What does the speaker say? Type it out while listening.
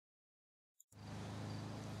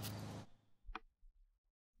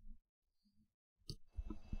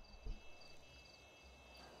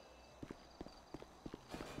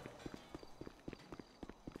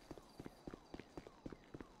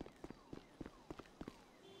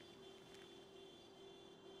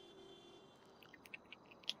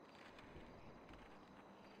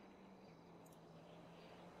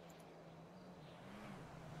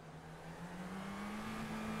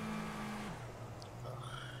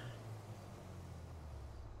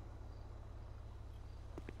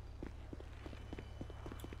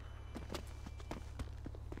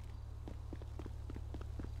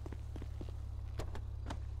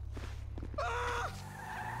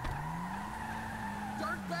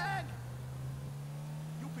bag?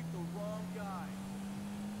 You picked the wrong guy.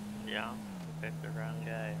 Yeah, you picked the wrong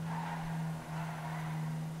guy.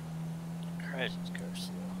 Christ, this car's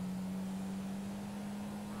slow.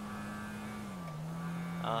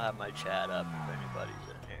 I don't have my chat up if anybody's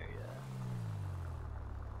in here yet.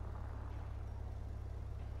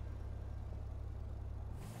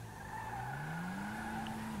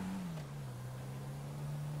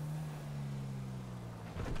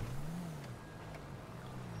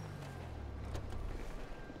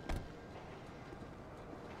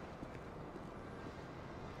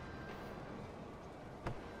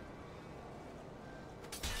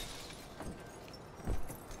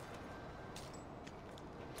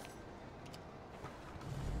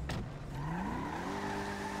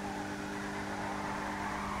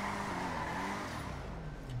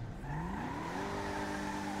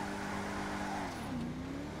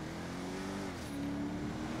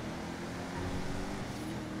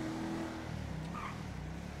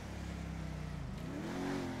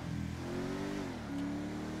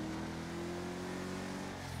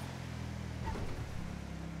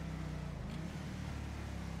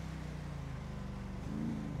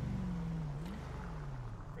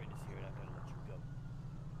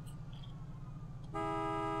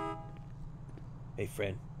 Hey,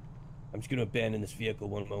 friend. I'm just gonna abandon this vehicle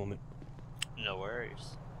one moment. No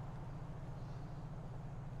worries.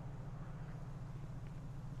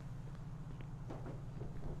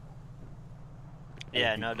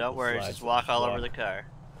 Yeah, no, don't worry. Just walk all over the car.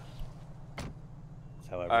 That's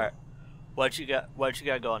how I roll. All right. What you got? What you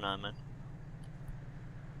got going on, man?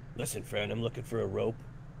 Listen, friend. I'm looking for a rope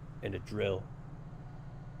and a drill.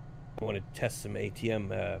 I want to test some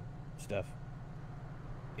ATM stuff.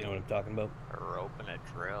 You know what I'm talking about? A rope and a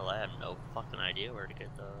drill? I have no fucking idea where to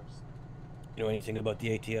get those. You know anything about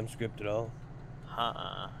the ATM script at all?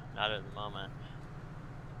 Not at the moment.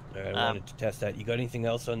 All right, I wanted to test that. You got anything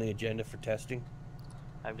else on the agenda for testing?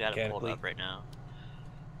 I've got it pulled up right now.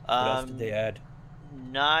 What else did they add?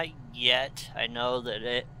 Not yet. I know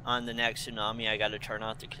that on the next tsunami I got to turn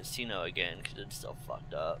off the casino again because it's still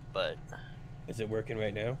fucked up. But is it working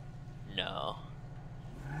right now? No.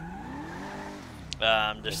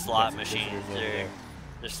 The slot machines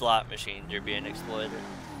are being exploited.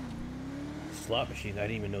 Slot machines? I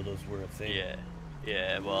didn't even know those were a thing.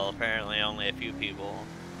 Yeah. Well, apparently only a few people,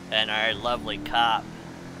 and our lovely cop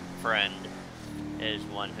friend is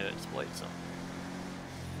one who exploits them.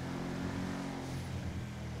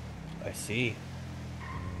 I see.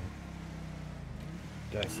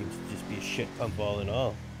 Guy seems to just be a shit pump all in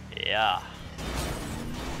all. Yeah.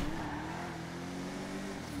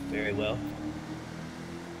 Very well.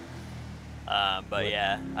 But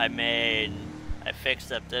yeah, I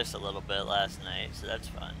fixed up this a little bit last night, so that's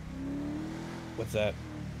fun. What's that?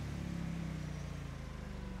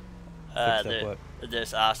 What?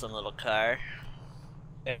 This awesome little car.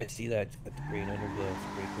 I see that. It's got the green underglow. It's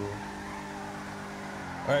pretty cool.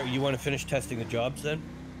 Alright, you want to finish testing the jobs then?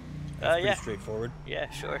 That's pretty straightforward. Yeah,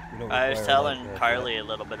 sure. I was telling Carly a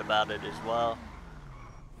little bit about it as well.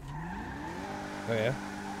 Oh yeah?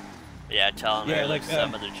 Yeah, telling her like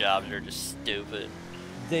some of the jobs are just stupid.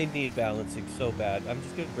 They need balancing so bad. I'm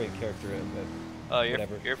just gonna break character out of it. Oh,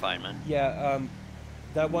 you're fine, man. Yeah,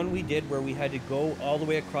 that one we did where we had to go all the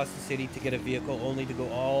way across the city to get a vehicle, only to go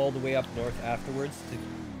all the way up north afterwards.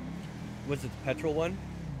 Was it the petrol one?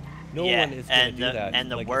 No one is gonna do that.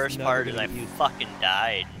 And the worst part is I fucking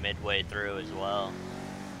died midway through as well.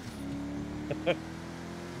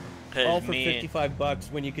 All for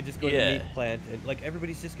 $55 when you could just go to the meat plant and like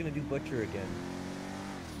everybody's just gonna do butcher again.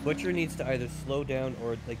 Butcher needs to either slow down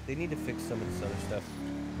or like they need to fix some of this other stuff.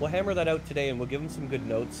 We'll hammer that out today and we'll give them some good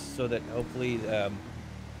notes so that hopefully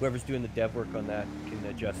whoever's doing the dev work on that can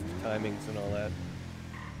adjust the timings and all that.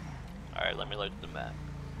 All right, let me look at the map.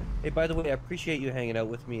 Hey, by the way, I appreciate you hanging out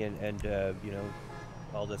with me and you know,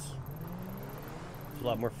 all this. It's a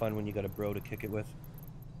lot more fun when you got a bro to kick it with.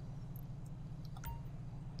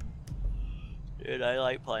 Dude, I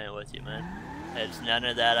like playing with you, man. It's none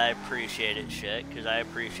of that I appreciate it shit, because I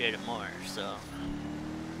appreciate it more, so.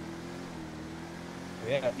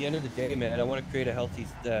 Yeah, at the end of the day, man, I want to create a healthy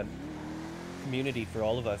community for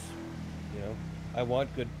all of us, you know? I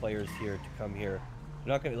want good players here to come here.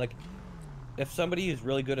 They're not going to, like, if somebody who's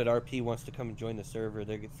really good at RP wants to come and join the server,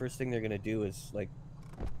 the first thing they're going to do is, like,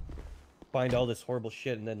 find all this horrible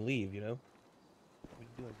shit and then leave, you know? What are you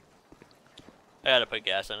doing? I gotta put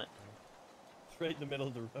gas in it. Right in the middle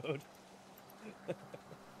of the road.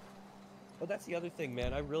 Well, that's the other thing,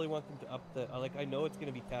 man. I really want them to up the... like, I know it's going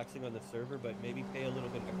to be taxing on the server, but maybe pay a little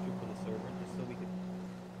bit extra for the server just so we can...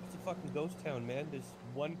 It's a fucking ghost town, man. There's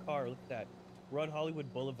one car. Look at that. We're on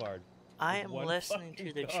Hollywood Boulevard. I There's am one listening to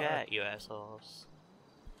fucking the car. chat, you assholes.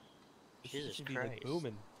 This Jesus should be Christ. like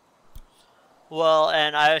booming. Well,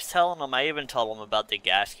 and I was telling them, I even told them about the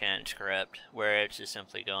gas can script, where it's just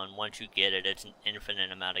simply going, once you get it, it's an infinite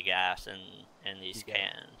amount of gas in these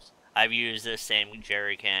cans. I've used this same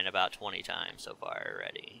jerry can about 20 times so far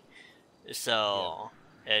already. So,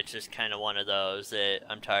 it's just kind of one of those that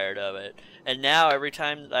I'm tired of it. And now, every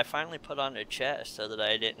time I finally put on a chest so that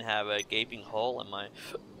I didn't have a gaping hole in my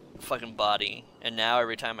fucking body. And now,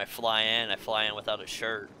 every time I fly in without a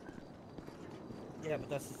shirt. Yeah,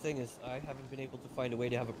 but that's the thing is, I haven't been able to find a way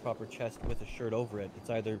to have a proper chest with a shirt over it.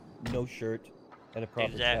 It's either no shirt and a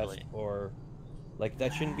proper chest, or like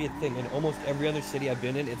that shouldn't be a thing. In almost every other city I've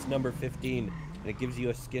been in, it's number 15, and it gives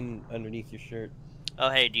you a skin underneath your shirt.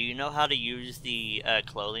 Oh, hey, do you know how to use the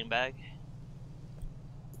clothing bag?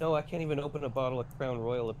 No, I can't even open a bottle of Crown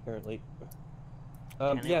Royal apparently.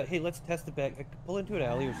 Yeah, hey, let's test the bag. I could pull into an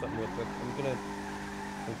alley or something real quick. I'm gonna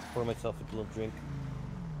pour myself a little drink.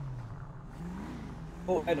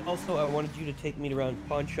 Oh, and also I wanted you to take me around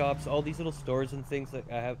pawn shops, all these little stores and things that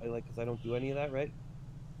I like, because I don't do any of that, right?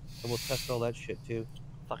 And we'll test all that shit too.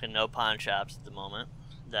 Fucking no pawn shops at the moment.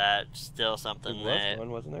 That's still something There was one,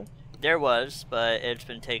 wasn't there? There was, but it's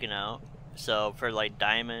been taken out. So for like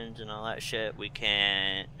diamonds and all that shit, we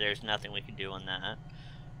can't. There's nothing we can do on that.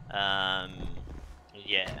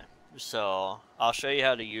 Yeah. So I'll show you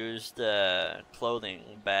how to use the clothing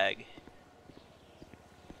bag.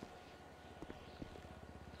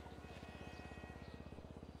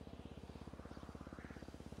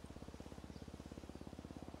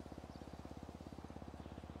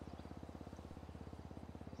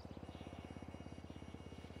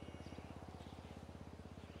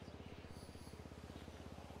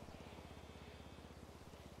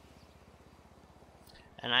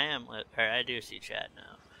 And I do see chat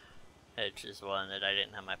now. It's just one that I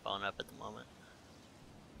didn't have my phone up at the moment.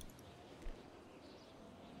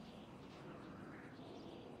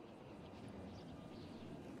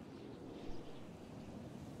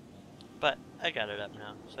 But I got it up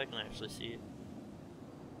now, so I can actually see it.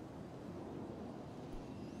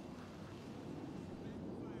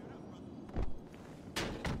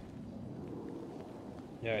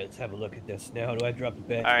 Alright, let's have a look at this. Now, do I drop the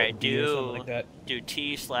bag? Alright, something like that? do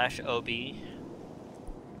T/OB.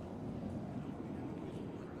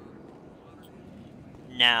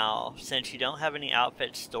 Now, since you don't have any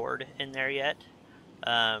outfits stored in there yet,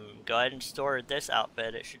 go ahead and store this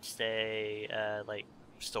outfit. It should stay, like,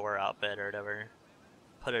 store outfit or whatever.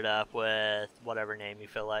 Put it up with whatever name you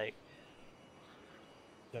feel like.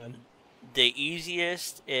 Done. The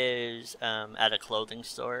easiest is at a clothing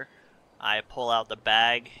store. I pull out the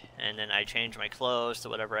bag, and then I change my clothes to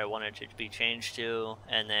whatever I want it to be changed to,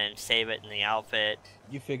 and then save it in the outfit.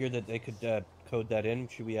 You figured that they could code that in?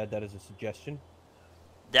 Should we add that as a suggestion?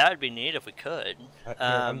 That would be neat if we could. Here,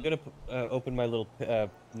 I'm gonna open my little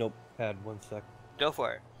notepad. 1 sec. Go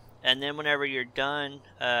for it. And then whenever you're done,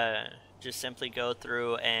 just simply go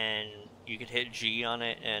through and you can hit G on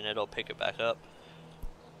it, and it'll pick it back up.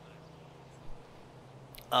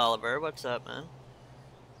 Oliver, what's up, man?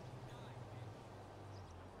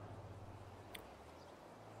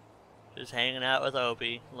 Just hanging out with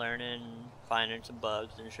Opie, learning, finding some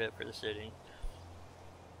bugs and shit for the city.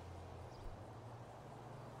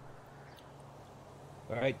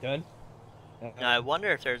 Alright, done? Now, I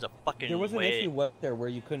wonder if there's a fucking There was an way... issue up there where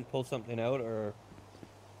you couldn't pull something out, or...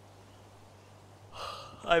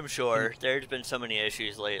 I'm sure. There's been so many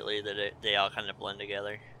issues lately that they all kind of blend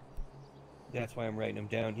together. That's why I'm writing them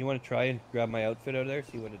down. You want to try and grab my outfit out of there,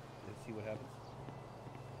 see what happens?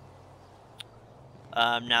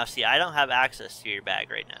 Now, see, I don't have access to your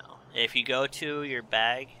bag right now. If you go to your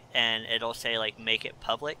bag and it'll say, like, make it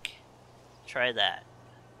public, try that.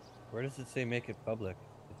 Where does it say make it public?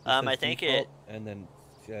 I think default, and then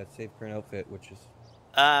save current outfit, which is...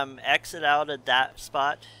 exit out of that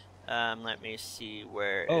spot. Let me see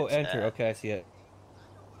where it's enter. at. Okay, I see it.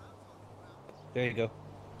 There you go.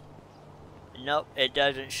 Nope, it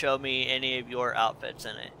doesn't show me any of your outfits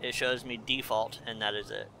in it. It shows me default, and that is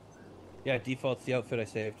it. Yeah, default's the outfit I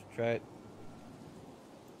saved. Try it.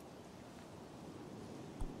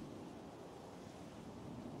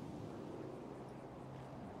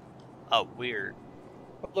 Oh, weird.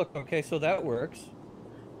 Oh, look, okay, so that works.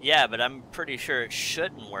 Yeah, but I'm pretty sure it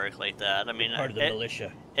shouldn't work like that. I mean, part of the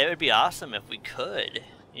militia. It would be awesome if we could,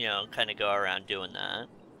 you know, kind of go around doing that.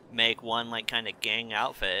 Make one, like, kind of gang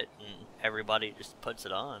outfit, and everybody just puts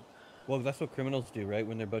it on. Well, that's what criminals do, right?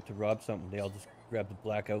 When they're about to rob something, they all just grab the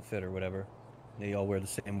black outfit or whatever. They all wear the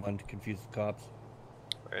same one to confuse the cops.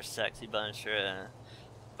 We're a sexy bunch,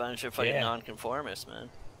 Bunch of fucking Yeah. nonconformists, man.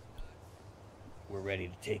 We're ready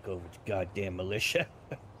to take over the goddamn militia.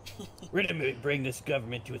 We're gonna bring this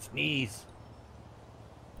government to its knees.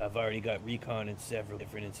 I've already got recon in several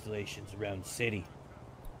different installations around the city.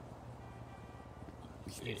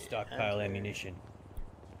 We just need to stockpile ammunition.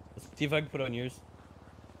 Let's see if I can put on yours.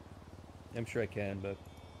 I'm sure I can, but...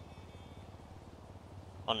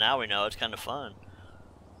 Well, now we know. It's kind of fun.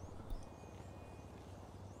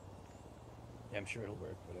 Yeah, I'm sure it'll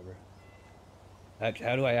work, whatever.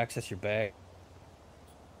 How do I access your bag?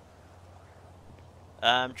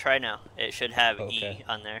 Try now. It should have Okay. E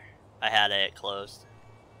on there. I had it closed.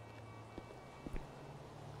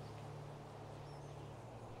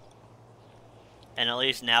 And at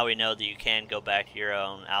least now we know that you can go back to your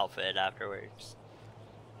own outfit afterwards.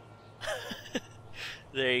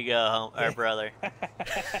 There you go, our brother.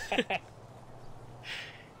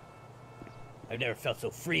 I've never felt so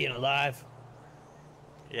free and alive.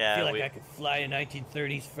 I Yeah, feel like I could fly a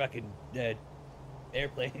 1930s fucking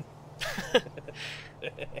airplane.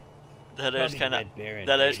 that is kind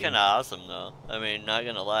of awesome, though. I mean, not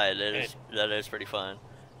gonna lie, that is pretty fun.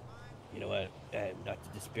 You know what? Not to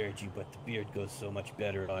disparage you, but the beard goes so much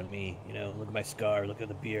better on me. You know, look at my scar. Look at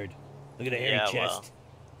the beard. Look at the hairy chest. Well,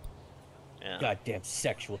 yeah. Goddamn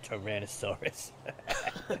sexual Tyrannosaurus.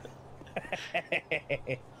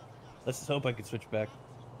 Let's just hope I can switch back.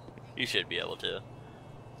 You should be able to.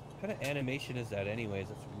 What kind of animation is that, anyways?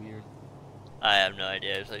 That's weird. I have no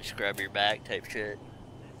idea. It's like scrub your back type shit.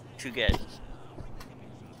 Too good.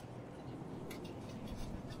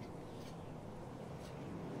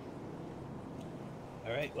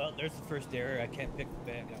 Alright, well, there's the first error. I can't pick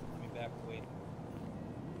the bag up. Let me back away.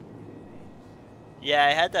 Yeah,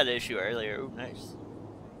 I had that issue earlier. Ooh, nice.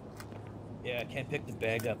 Yeah, I can't pick the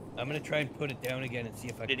bag up. I'm gonna try and put it down again and see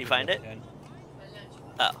if I can. Did you find it? Again.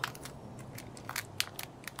 Oh.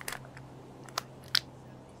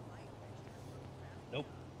 Nope.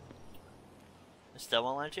 It still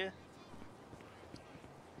won't let you?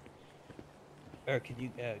 Or can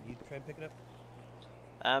you try and pick it up?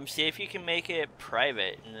 See if you can make it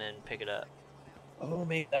private and then pick it up. Oh,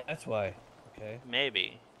 maybe that's why. Okay.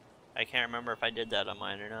 Maybe. I can't remember if I did that on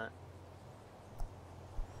mine or not.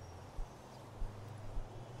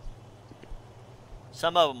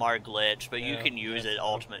 Some of them are glitched, but you can use it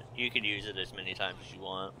You can use it as many times as you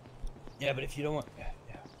want. Yeah, but if you don't want... Yeah.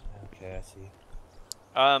 Okay, I see.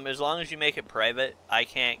 As long as you make it private, I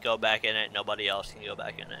can't go back in it. Nobody else can go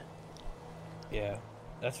back in it. Yeah,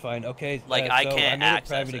 that's fine. Okay. Like, so I can't I made it access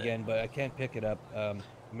private it. again, but I can't pick it up. I'm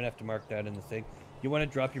gonna have to mark that in the thing. You want to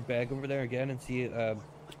drop your bag over there again and see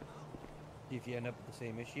if you end up with the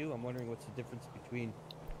same issue? I'm wondering what's the difference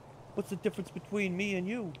between me and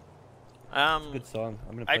you? It's a good song.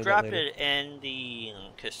 I'm gonna play I that dropped later. it in the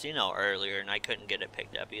casino earlier, and I couldn't get it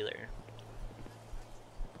picked up either.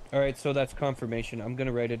 All right, so that's confirmation. I'm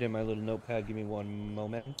gonna write it in my little notepad. Give me one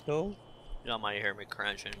momento. You don't mind hearing me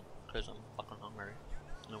crunching, because I'm fucking hungry.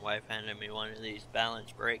 And the wife handed me one of these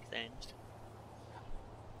balance break things.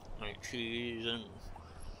 Like cheese and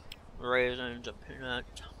raisins and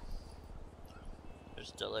peanuts.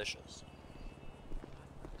 It's delicious.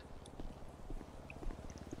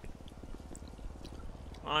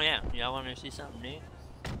 Oh yeah, y'all want to see something neat?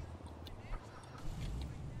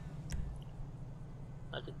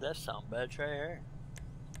 Look at this son of a bitch right here.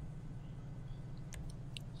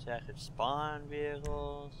 See, I could spawn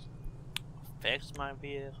vehicles, fix my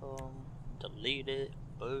vehicle, delete it,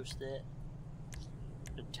 boost it,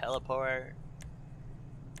 teleport.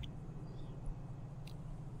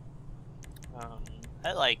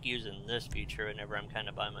 I like using this feature whenever I'm kind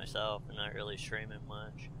of by myself and not really streaming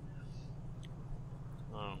much.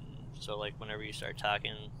 So like whenever you start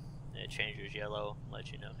talking, it changes yellow,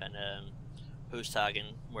 lets you know kind of who's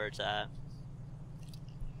talking, where it's at.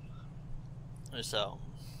 So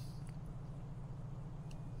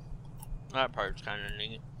that part's kind of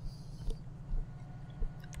neat.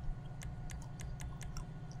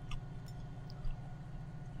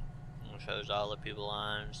 It shows all the people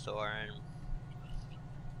on, Soren,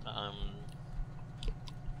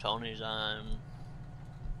 Tony's on.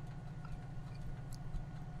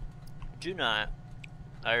 Do not,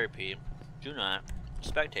 I repeat, do not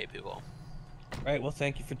spectate people. Alright, well,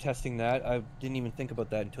 thank you for testing that. I didn't even think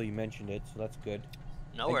about that until you mentioned it, so that's good.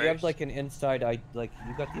 No You worries. have like an inside, you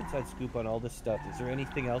got the inside scoop on all this stuff. Is there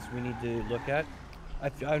anything else we need to look at? I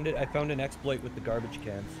found an exploit with the garbage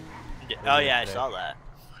cans. Oh yeah, I saw that.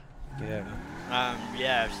 Yeah.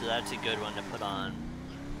 Yeah, so that's a good one to put on.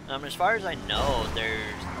 As far as I know,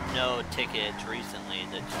 there's no tickets recently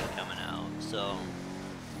that's been coming out, so...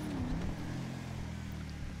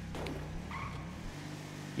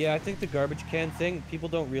 Yeah, I think the garbage can thing, people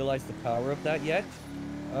don't realize the power of that yet.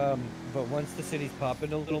 But once the city's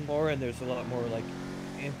popping a little more and there's a lot more like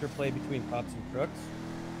interplay between cops and crooks,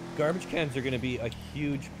 garbage cans are going to be a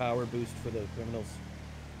huge power boost for the criminals.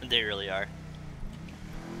 They really are.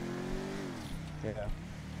 Yeah.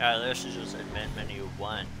 This is just admin menu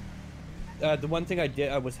 1. The one thing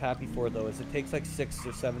I was happy for though is it takes like 6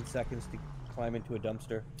 or 7 seconds to climb into a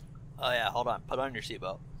dumpster. Oh yeah, hold on. Put on your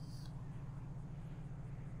seatbelt.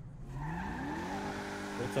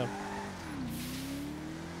 What's up?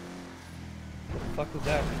 What the fuck was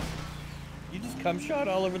that? You just cum shot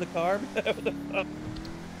all over the car? What the fuck?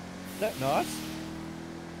 Is that NOS?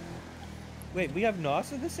 Wait, we have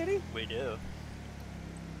NOS in the city? We do.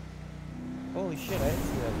 Holy shit, I didn't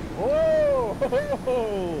see that. Whoa!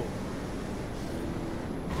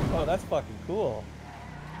 Oh, that's fucking cool.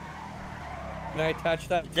 Can I attach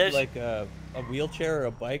that to like a wheelchair or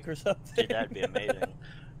a bike or something? Dude, that'd be amazing.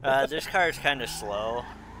 This car is kind of slow.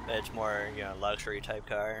 It's more, you know, luxury type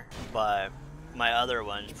car. But my other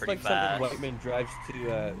one's pretty like fast. Something Whiteman drives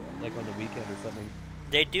to, like on the weekend or something.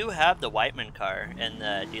 They do have the Whiteman car in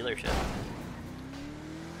the dealership.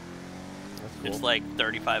 That's cool. It's like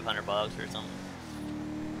 $3,500 or something.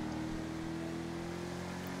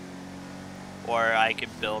 Or I could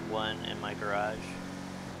build one in my garage.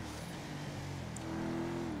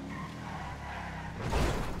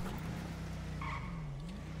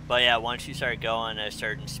 But yeah, once you start going at a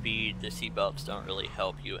certain speed, the seatbelts don't really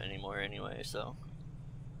help you anymore anyway, so.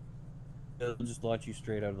 It'll just launch you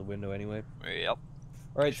straight out of the window anyway. Yep.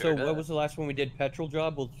 Alright, Sure so what was the last one we did? Petrol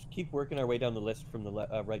job? We'll just keep working our way down the list from the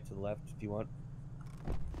right to the left if you want.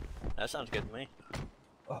 That sounds good to me.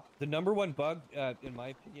 Oh, the number one bug, in my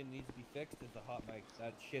opinion, needs to be fixed is the hot mic.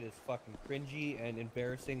 That shit is fucking cringy and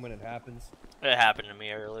embarrassing when it happens. It happened to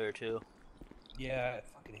me earlier too. Yeah, I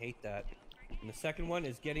fucking hate that. And the second one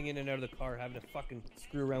is getting in and out of the car, having to fucking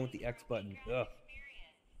screw around with the X button. Ugh.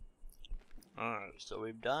 Alright, so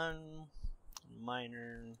we've done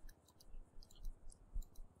minor.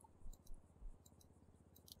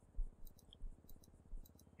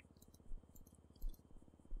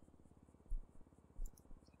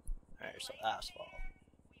 Alright, so asphalt.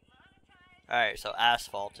 Alright, so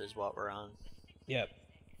asphalt is what we're on. Yep,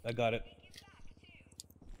 I got it.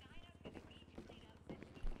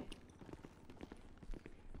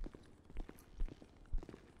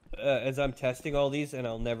 As I'm testing all these, and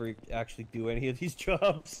I'll never actually do any of these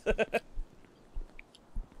jobs. I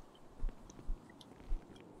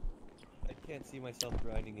can't see myself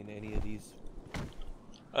grinding in any of these.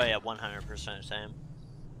 Oh yeah, 100% same.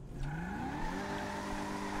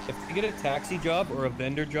 If I get a taxi job or a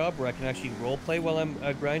vendor job where I can actually roleplay while I'm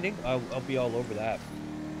grinding, I'll be all over that.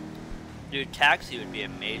 Dude, taxi would be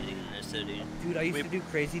amazing in this city. Dude, I used to do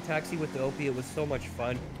crazy taxi with the Opie. It was so much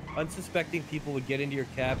fun. Unsuspecting people would get into your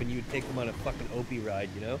cab and you would take them on a fucking Opie ride,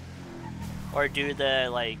 you know? Or do the,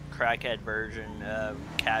 like, crackhead version of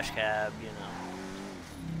cash cab, you know.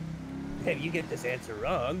 If you get this answer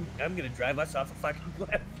wrong, I'm gonna drive us off a fucking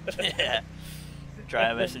cliff. Yeah.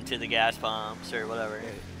 Drive us into the gas pumps or whatever.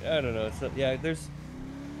 I don't know. So, yeah, there's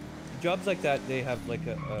jobs like that. They have like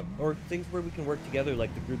or things where we can work together,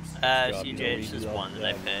 like the groups. CJ is just one that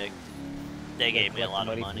I picked. They gave me a lot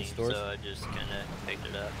of money, so I just kind of picked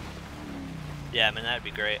it up. Yeah, I mean, that'd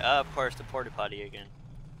be great. Of course, the porta potty again.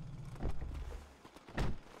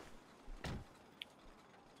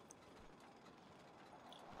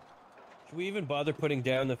 Should we even bother putting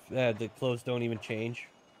down the clothes don't even change?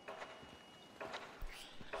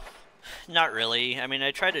 Not really. I mean,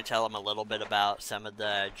 I tried to tell him a little bit about some of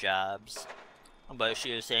the jobs, but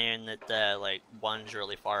she was saying that the like one's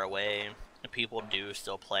really far away. And people do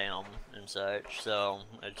still play them and such, so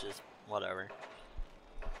it's just whatever.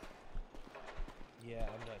 Yeah,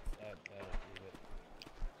 I'm not. I don't believe it.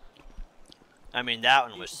 I mean, that one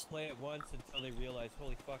People was. play it once until they realize,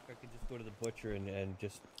 holy fuck, I could just go to the butcher and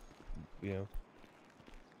just, you know.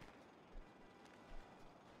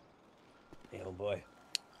 Hey, oh boy.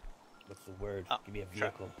 What's the word? Oh, give me a sure.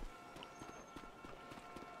 vehicle.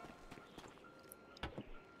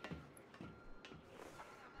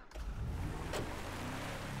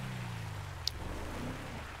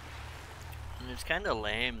 And it's kind of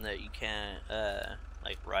lame that you can't,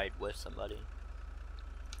 like, ride with somebody.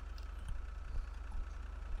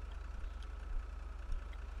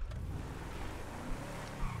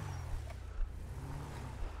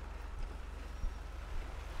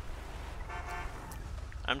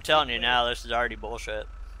 I'm telling you now, this is already bullshit.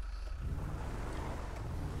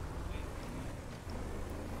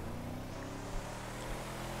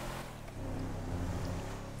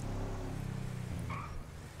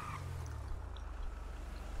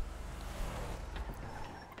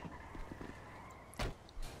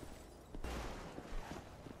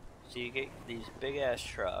 So you get these big ass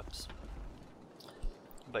trucks,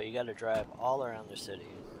 but you gotta drive all around the city,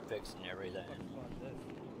 fixing everything.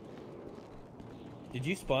 Did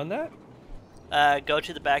you spawn that? Go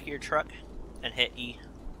to the back of your truck and hit E.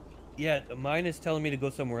 Yeah, mine is telling me to go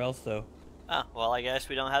somewhere else though. Oh, well, I guess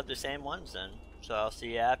we don't have the same ones then. So I'll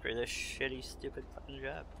see you after this shitty, stupid fucking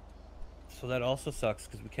job. So that also sucks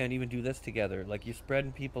because we can't even do this together. Like, you're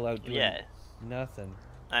spreading people out doing nothing.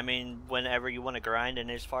 I mean, whenever you want to grind, and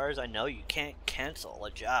as far as I know, you can't cancel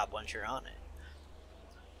a job once you're on it.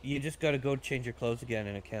 You just gotta go change your clothes again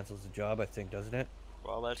and it cancels the job, I think, doesn't it?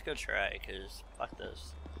 Well, let's go try, because fuck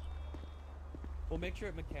this. Well, make sure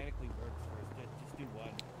it mechanically works first. Just do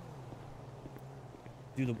one.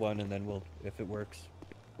 Do the one and then we'll, if it works.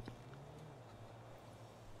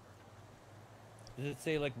 Does it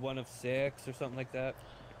say like 1 of 6 or something like that?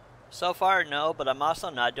 So far, no, but I'm also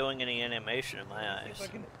not doing any animation in my eyes.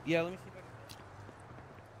 Yeah, let me see if I can.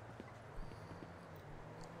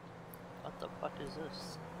 What the fuck is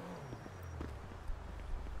this?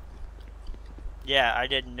 Yeah, I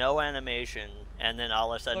did no animation, and then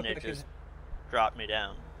all of a sudden it just dropped me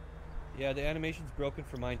down. Yeah, the animation's broken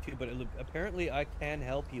for mine too, but apparently I can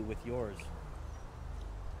help you with yours.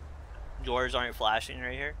 Yours aren't flashing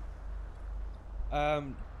right here?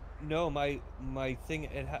 No, my thing,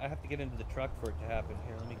 I have to get into the truck for it to happen.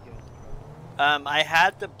 Here, let me get into the truck. I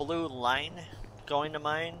had the blue line going to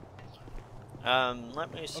mine.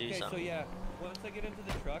 Let me see something. Okay, so yeah, once I get into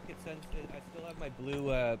the truck, it sends, I still have my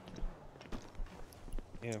blue,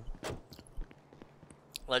 yeah.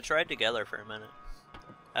 Let's ride together for a minute.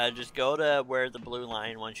 Just go to where the blue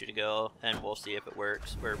line wants you to go, and we'll see if it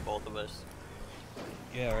works for both of us.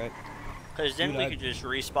 Yeah, right. Because then we could just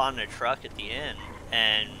respawn the truck at the end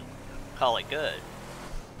and call it good.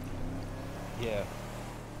 Yeah.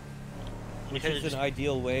 Which is an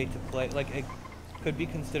ideal way to play. Like, it could be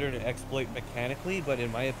considered an exploit mechanically, but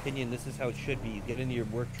in my opinion, this is how it should be. You get into your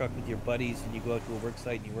work truck with your buddies, and you go out to a work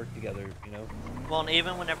site, and you work together, you know? Well, and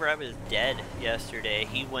even whenever I was dead yesterday,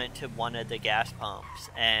 he went to one of the gas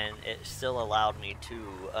pumps, and it still allowed me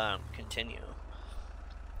to continue.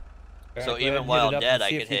 Right, so even while dead,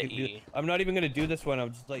 I could hit E. I'm not even going to do this one. I'll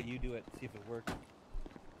just let you do it, see if it works.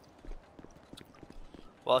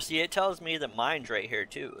 Well, see, it tells me that mine's right here,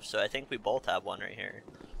 too. So I think we both have one right here.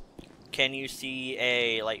 Can you see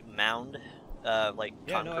a, like, mound? Like,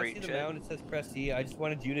 yeah, concrete no, I see the shit? mound. It says press E. I just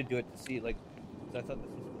wanted you to do it to see, like, I thought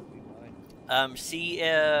this was supposed to be mine. See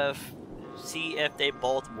if they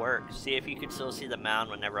both work. See if you can still see the mound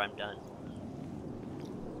whenever I'm done.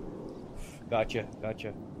 Gotcha,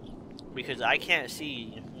 gotcha. Because I can't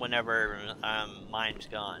see whenever mine's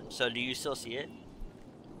gone. So do you still see it?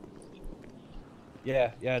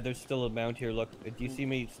 Yeah, there's still a mound here. Look, do you see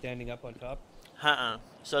me standing up on top?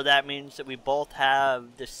 So that means that we both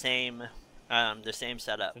have the same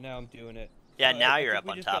setup. So now I'm doing it. Yeah, so now I you're think up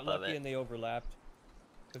on just top got of lucky it. And they overlapped.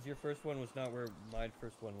 Because your first one was not where my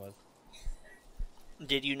first one was.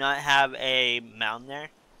 Did you not have a mound there?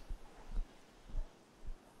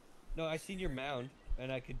 No, I seen your mound,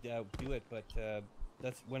 and I could do it, but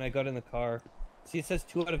that's when I got in the car. See, it says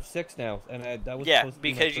 2 out of 6 now, and that was supposed to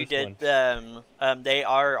be because my you first did. one. They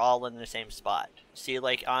are all in the same spot. See,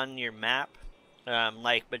 like on your map,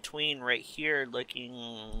 like between right here,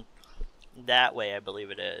 looking that way, I believe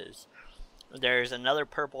it is. There's another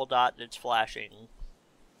purple dot that's flashing,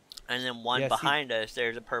 and then one behind us.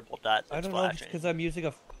 There's a purple dot that's flashing. I don't know because I'm using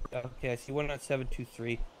a. Okay, I see one on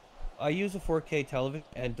 723. I use a 4K television,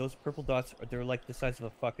 and those purple dots, they're like the size of a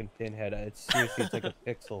fucking pinhead. It's seriously, it's like a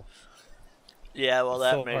pixel. Yeah, well,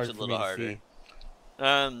 that so makes it a little harder.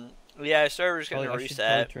 Yeah, server's gonna reset. I should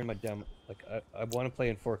probably turn my down. Like, I want to play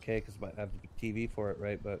in 4K because I have the TV for it,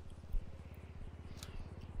 right? But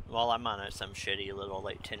well, I'm on some shitty little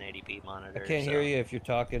like 1080p monitor. I can't hear you if you're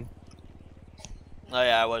talking. Oh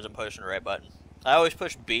yeah, I wasn't pushing the right button. I always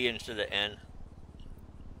push B instead of N.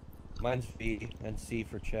 Mine's B and C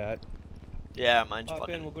for chat. Yeah, mine's Hop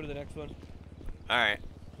fucking. in, we'll go to the next one. Alright.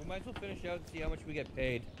 We might as well finish out and see how much we get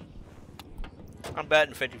paid. I'm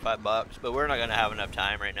betting $55, but we're not gonna have enough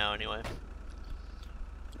time right now anyway.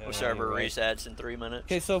 The server resets in 3 minutes.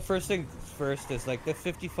 Okay, so first thing first is like the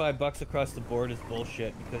 $55 across the board is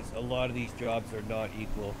bullshit because a lot of these jobs are not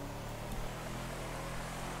equal.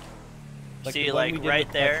 Like see, like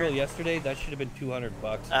right there. Petrol yesterday, that should have been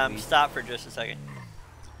 $200. Stop for just a second.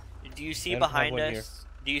 Do you see behind us? Here.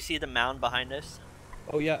 Do you see the mound behind us?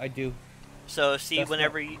 Oh yeah, I do. So see,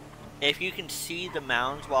 if you can see the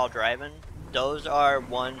mounds while driving, those are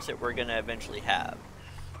ones that we're gonna eventually have.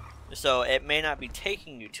 So it may not be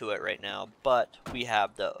taking you to it right now, but we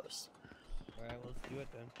have those. Alright, well, let's do it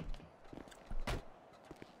then.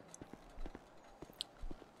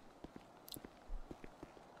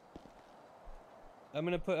 I'm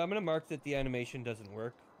gonna mark that the animation doesn't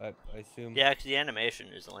work. I assume. Yeah, because the animation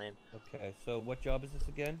is lame. Okay, so what job is this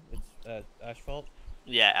again? It's asphalt.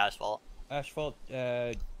 Yeah, asphalt. Asphalt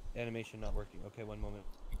animation not working. Okay, one moment.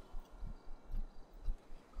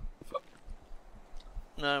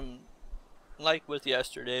 Like with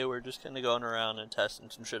yesterday, we're just kind of going around and testing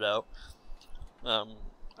some shit out.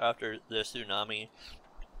 After the tsunami,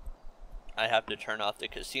 I have to turn off the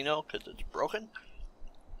casino because it's broken.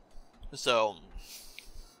 So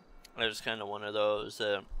it was kind of one of those.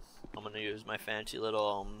 I'm gonna use my fancy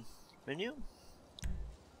little menu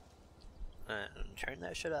and turn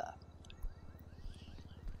that shit off.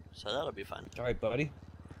 So that'll be fun. All right, buddy.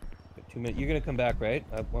 Got 2 minutes. You're gonna come back, right?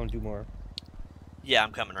 I want to do more. Yeah,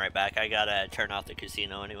 I'm coming right back. I gotta turn off the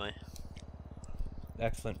casino anyway.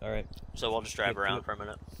 Excellent. All right. So we'll just drive around for a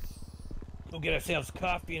minute. Go get ourselves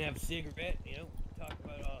coffee and have a cigarette. You know, talk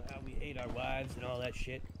about how we hate our wives and all that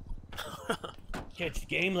shit. Catch the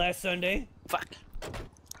game last Sunday? Fuck.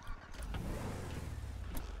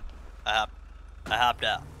 I hopped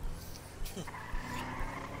out.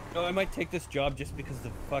 No, I might take this job just because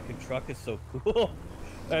the fucking truck is so cool.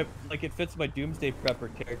 Like, it fits my Doomsday Prepper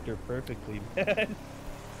character perfectly, man.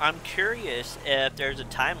 I'm curious if there's a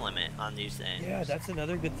time limit on these things. Yeah, that's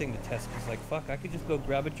another good thing to test. Cause like, fuck, I could just go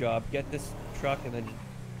grab a job, get this truck, and then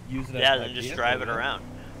use it. Yeah, as then just vehicle, drive it around.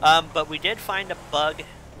 But we did find a bug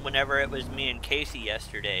whenever it was me and Casey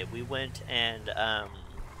yesterday. We went and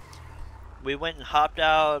hopped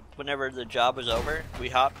out whenever the job was over. We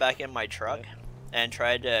hopped back in my truck and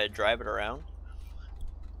tried to drive it around.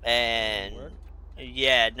 And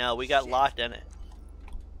yeah, no, we got locked in it.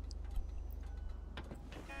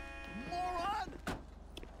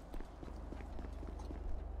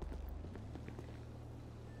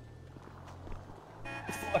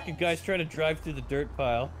 Fucking guys trying to drive through the dirt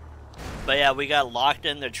pile. But yeah, we got locked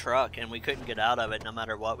in the truck and we couldn't get out of it no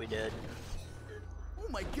matter what we did. Oh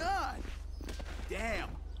my god! Damn!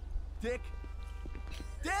 Dick!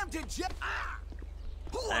 Damn, Dick! Ah!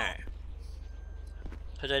 Alright.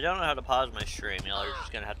 Because I don't know how to pause my stream, y'all are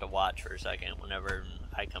just gonna have to watch for a second whenever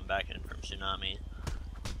I come back in from Tsunami.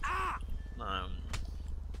 I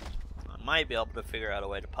might be able to figure out a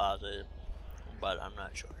way to pause it, but I'm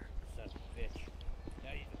not sure. Son of a bitch.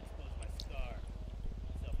 Now you've exposed my scar.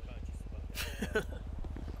 Self-conscious about that.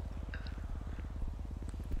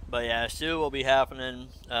 But yeah, Sue will be happening,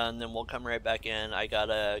 and then we'll come right back in. I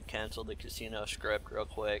gotta cancel the casino script real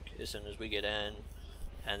quick as soon as we get in,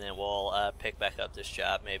 and then we'll pick back up this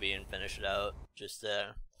job maybe and finish it out. Just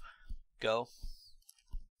go.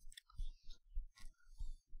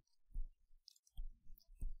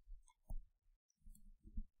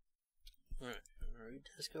 Alright, read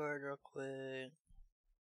Discord real quick.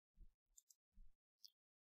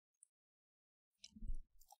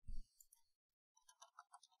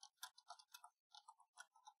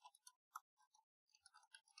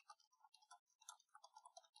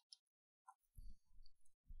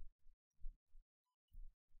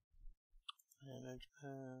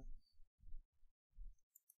 Management.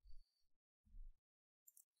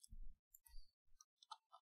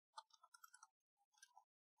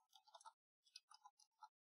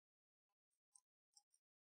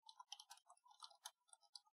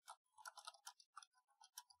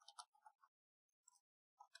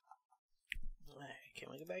 Can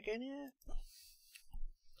we get back in yet?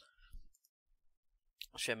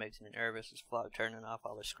 Shit makes me nervous as fuck turning off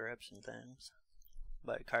all the scripts and things.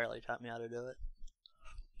 But Carly taught me how to do it.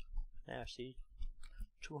 Yeah, see?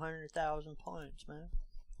 200,000 points, man.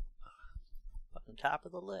 Fucking top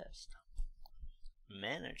of the list.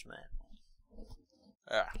 Management.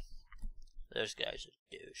 Ah. This guy's a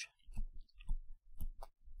douche.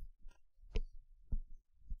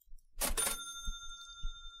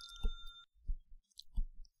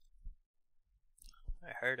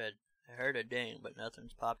 I heard a ding, but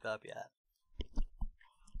nothing's popped up yet.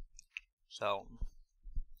 So,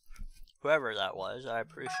 whoever that was, I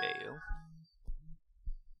appreciate you.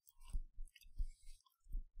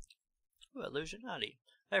 Ooh, Illusionati.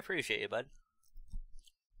 I appreciate you, bud.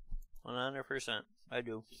 100%. I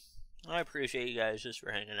do. I appreciate you guys just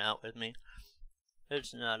for hanging out with me.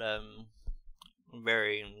 It's not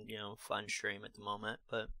very, fun stream at the moment,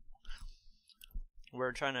 but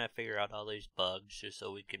we're trying to figure out all these bugs just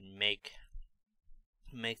so we can make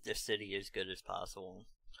the city as good as possible.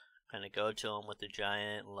 Kind of go to them with a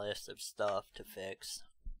giant list of stuff to fix,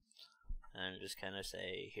 and just kind of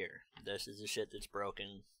say, here, this is the shit that's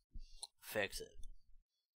broken, fix it,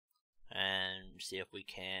 and see if we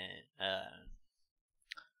can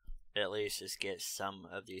at least just get some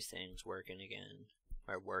of these things working again,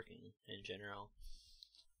 or working in general.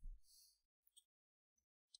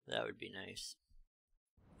 That would be nice.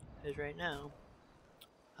 Because right now,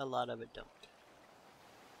 a lot of it don't.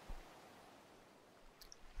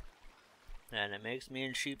 And it makes me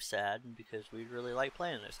and Sheep sad because we really like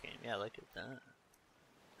playing this game. Yeah, look at that.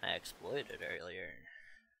 I exploited earlier.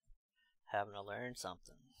 Having to learn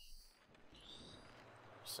something.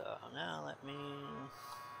 So now let me...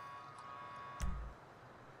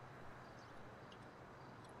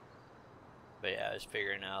 But yeah, I was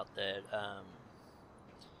figuring out that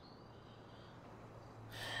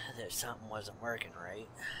that something wasn't working right.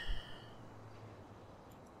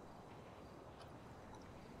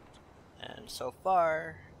 And so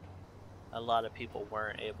far, a lot of people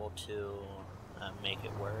weren't able to make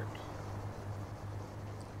it work.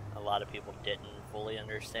 A lot of people didn't fully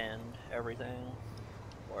understand everything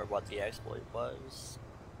or what the exploit was.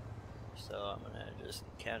 So I'm gonna just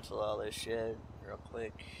cancel all this shit real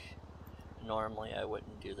quick. Normally I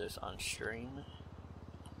wouldn't do this on stream,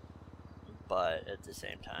 but at the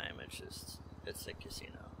same time it's a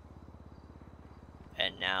casino.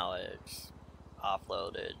 And now it's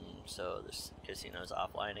offloaded, and so this casino's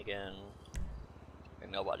offline again,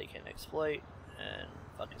 and nobody can exploit and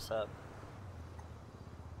fuck us up.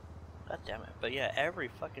 God damn it. But yeah, every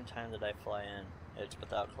fucking time that I fly in, it's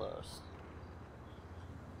without close.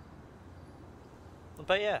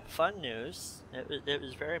 But yeah, fun news. It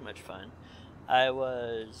was very much fun. I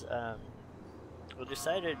was, well,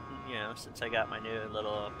 decided, you know, since I got my new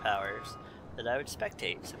little powers, that I would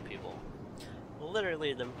spectate some people.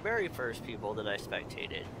 Literally, the very first people that I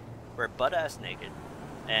spectated were butt-ass naked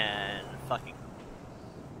and fucking.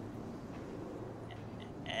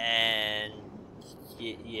 And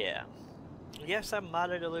yeah. Yes, I'm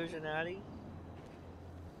modded Illusionati.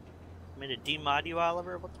 I mean, to demod you,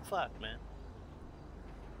 Oliver? What the fuck, man?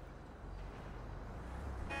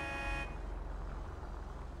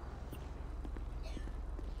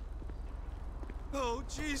 Oh,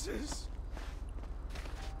 Jesus!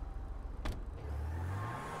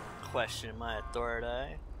 Question my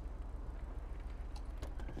authority.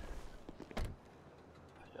 Put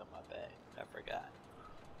it on my bag. I forgot.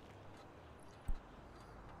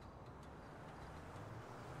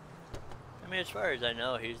 I mean, as far as I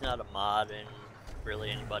know, he's not a mod in really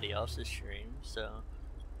anybody else's stream, so...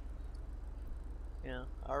 You know,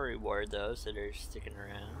 I'll reward those that are sticking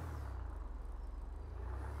around.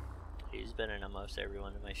 He's been in almost every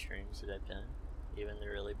one of my streams that I've done, even the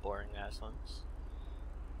really boring ass ones.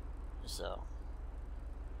 So,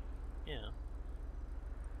 you know.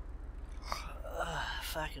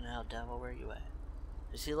 Fucking hell, devil, where you at?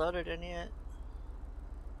 Is he loaded in yet?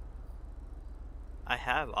 I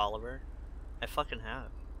have, Oliver. I fucking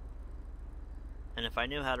have. And if I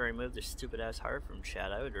knew how to remove this stupid ass heart from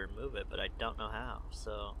chat, I would remove it, but I don't know how,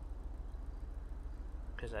 so.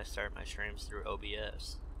 Because I start my streams through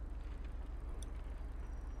OBS.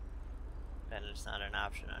 And it's not an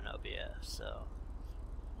option on OBS, so.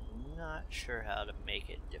 I'm not sure how to make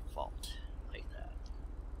it default like that.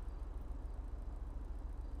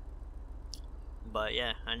 But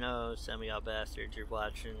yeah, I know some of y'all bastards are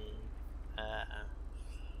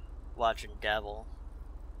watching Devil.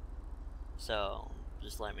 So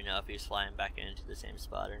just let me know if he's flying back into the same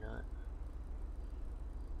spot or not.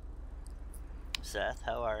 Seth,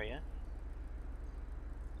 how are you?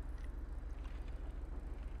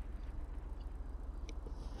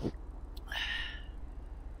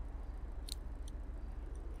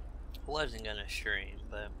 Wasn't gonna stream,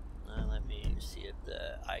 but let me see if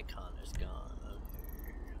the icon is gone.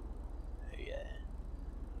 Yeah.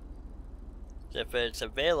 So if it's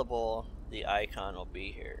available, the icon will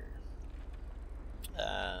be here.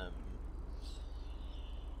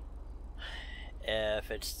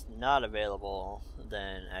 If it's not available,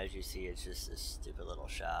 then as you see, it's just this stupid little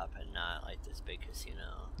shop and not like this big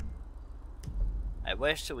casino. I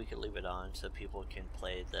wish that we could leave it on so people can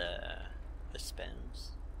play the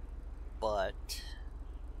spins, but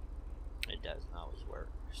it doesn't always work.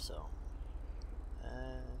 So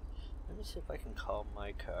let me see if I can call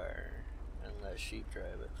my car and let Sheep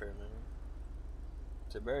drive it for a minute.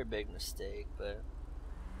 It's a very big mistake, but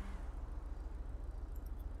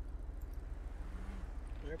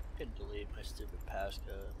I wonder if I could delete my stupid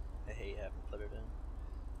passcode. I hate having to put it in.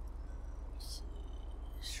 Let's see.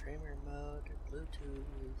 Streamer mode,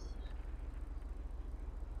 Bluetooth,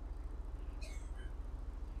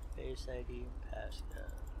 Face ID, and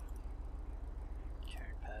passcode.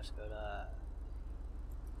 Turn passcode off.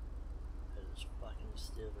 That is fucking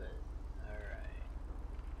stupid. Alright.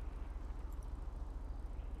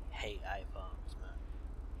 Hate iPhones, man.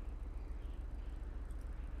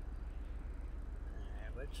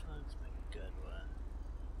 Alright, which one's my good one?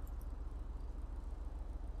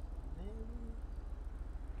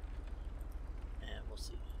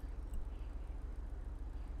 see.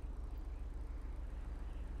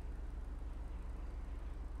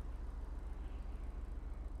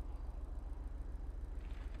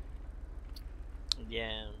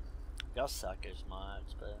 Yeah, y'all suck as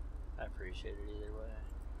mods, but I appreciate it either way.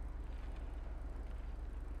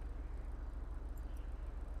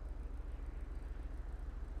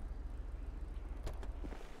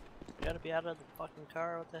 You gotta be out of the fucking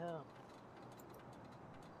car, what the hell?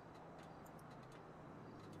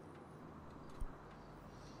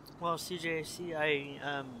 Well, CJC,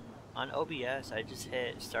 on OBS, I just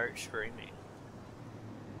hit start streaming.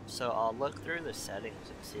 So I'll look through the settings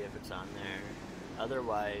and see if it's on there.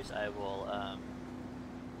 Otherwise, I will,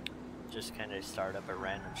 just kind of start up a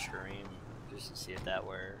random stream just to see if that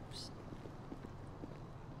works.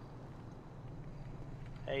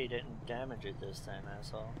 Hey, you didn't damage it this time,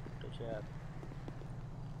 asshole. Good job.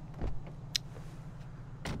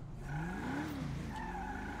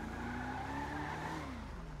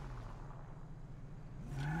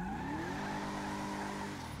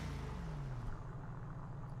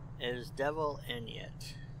 Is Devil in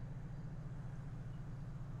yet?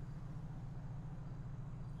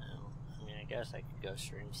 No. I mean, I guess I could go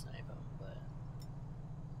stream snipe him, but...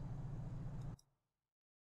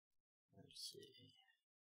 Let's see.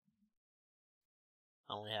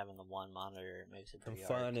 Only having the one monitor makes it pretty Some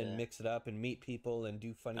fun hard and to... mix it up and meet people and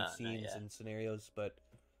do funny scenes and scenarios, but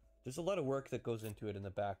there's a lot of work that goes into it in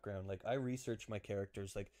the background. Like, I research my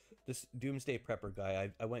characters. Like, this Doomsday Prepper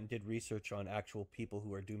guy, I went and did research on actual people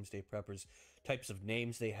who are Doomsday Preppers, types of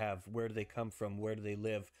names they have, where do they come from, where do they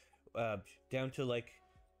live, down to, like,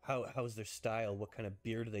 how's their style, what kind of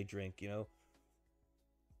beer do they drink, you know?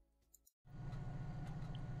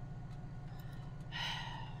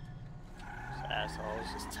 This asshole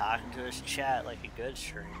is just talking to his chat like a good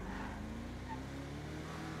streamer.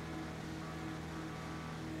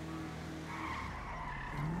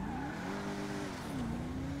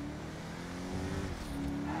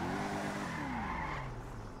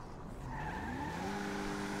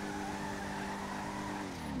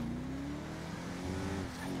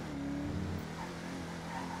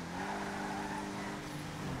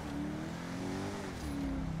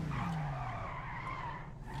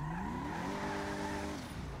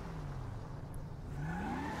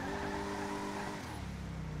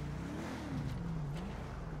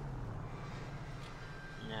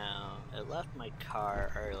 Left my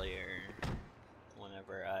car earlier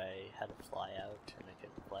whenever I had to fly out and I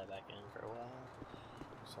couldn't fly back in for a while.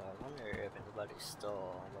 So I wonder if anybody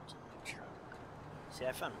stole what's in my trunk. See,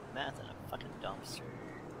 I found meth in a fucking dumpster,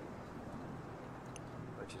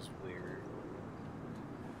 which is weird.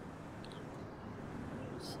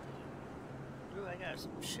 Let's see. Ooh, I got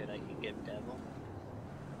some shit I can give Devil.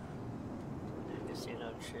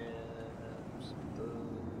 Casino chips, booze.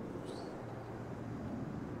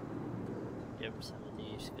 Give him some of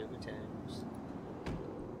these scuba tanks,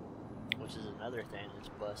 which is another thing that's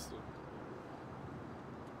busted.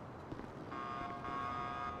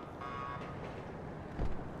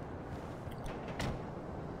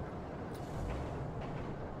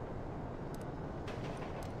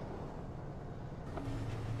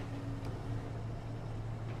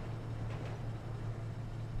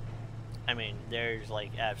 I mean, there's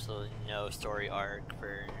like absolutely no story arc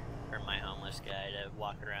for my homeless guy to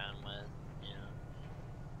walk around with.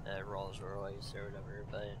 Rolls Royce or whatever,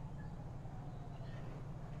 but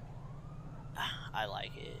I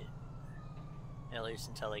like it. At least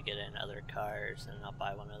until they get in other cars, and I'll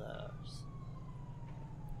buy one of those.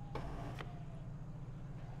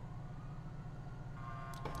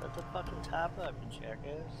 Put the fucking top up, you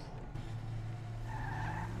jackass.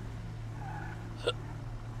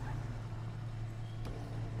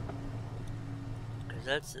 Cause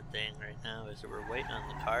that's the thing right now, is that we're waiting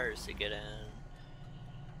on the cars to get in.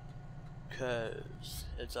 Cause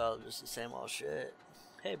it's all just the same old shit.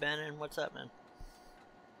 Hey Bannon, what's up, man?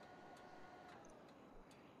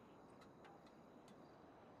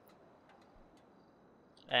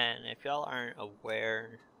 And if y'all aren't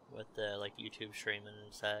aware with the like YouTube streaming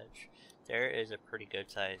and such, there is a pretty good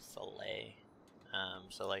sized delay.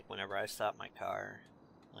 So like whenever I stop my car,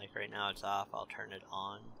 like right now it's off, I'll turn it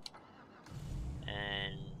on,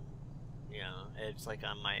 and you know it's like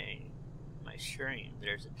on my stream,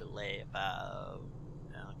 there's a delay about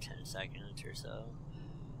 10 seconds or so,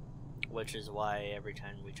 which is why every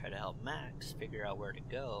time we try to help Max figure out where to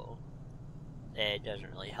go, it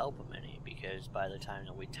doesn't really help him any, because by the time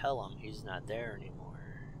that we tell him, he's not there anymore.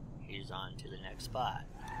 He's on to the next spot.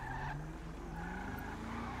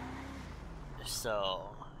 So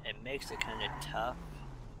it makes it kind of tough,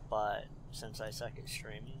 but since I suck at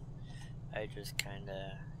streaming, I just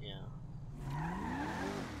kinda, you know,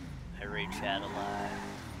 I read chat a lot.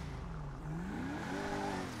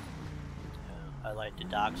 I like to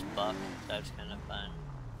dox Buck, that's kind of fun.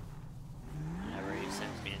 Whenever he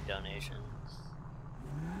sends me in donations.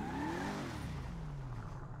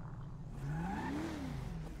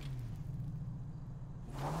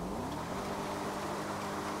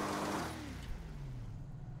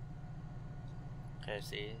 I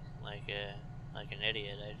see, like an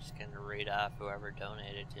idiot, I just kind of read off whoever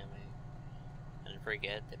donated to me, and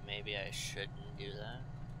forget that maybe I shouldn't do that.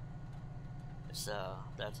 So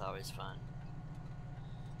that's always fun.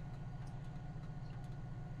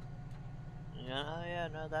 Yeah, oh yeah,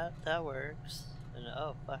 no, that works. And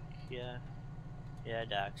oh fuck, yeah, yeah,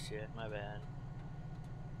 doc shit, my bad.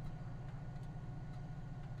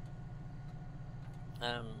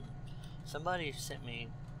 Somebody sent me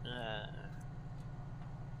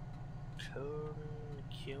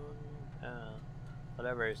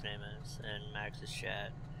whatever his name is, in Max's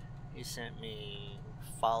chat. He sent me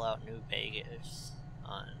Fallout New Vegas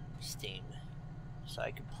on Steam, so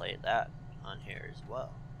I could play that on here as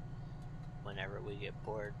well whenever we get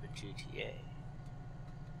bored with GTA.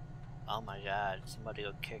 Oh my god, somebody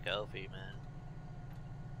go kick Opie, man.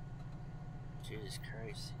 Jesus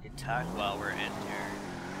Christ, you can talk while we're in here.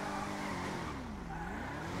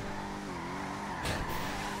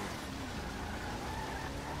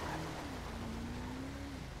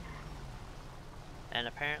 And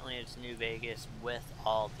apparently it's New Vegas with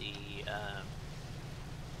all the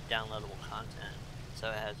downloadable content. So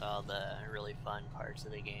it has all the really fun parts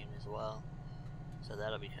of the game as well. So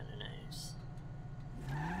that'll be kind of nice.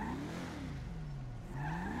 I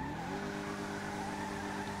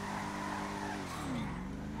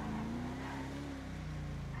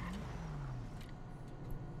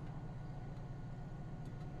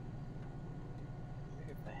wonder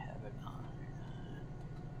if I have it on or not.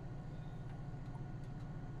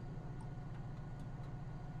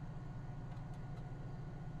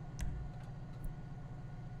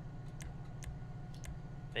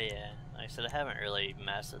 But yeah, like I said, I haven't really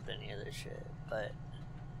messed with any of this shit, but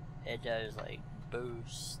it does like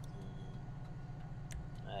boost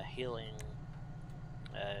and healing.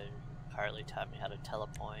 Harley taught me how to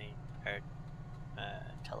teleport,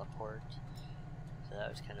 so that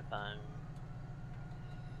was kind of fun.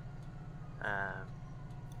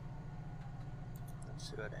 Let's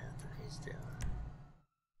see what Anthony's doing.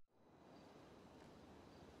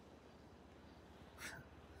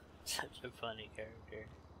 Such a funny character.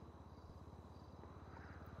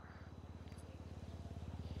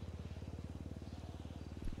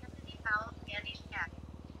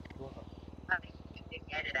 Whoa.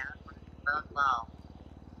 Get it out when it's both low.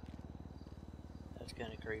 That's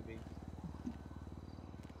kind of creepy.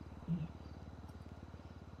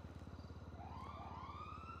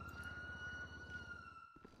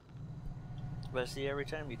 But see, every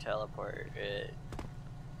time you teleport, it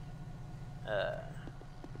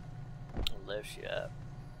lifts you up,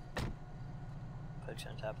 puts you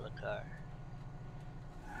on top of the car.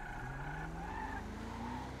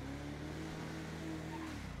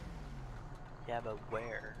 Yeah, but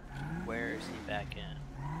where? Where is he back in?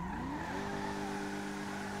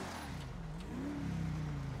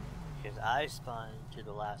 Because I spawned to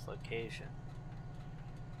the last location,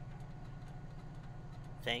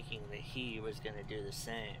 thinking that he was going to do the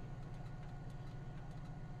same.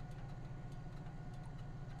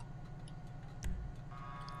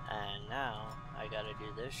 And now I gotta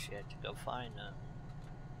do this shit to go find them.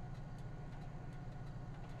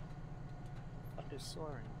 Fuck is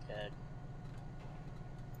Soren dead?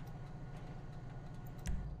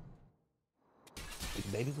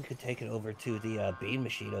 Maybe we could take it over to the bean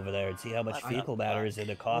machine over there and see how much What the fecal matter is in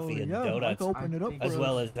the coffee and donuts, open it up as for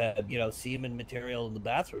well us. as you know, semen material in the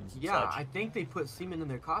bathrooms. And Yeah, such. I think they put semen in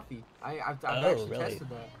their coffee. I've Oh, actually really? tested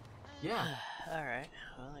that. Yeah. Alright,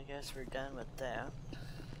 well I guess we're done with that.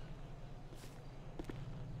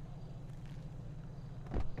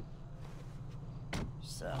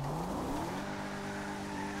 So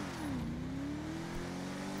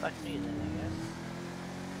fuck me then, I guess.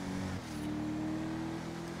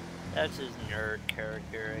 That's his nerd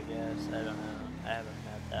character, I guess. I don't know. I haven't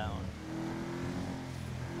met that one.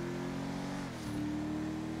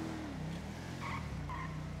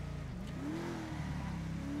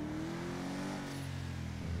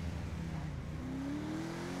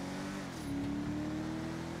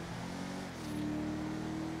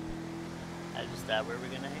 I just thought we were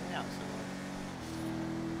gonna hang out somewhere.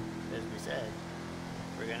 As we said,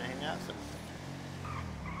 we're gonna hang out somewhere.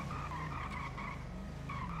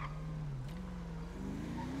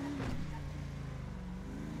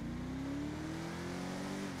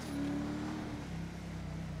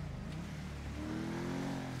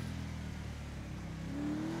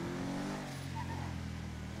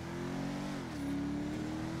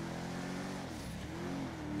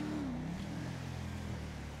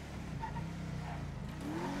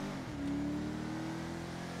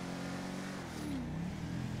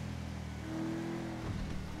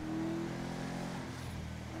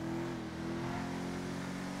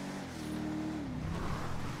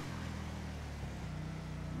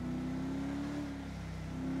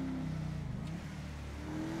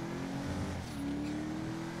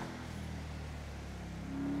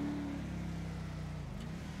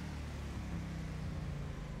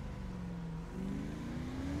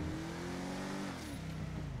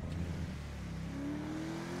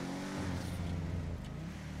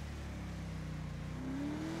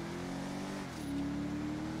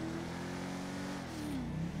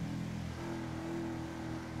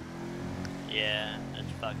 Yeah,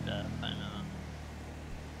 it's fucked up, I know.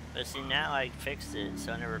 But see, now I fixed it,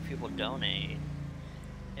 so whenever people donate,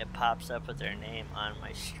 it pops up with their name on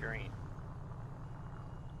my screen.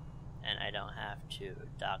 And I don't have to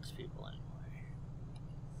dox people anymore.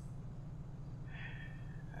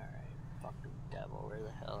 Alright, fucking devil, where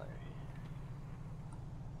the hell are you?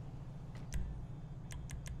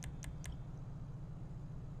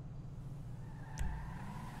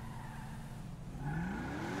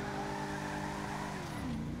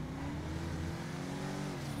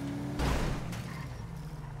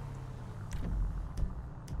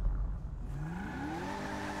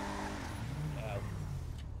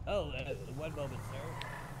 Oh, one moment, sir.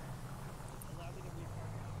 Allow me to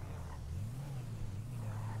repark your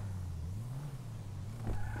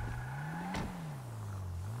vehicle.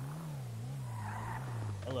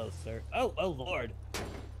 Hello, sir. Oh, Lord.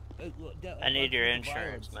 I need your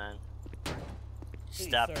insurance, man. You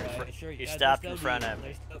stopped in front of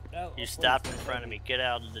me. You stopped in front of me. Get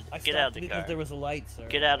out of the car. Because there was a light, sir.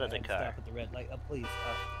 Get out of the car. Stop at the red light. Please.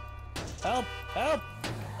 Help! Help!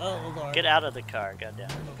 Oh, Lord. Get out of the car, goddamn.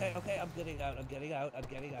 Okay, I'm getting out.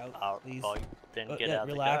 Please. Then get out of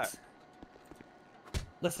relax. the car.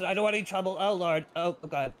 Listen, I don't want any trouble. Oh, Lord. Oh,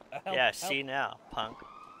 God. Help, yeah, help. see now, punk.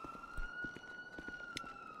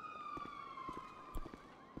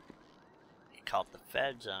 You called the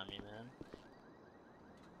feds on me, man.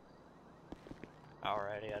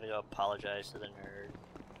 Alright, I gotta go apologize to the nerd.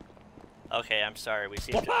 Okay, I'm sorry, we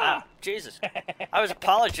seem to- Ah, Jesus! I was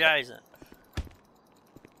apologizing!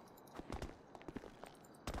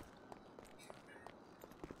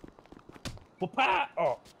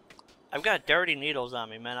 Oh. I've got dirty needles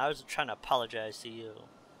on me, man. I was trying to apologize to you.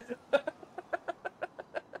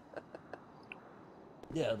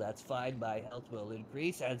 Yeah, that's fine. My health will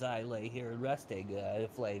increase as I lay here resting,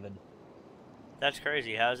 Flavin. That's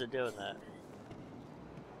crazy. How's it doing that?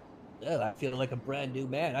 Oh, I feel like a brand new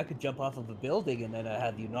man. I could jump off of a building and then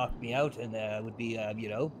have you knock me out, and would be,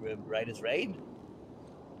 right as rain.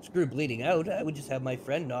 Screw bleeding out. I would just have my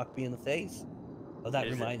friend knock me in the face. Oh, that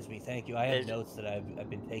reminds me. Thank you. I have notes that I've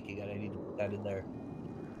been taking, and I need to put that in there.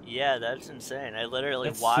 Yeah, that's insane. I literally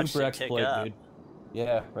That's watched super it tick exploit, up. dude.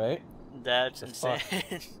 Yeah, right? That's insane.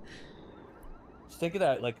 Just think of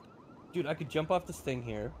that. Like, dude, I could jump off this thing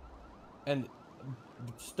here and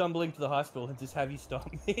stumbling to the hospital and just have you stop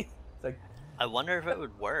me. It's like, I wonder if it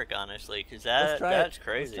would work, honestly, because that's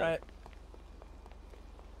crazy. Let's try it.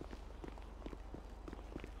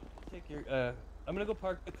 Take your, I'm gonna go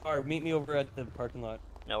park the car. Meet me over at the parking lot.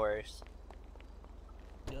 No worries.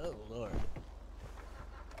 Oh, Lord.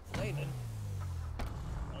 Flavin.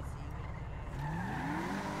 I'll see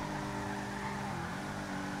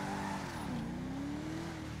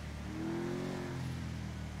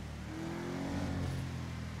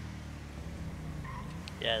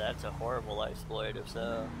you Yeah, that's a horrible exploit, if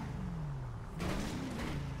so.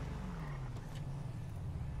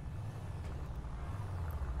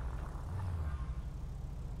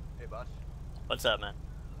 Hey, boss. What's up, man?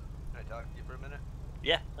 Can I talk to you for a minute?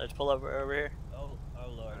 Yeah, let's pull over here. Oh,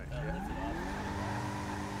 Lord. Right, yeah. Listen off.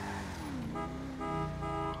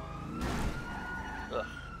 Ugh.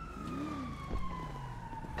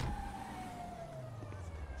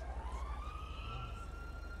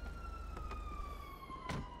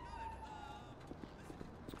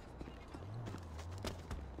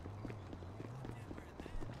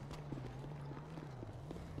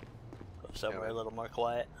 Go somewhere a little more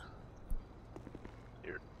quiet.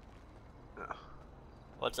 Here. Oh.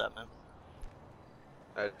 What's up, man?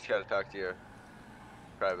 I just gotta talk to you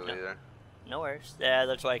privately there. No worries. Yeah,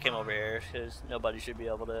 that's why I came over here, because nobody should be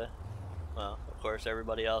able to... Well, of course,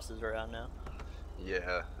 everybody else is around now.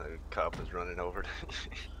 Yeah, the cop was running over.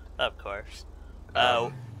 Of course.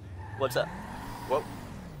 What's up? Well,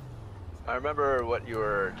 I remember what you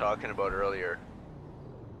were talking about earlier.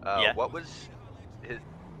 Yeah. What was his...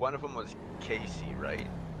 One of them was Casey, right?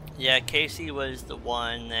 Yeah, Casey was the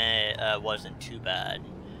one that wasn't too bad.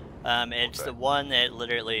 It's Okay. the one that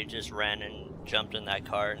literally just ran and jumped in that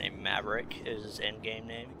car named Maverick, is his in-game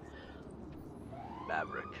name.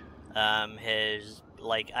 Maverick. His,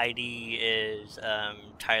 ID is,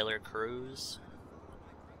 Tyler Cruz.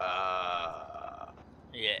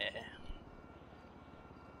 Yeah.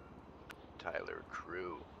 Tyler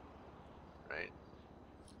Crew, right?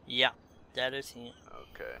 Yeah, that is him.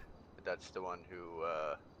 Okay. That's the one who,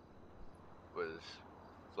 was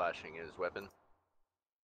flashing his weapon?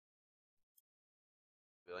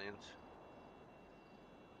 Civilians?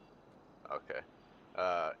 Okay.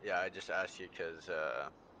 Yeah, I just asked you because,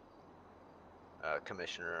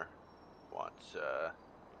 Commissioner wants,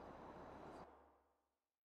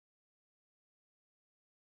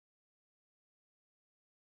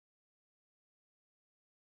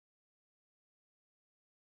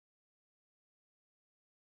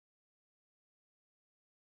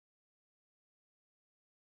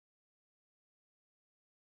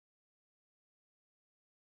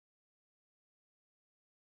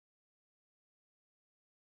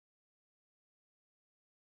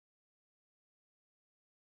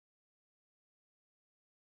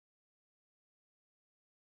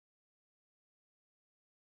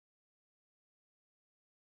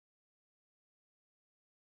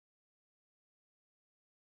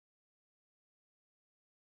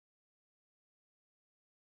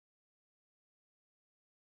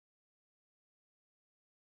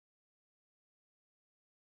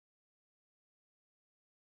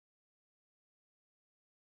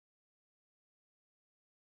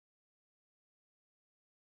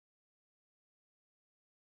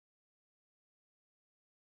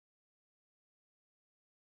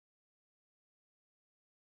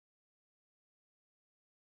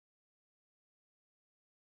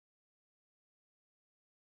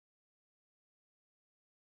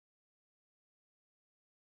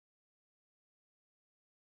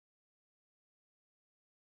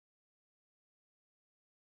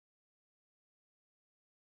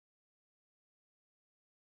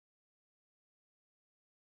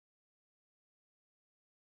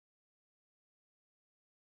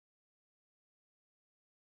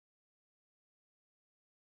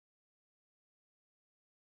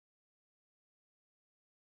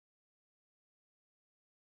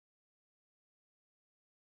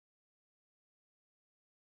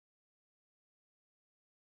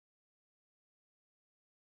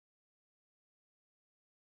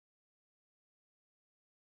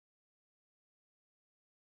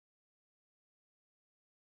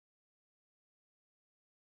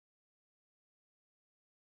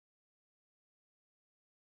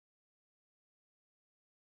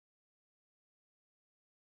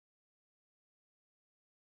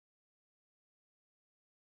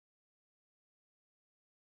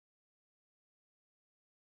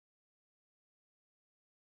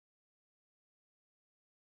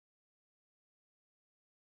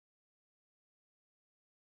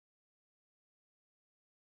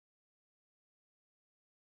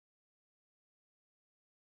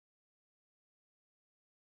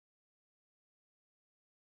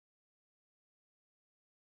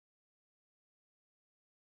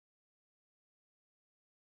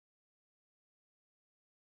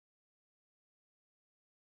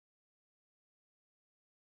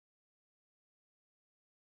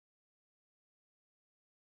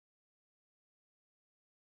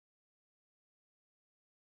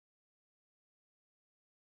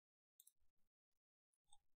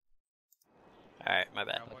 Alright, my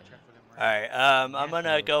bad. I'll watch out for them. Alright, I'm Nasty gonna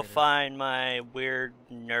little go critter. find my weird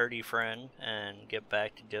nerdy friend and get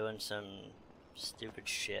back to doing some stupid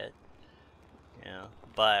shit. You know,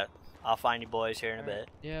 but I'll find you boys here in a bit.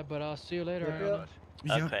 Yeah, but I'll see you later. Very Arnold. much.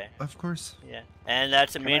 Yep, Okay. of course. Yeah. And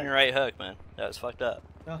that's a Can mean I- right hook, man. That was fucked up.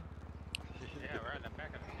 Yeah, we're in the back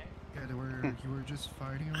of the net. Yeah, you were just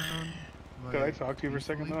fighting around. Could I like, talk to you for a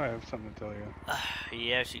second peacefully? though? I have something to tell you.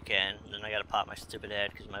 Yes, you can. Then I gotta pop my stupid head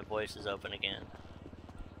because my voice is open again.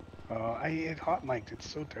 I had hot mic'd. It's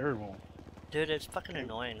so terrible. Dude, it's fucking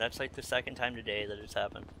annoying. That's like the second time today that it's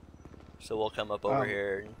happened. So we'll come up over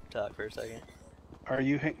here and talk for a second. Are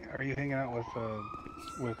you hanging out with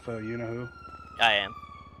you know who? I am.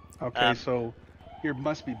 Okay, so you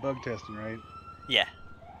must be bug testing, right? Yeah.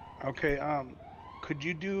 Okay. Could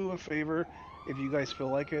you do a favor if you guys feel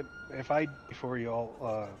like it? If I before you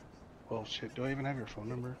all well shit. Do I even have your phone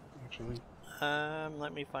number actually?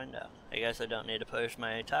 Let me find out. I guess I don't need to push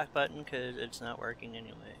my talk button because it's not working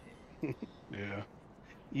anyway. Yeah.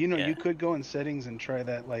 You know, Yeah. you could go in settings and try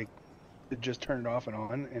that, like, to just turn it off and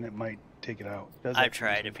on, and it might take it out. Does that I've to me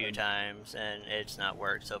tried a few sometimes. times and it's not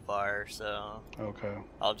worked so far, so Okay.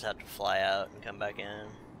 I'll just have to fly out and come back in.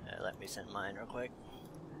 Let me send mine real quick.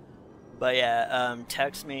 But yeah,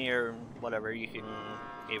 text me or whatever. You can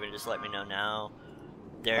even just let me know now.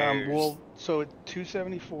 There's Well, so at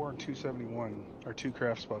 274 and 271 are two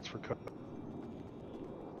craft spots for cut.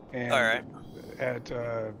 And Alright. at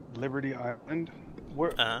Liberty Island,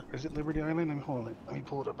 where Uh-huh. is it? Liberty Island? Hold on, let me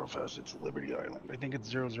pull it up real fast. It's Liberty Island. I think it's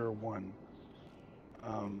 001.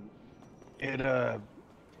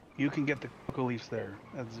 You can get the cocoa leaves there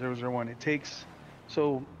at 001. It takes,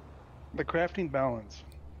 so the crafting balance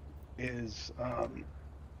is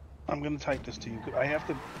I'm gonna type this to you. I have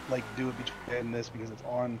to like do it between and this because it's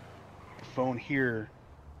on the phone here,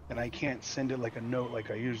 and I can't send it like a note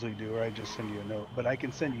like I usually do, or I just send you a note. But I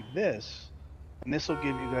can send you this, and this will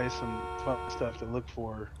give you guys some fun stuff to look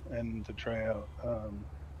for and to try out.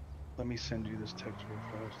 Let me send you this text real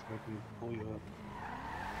fast so I can pull you up.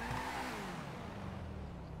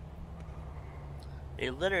 They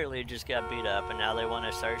literally just got beat up and now they want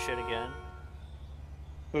to start shit again.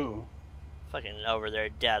 Ooh. Fucking over there,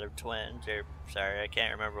 Dad of Twins. Or sorry, I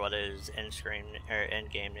can't remember what his end screen or end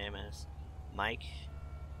game name is. Mike,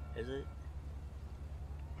 is it?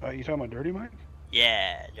 You talking about Dirty Mike?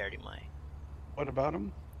 Yeah, Dirty Mike. What about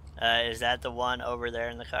him? Is that the one over there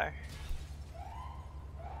in the car?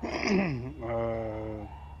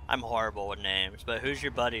 I'm horrible with names, but who's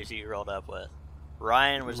your buddies that you rolled up with?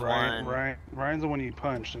 Ryan was one. Ryan's the one you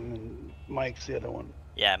punched, and then Mike's the other one.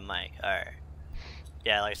 Yeah, Mike. Alright.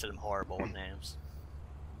 Yeah, like I said, I'm horrible with names.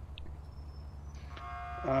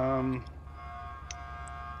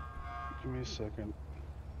 Give me a second.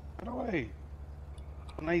 How do I...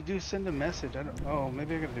 When I do send a message, I don't... Oh,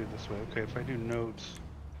 maybe I gotta do it this way. Okay, if I do notes,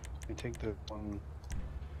 I take the one...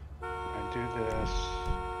 I do this...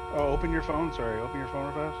 Oh, open your phone. Sorry, open your phone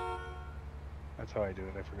real fast. That's how I do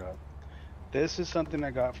it. I forgot. This is something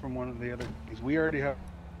I got from one of the other... Because we already have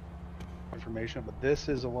information, but this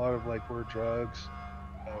is a lot of like word drugs,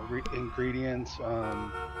 ingredients.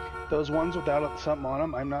 Those ones without something on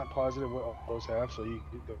them, I'm not positive what all those have. So you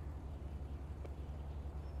can go.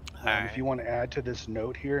 If you want to add to this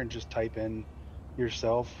note here and just type in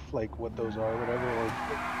yourself like what those are, whatever, or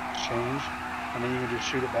change, and then you can just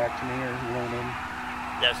shoot it back to me, or you know what I mean.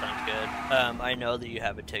 That sounds good. I know that you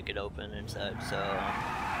have a ticket open and such, so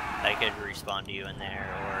I could respond to you in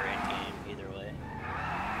there or in game, either way.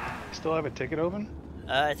 Still have a ticket open?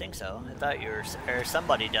 I think so. I thought you were, or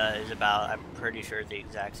somebody does about, I'm pretty sure the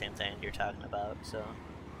exact same thing you're talking about, so.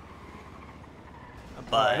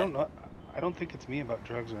 But I don't know. I don't think it's me about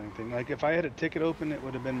drugs or anything. Like, if I had a ticket open, it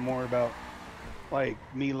would have been more about, like,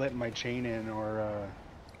 me letting my chain in or,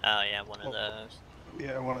 oh yeah, one of those.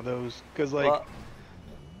 Yeah, one of those. Because, like, Well,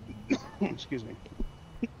 excuse me.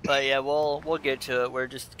 but yeah, we'll get to it. We're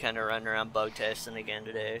just kind of running around bug testing again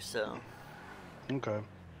today, so. Okay.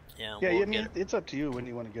 Yeah, Yeah, we'll I mean, get... it's up to you when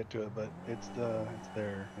you want to get to it, but it's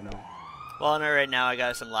there, you know. Well, no, right now I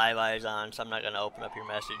got some live eyes on, so I'm not going to open up your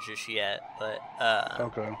message just yet, but,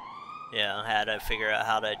 Okay. yeah, I had to figure out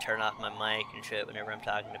how to turn off my mic and shit whenever I'm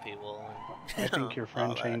talking to people. And, I think your friend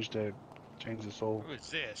all that. changed the soul. Who is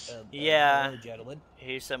this? Yeah. Hello, gentlemen.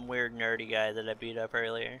 He's some weird nerdy guy that I beat up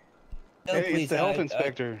earlier. No, Hey, please, it's the health I-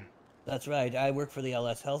 inspector. That's right. I work for the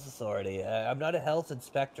LS Health Authority. I'm not a health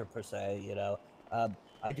inspector per se, you know.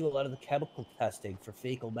 I do a lot of the chemical testing for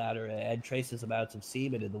fecal matter and traces amounts of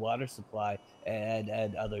semen in the water supply and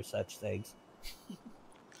other such things.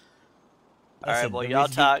 Alright, Listen, well, the y'all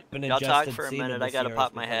reason talk you've been y'all talk ingested for a semen minute. I this gotta year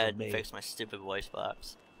pop is my because head of and me. fix my stupid voice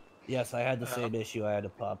box. Yes, I had the same issue. I had to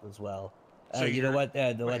pop as well. So You know you're- what?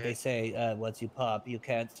 What wait. they say, once you pop, you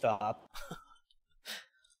can't stop.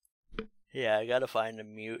 Yeah, I gotta find a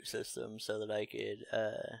mute system so that I could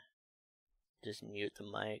just mute the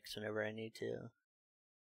mics whenever I need to.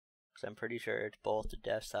 Because I'm pretty sure it's both the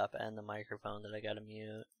desktop and the microphone that I gotta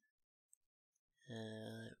mute.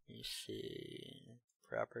 Let me see.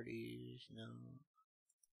 Properties, no.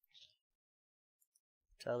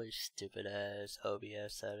 It's all these stupid ass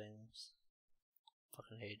OBS settings.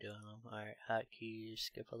 Fucking hate doing them. Alright, hotkeys,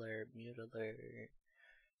 skip alert, mute alert,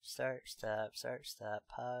 start, stop,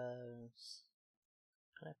 pause.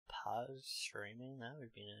 Can I pause streaming? That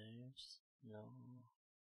would be nice. No.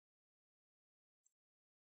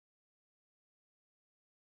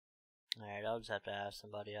 Alright, I'll just have to ask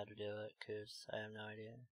somebody how to do it, because I have no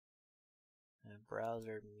idea.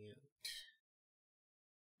 Browser mute.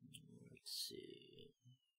 Let's see.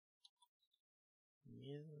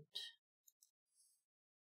 Mute.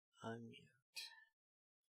 Unmute.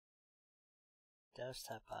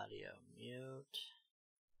 Desktop audio. Mute.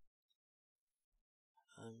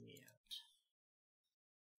 Unmute.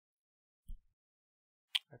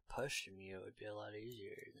 Or push to mute would be a lot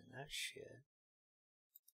easier than that shit.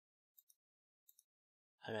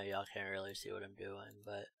 I know y'all can't really see what I'm doing,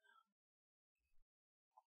 but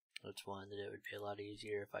it's one that it would be a lot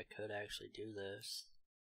easier if I could actually do this.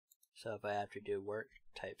 So if I have to do work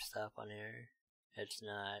type stuff on here, it's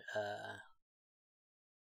not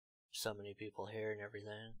so many people here and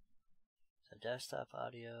everything. So desktop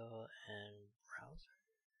audio and browser.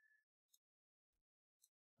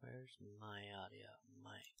 Where's my audio?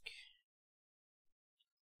 Mic.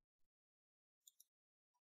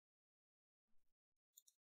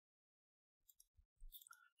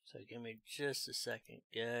 So give me just a second,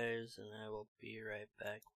 guys, and I will be right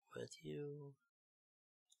back with you.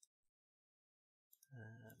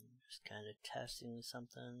 Just kind of testing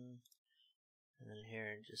something, and then here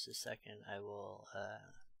in just a second I will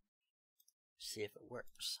see if it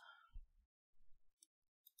works.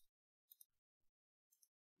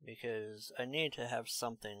 Because I need to have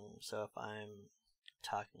something so if I'm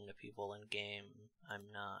talking to people in game,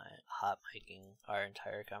 I'm not hot micing our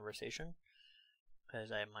entire conversation,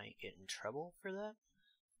 because I might get in trouble for that.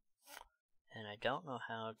 And I don't know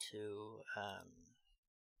how to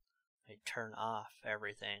like turn off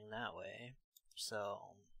everything that way. So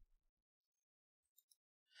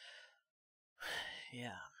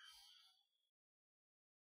yeah.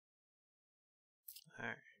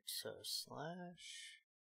 Alright, so slash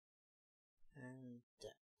and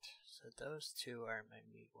that. So those two are my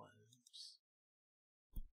mute ones.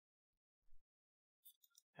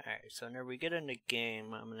 Alright, so whenever we get into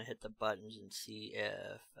game, I'm gonna hit the buttons and see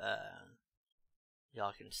if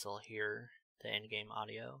y'all can still hear the in-game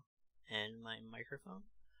audio and my microphone.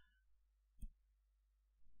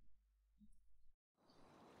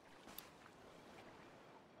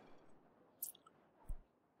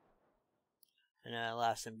 And I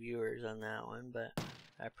lost some viewers on that one, but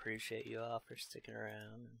I appreciate you all for sticking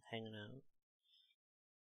around and hanging out.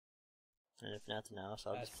 And if nothing else,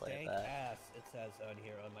 I'll just play it back. Ass, it says on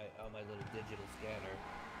here on my little digital scanner.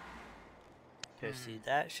 Okay, see,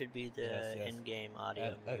 that should be the Yes. in-game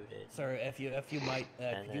audio muted. Sir, if you might,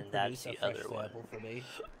 and could you then that's produce the a fresh other one. sample for me?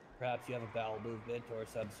 Perhaps you have a bowel movement or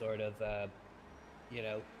some sort of,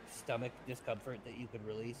 stomach discomfort that you could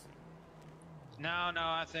release. No,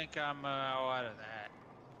 I think I'm out of that.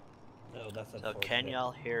 No, that's So unfortunate. can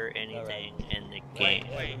y'all hear anything in the Wait,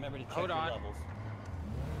 game? remember to check hold your on. levels.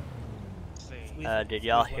 See. Did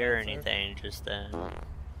y'all squeeze hear one, sir. anything just then?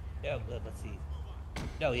 Yeah, let's see.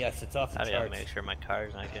 No, yes, it's off the I gotta charts. make sure my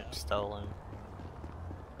car's not getting stolen.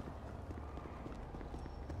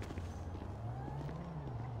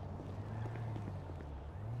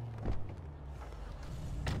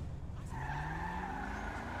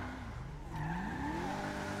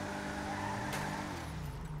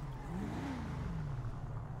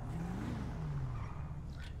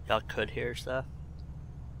 Y'all could hear stuff?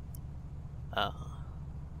 Oh.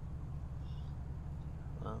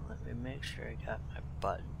 Well, let me make sure I got my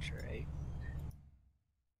buttons right.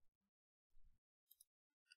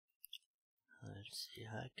 Let's see,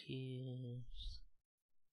 hotkeys.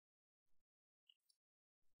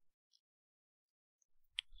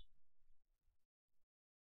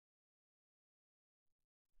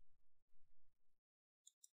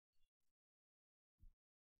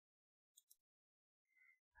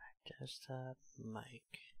 Desktop mic.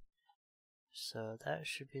 So that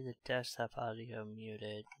should be the desktop audio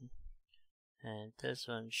muted. And this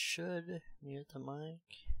one should mute the mic.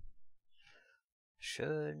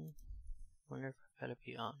 Should. Wonder if I've got to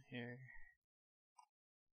be on here.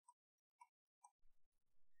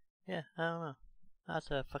 Yeah, I don't know. I'll have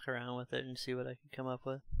to fuck around with it and see what I can come up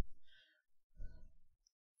with.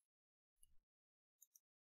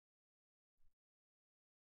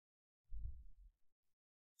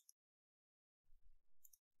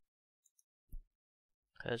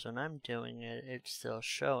 Because when I'm doing it, it's still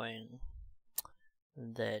showing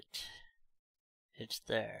that it's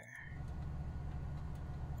there.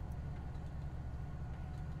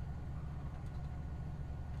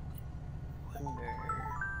 Wonder.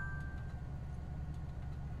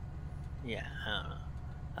 Yeah, I don't know.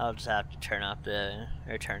 I'll just have to turn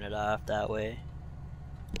it off that way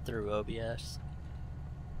through OBS.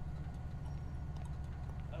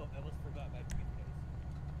 Oh, I almost forgot my briefcase.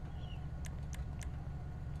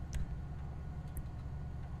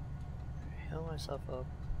 Heal myself up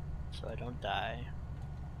so I don't die.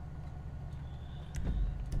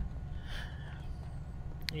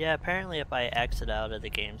 Yeah, apparently if I exit out of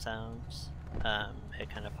the game sounds, it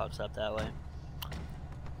kind of fucks up that way.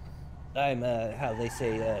 I'm, how they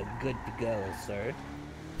say, good to go, sir.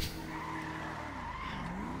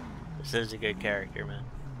 This is a good character, man.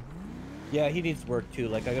 Yeah, he needs work too.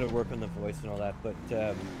 Like, I gotta work on the voice and all that, but,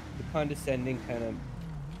 the condescending kind of...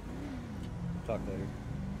 Talk later.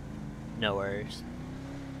 No worries.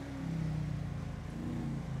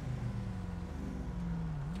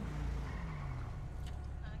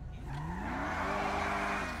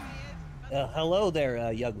 Hello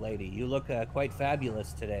there, young lady. You look, quite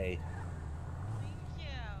fabulous today.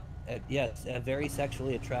 Thank you. Yes, very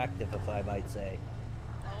sexually attractive, if I might say.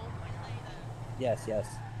 Oh, my lady. Yes, yes.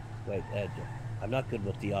 Wait, I'm not good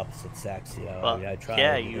with the opposite sex, you know. Well, I mean, I try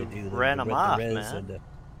yeah, to you do ran the them with off, the riz man. and,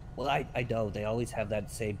 well, I don't. They always have that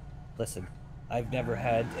same... Listen, I've never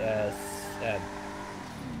had,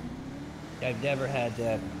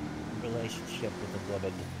 relationship with a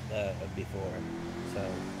woman, before, so...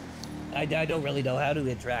 I don't really know how to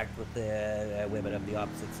interact with the women of the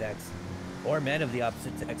opposite sex, or men of the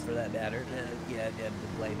opposite sex for that matter. Yeah, and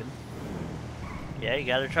blaming. Yeah, you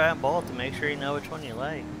gotta try them both to make sure you know which one you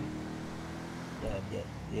like.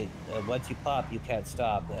 Once you pop, you can't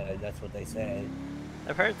stop. That's what they say.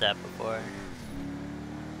 I've heard that before.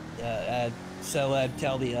 So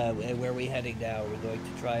tell me, where are we heading now? We're going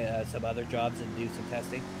to try some other jobs and do some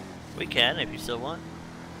testing? We can if you still want.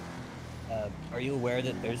 Are you aware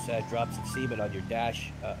that there's drops of semen on your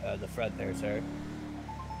dash on the front there, sir?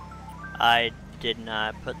 I did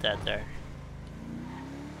not put that there.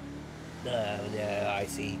 Yeah, I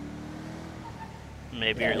see.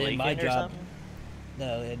 Maybe you're leaking or something?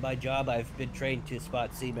 No, in my job, I've been trained to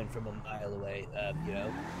spot semen from a mile away, you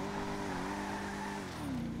know?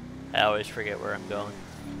 I always forget where I'm going.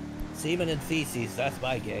 Semen and feces, that's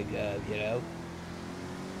my gig, you know?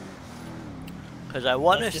 Because I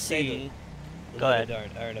want to Let's just say see... that Go ahead.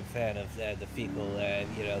 women aren't a fan of the fecal,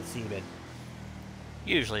 you know, semen.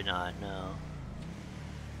 Usually not, no.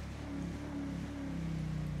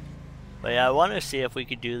 But yeah, I want to see if we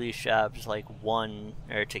could do these jobs like one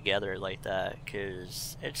or together like that,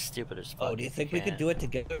 because it's stupid as fuck. Oh, do you think we could do it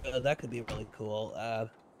together? That could be really cool. Oh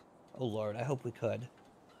lord, I hope we could.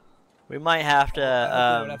 We might have to,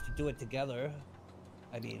 I hope we don't have to do it together.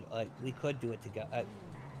 I mean, like, we could do it together.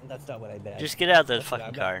 That's not what I meant. Just get out of the Listen,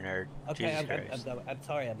 fucking car, nerd. Okay, Jesus Christ. I'm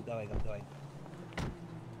sorry, I'm going.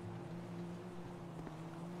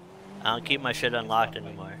 I don't keep my shit unlocked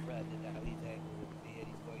anymore.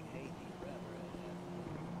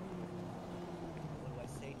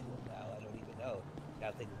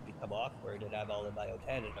 Now things become awkward and I'm all in my own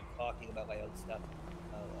head and I'm talking about my own stuff.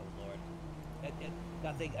 Oh lord.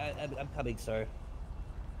 Nothing, I'm coming, sir.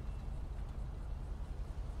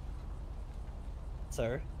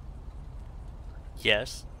 Sir?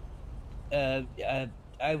 Yes? How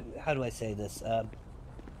do I say this? I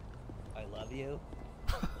love you?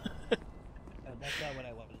 That's not what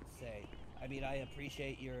I wanted to say. I mean, I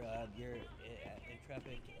appreciate your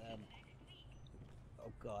intrepid,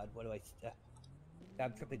 oh god, what do I...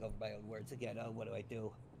 I'm tripping over my own words again. Oh, what do I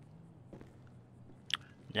do?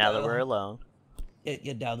 Now that we're alone.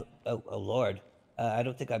 Oh lord. I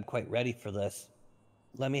don't think I'm quite ready for this.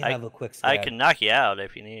 Let me have a quick scan. I can knock you out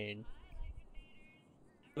if you need.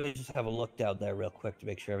 Let me just have a look down there real quick to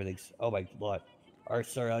make sure everything's... Oh my god.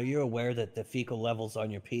 Sir, are you aware that the fecal levels on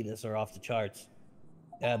your penis are off the charts?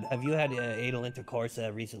 Have you had anal intercourse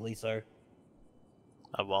recently, sir?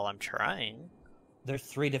 Well, I'm trying. There's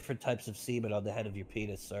 3 different types of semen on the head of your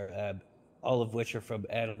penis, sir. All of which are from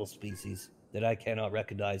animal species that I cannot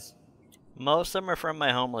recognize. Most of them are from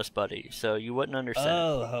my homeless buddy, so you wouldn't understand.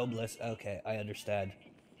 Oh, homeless. Okay, I understand.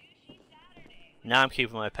 Now I'm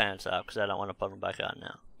keeping my pants off because I don't want to put them back on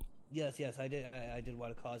now. Yes, yes, I did. I didn't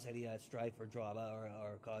want to cause any strife or drama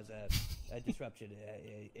or cause a disruption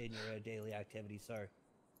in your daily activities, sir.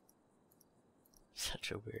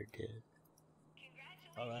 Such a weird dude.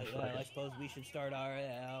 All right. Well, I suppose we should start our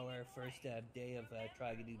first day of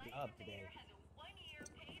trying a new job today.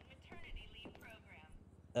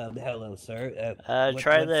 Hello, sir.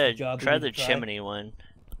 Try what's the job we need to try? chimney one.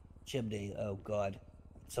 Chimney. Oh God,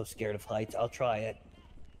 I'm so scared of heights. I'll try it.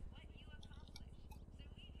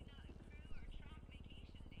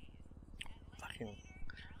 Fucking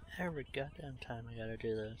every goddamn time I gotta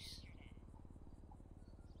do this.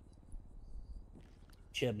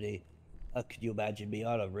 Chimney. Could you imagine me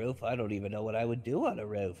on a roof? I don't even know what I would do on a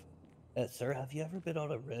roof. Sir, have you ever been on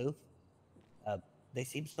a roof? They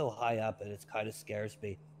seem so high up, and it kind of scares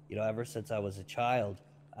me. You know, ever since I was a child,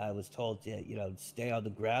 I was told to, you know, stay on the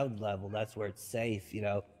ground level. That's where it's safe, you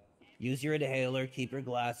know. Use your inhaler, keep your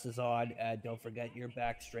glasses on, and don't forget your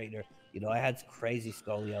back straightener. You know, I had crazy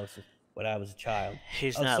scoliosis when I was a child.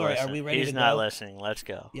 He's oh, not sorry, listening. Are we ready He's to not go? listening. Let's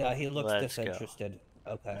go. Yeah, he looks Let's disinterested.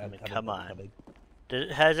 Go. Okay, I'm coming. Come on. I'm coming.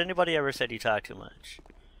 Has anybody ever said you talk too much?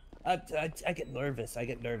 I get nervous. I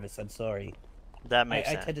get nervous. I'm sorry. That makes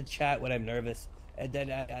I sense. tend to chat when I'm nervous, and then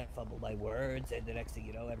I fumble my words, and the next thing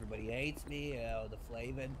you know, everybody hates me. The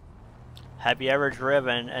Flavin. Have you ever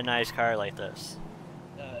driven a nice car like this?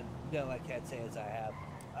 No, I can't say as I have.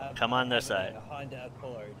 Come on this side. A Honda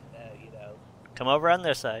Accord, you know. Come over on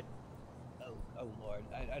this side. Oh Lord,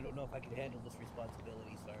 I don't know if I can handle this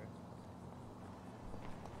responsibility, sir.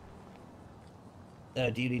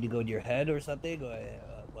 Do you need to go in your head or something? Or,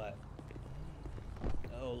 what?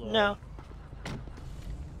 Oh Lord. No.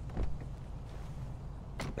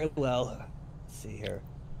 Very well. Let's see here.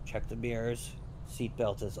 Check the mirrors.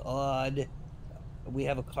 Seatbelt is on. We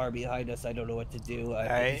have a car behind us. I don't know what to do.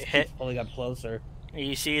 Alright, keeps pulling up closer.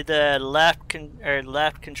 You see the left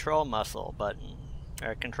control muscle button,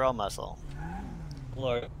 or control muscle.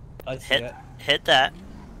 Lord, I see it. Hit that.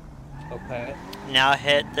 Okay. Now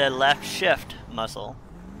hit the left shift muscle.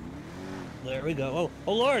 There we go.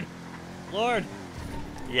 Oh Lord, Lord.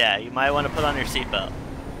 Yeah, you might want to put on your seatbelt.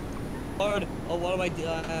 Lord, oh, what am I doing?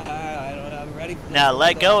 I don't know. I'm ready. Now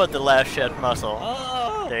let go of the left shift muscle.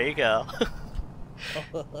 Oh! There you go.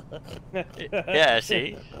 Yeah,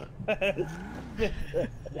 see?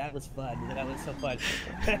 That was fun. That was so fun.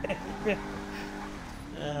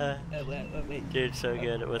 Wait. Dude's so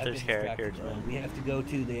good with his characters, man. We have to go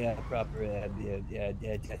to the proper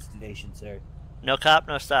destination, sir. No cop,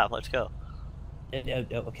 no stop. Let's go.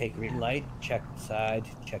 Okay, green light. Check the side.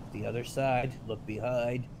 Check the other side. Look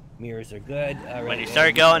behind. Mirrors are good. All right, when you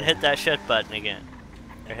start going, hit that shift button again.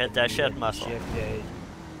 Or hit that shift muscle.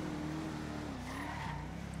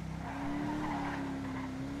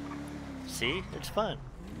 See? It's fun.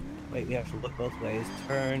 Wait, we have to look both ways.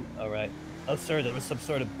 Turn. All right. Oh, sir, there was some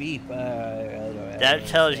sort of beep. That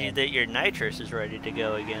tells you that your nitrous is ready to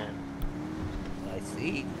go again. I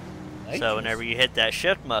see. Nitrous. So whenever you hit that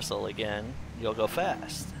shift muscle again, you'll go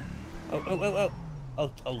fast. Oh,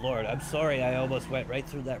 Lord, I'm sorry. I almost went right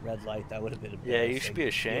through that red light. That would have been embarrassing. Yeah, you should be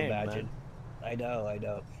ashamed, man. I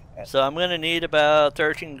know. So I'm gonna need about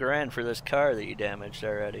 13 grand for this car that you damaged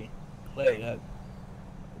already. Wait,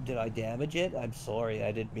 did I damage it? I'm sorry.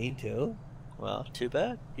 I didn't mean to. Well, too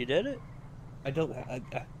bad. You did it. I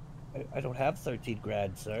don't have 13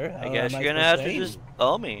 grand, sir. I guess you're gonna have to just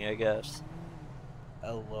owe me, I guess.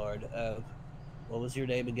 Oh Lord. What was your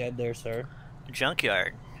name again there, sir?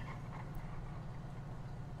 Junkyard.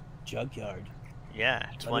 Junkyard. Yeah,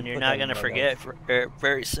 it's one you're not gonna forget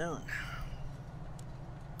very soon.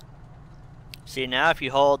 See, now if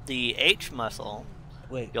you hold the H muscle,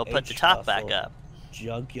 you'll put the top back up.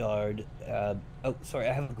 Junkyard. Oh, sorry,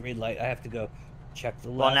 I have a green light. I have to go check the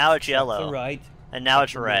left. Well, now it's check yellow. the right. And now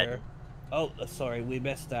it's red. Mirror. Oh, sorry, we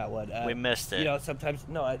missed that one. We missed it. You know, sometimes,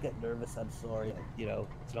 no, I get nervous. I'm sorry. You know,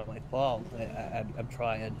 it's not my fault. I'm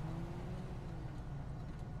trying.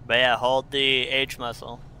 But yeah, hold the H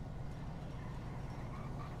muscle.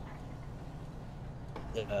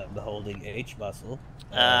 The holding H muscle.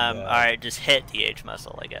 Alright, just hit the H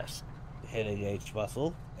muscle, I guess. Hitting H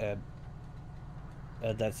muscle, and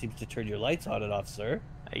that seems to turn your lights on and off, sir.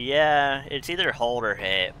 Yeah, it's either hold or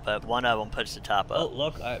hit, but one of them puts the top up. Oh,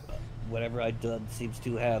 look, whatever I've done seems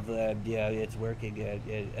to have, yeah, it's working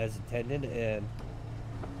as intended, and...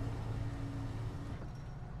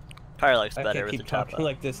 Car looks better with the top up. I keep talking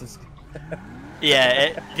like this is...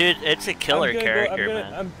 Yeah, dude, it's a killer character,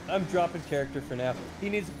 man. I'm dropping character for now. He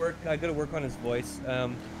needs work. I gotta work on his voice.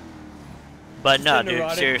 But no,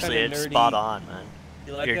 dude, seriously, it's spot on, man.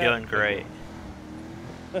 You like You're that? doing great.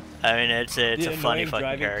 I mean, it's a The funny annoying fucking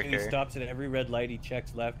driving too, character. He stops at every red light. He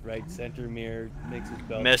checks left, right, center, mirror, makes his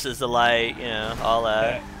belt. Misses the light, you know, all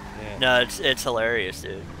that. Yeah. No, it's hilarious,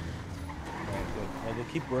 dude. Alright, good. Well, we'll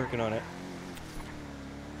keep working on it.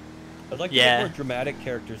 I'd like to Yeah. get more dramatic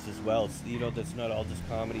characters as well. So, you know, that's not all just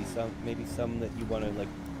comedy. Maybe some that you want to like.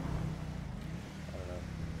 I don't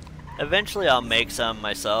know. Eventually, I'll make some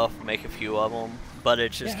myself, make a few of them, but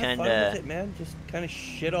it's just have kind fun with of. it, man. Just kind of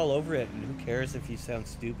shit all over it, and who cares if you sound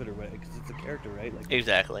stupid or what? Because it's a character, right? Like.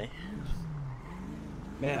 Exactly.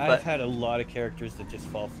 Man, But- I've had a lot of characters that just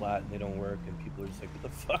fall flat and they don't work, and people are just like, "What the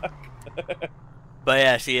fuck?" But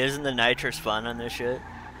yeah, see, isn't the nitrous fun on this shit?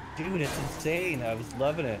 Dude, it's insane. I was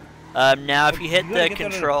loving it. Now if you hit gotta the get that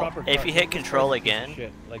on a control, proper if car. you hit This control car's a piece of again.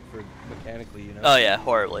 shit, like for mechanically, you know. Oh yeah,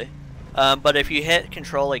 horribly. But if you hit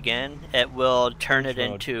control again, it will turn Purge it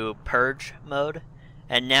mode. into purge mode.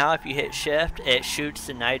 And now if you hit shift, it shoots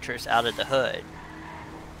the nitrous out of the hood.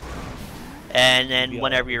 And then Yeah.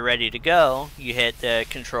 whenever you're ready to go, you hit the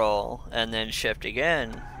control and then shift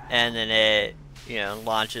again, and then it, you know,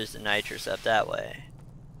 launches the nitrous up that way.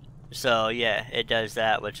 So yeah, it does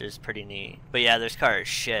that, which is pretty neat. But yeah, this car is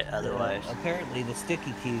shit otherwise. Apparently, the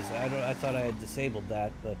sticky keys. I thought I had disabled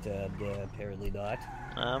that, but apparently not.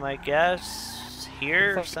 I guess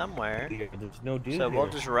here somewhere. There's no dude So we'll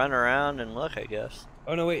here. just run around and look, I guess.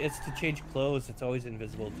 Oh no, wait! It's to change clothes. It's always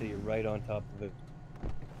invisible until you're right on top of it.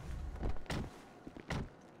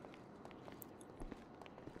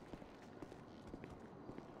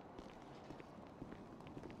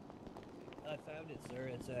 I found it,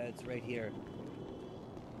 sir. It's right here.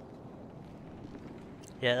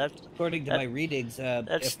 Yeah, that's According to That- my readings,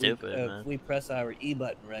 that's if stupid, man. if we press our E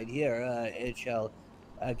button right here, it shall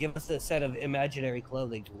give us a set of imaginary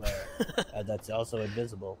clothing to wear. That's also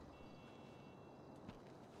invisible.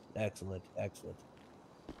 Excellent, excellent.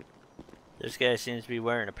 This guy seems to be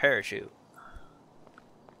wearing a parachute.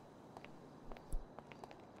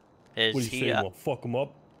 Is he? We'll fuck him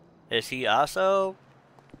up. Is he also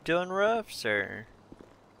doing roofs or?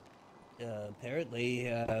 Apparently,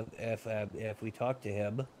 if we talk to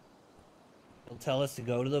him, he'll tell us to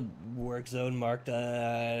go to the work zone marked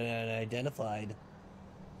and identified.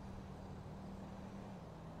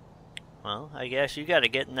 Well, I guess you got to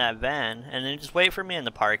get in that van and then just wait for me in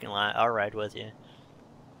the parking lot. I'll ride with you.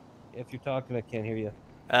 If you're talking, I can't hear you.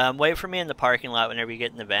 Wait for me in the parking lot whenever you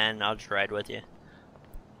get in the van, and I'll just ride with you.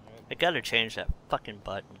 I gotta change that fucking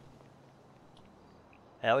button.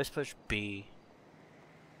 I always push B.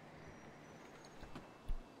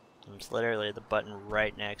 It's literally the button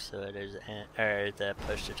right next to it is or the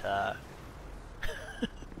push to talk.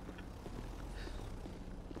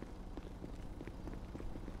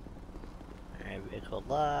 Alright, vehicle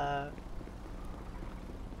lock.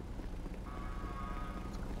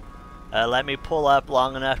 Let me pull up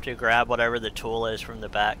long enough to grab whatever the tool is from the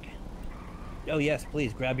back. Oh yes,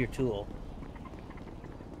 please grab your tool.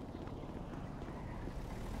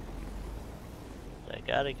 I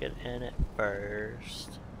gotta get in it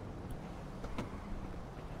first.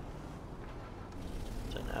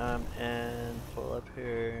 So now I'm in, pull up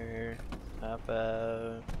here, hop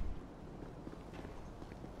out.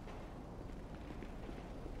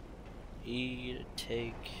 E to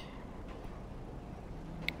take.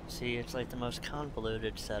 See, it's like the most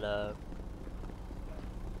convoluted setup.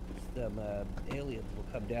 Some aliens will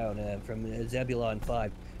come down from Zebulon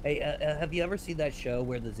 5. Hey, have you ever seen that show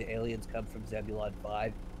where the aliens come from Zebulon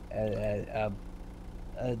 5?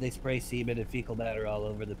 They spray semen and fecal matter all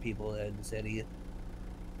over the people in the city.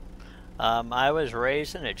 I was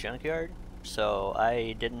raised in a junkyard, so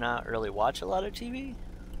I did not really watch a lot of TV.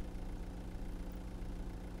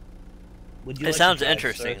 Would you It like to sounds try,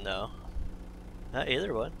 interesting, sir? though. Not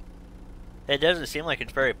either one. It doesn't seem like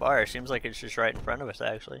it's very far. It seems like it's just right in front of us,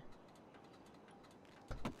 actually.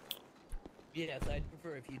 Yes, I'd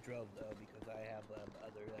prefer if you drove, though, because I have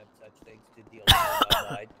other such things to deal with on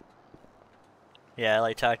my mind. Yeah,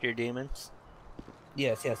 like talk to your demons?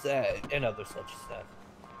 Yes, yes, and other such stuff.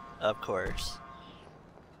 Of course.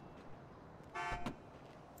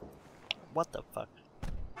 What the fuck?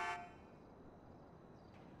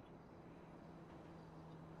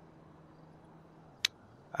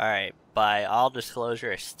 Alright, by all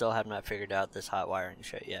disclosure, I still have not figured out this hot wiring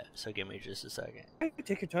shit yet, so give me just a second. Hey,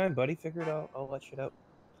 take your time, buddy. Figure it out. All that shit out.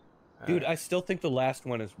 Dude, I still think the last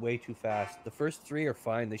one is way too fast. The first three are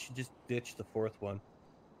fine. They should just ditch the fourth one.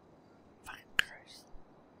 Fucking Christ.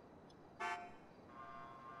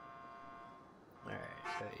 Alright,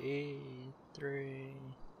 so E3,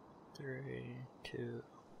 3, 2.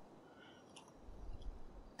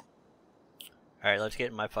 Alright, let's get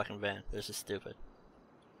in my fucking van. This is stupid.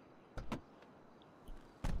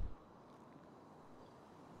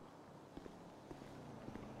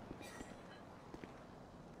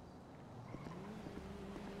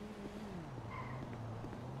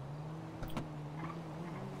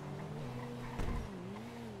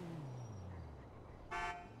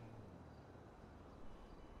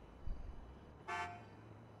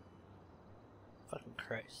 Fucking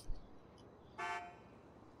Christ.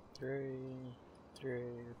 3, 3,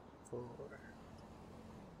 4.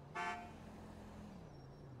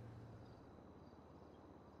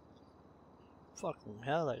 Fucking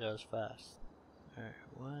hell, that goes fast. Alright,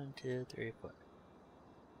 1, 2, 3, 4.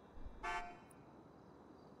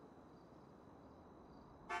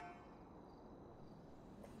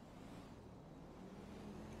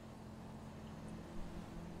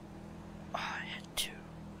 Oh, I hit 2.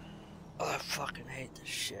 Oh, I fucking hate this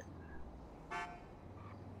shit.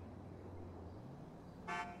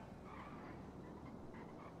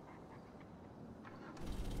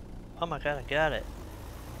 Oh my god, I got it.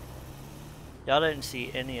 Y'all didn't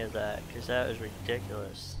see any of that, because that was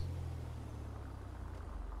ridiculous.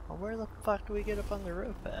 Well, where the fuck do we get up on the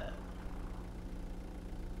roof at?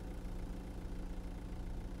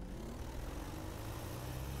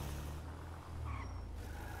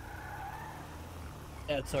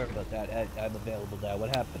 Yeah, sorry about that. I'm available now.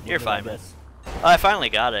 What happened? You're fine, man. Oh, I finally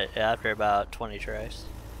got it after about 20 tries.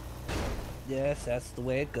 Yes, that's the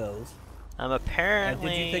way it goes. I'm apparently...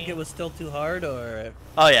 Did you think it was still too hard, or...?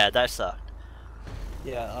 Oh yeah, that sucked.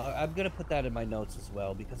 Yeah, I'm gonna put that in my notes as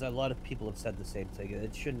well, because a lot of people have said the same thing.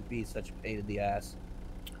 It shouldn't be such a pain in the ass.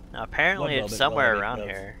 Now apparently it's somewhere around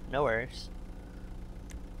here. No worries.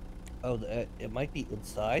 Oh, it might be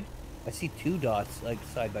inside? I see 2 dots, like,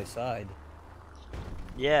 side by side.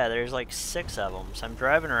 Yeah, there's like 6 of them. So I'm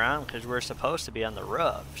driving around because we're supposed to be on the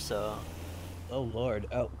roof, so... Oh lord.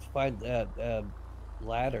 Oh, find that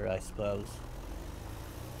ladder, I suppose.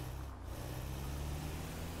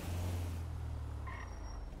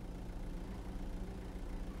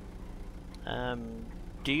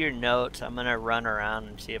 Do your notes. I'm gonna run around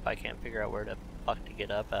and see if I can't figure out where the fuck to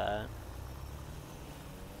get up at.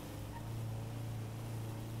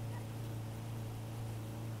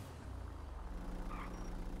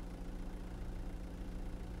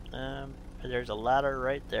 There's a ladder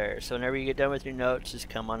right there. So whenever you get done with your notes, just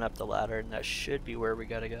come on up the ladder, and that should be where we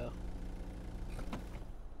gotta go.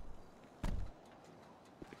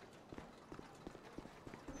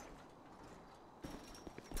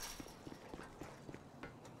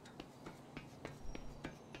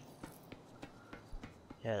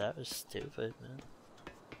 Yeah, that was stupid, man.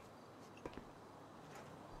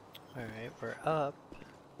 Alright, we're up.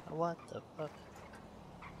 What the fuck?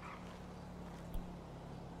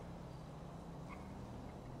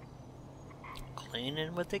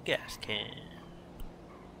 Cleaning with the gas can.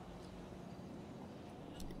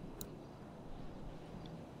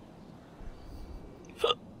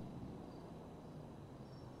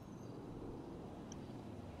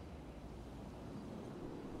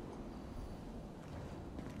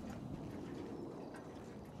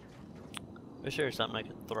 Wish there was something I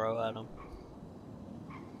could throw at him.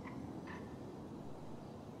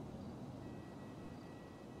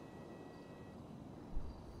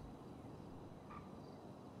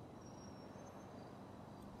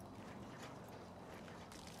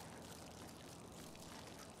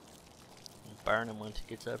 Burn him once he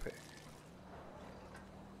gets up here.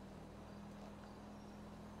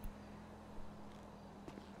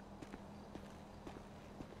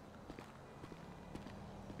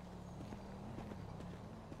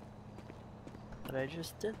 But I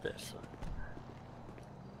just did this one.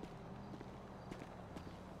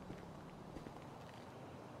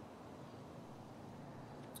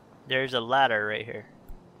 There's a ladder right here.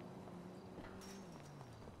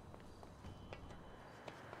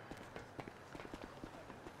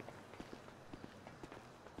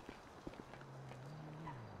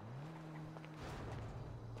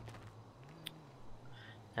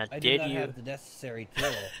 Now, I do not have the necessary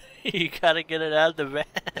tool. You gotta get it out of the van.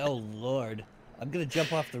 Oh lord. I'm gonna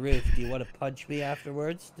jump off the roof. Do you want to punch me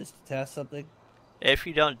afterwards? Just to test something? If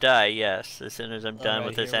you don't die, yes, as soon as I'm done Alright,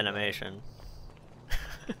 with this here we go. animation.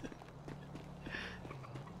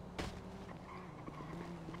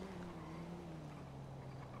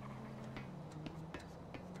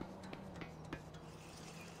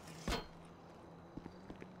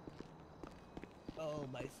 Oh,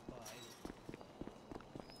 my spine.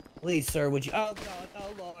 Please, sir, would you... Oh, God.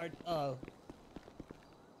 Oh, Lord. Oh.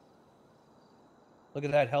 Look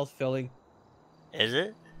at that health filling. Is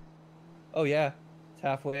it? Oh, yeah. It's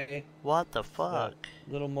halfway. What the fuck?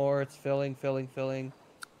 A little more. It's filling.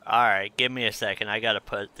 Alright, give me a second. I gotta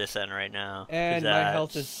put this in right now. And my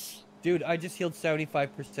health is... Dude, I just healed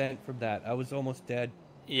 75% from that. I was almost dead.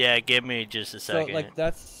 Yeah, give me just a second. So, like,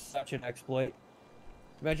 that's such an exploit.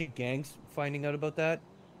 Imagine gangs finding out about that.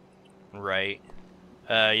 Right.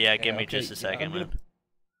 Yeah, give me okay, just a second, man.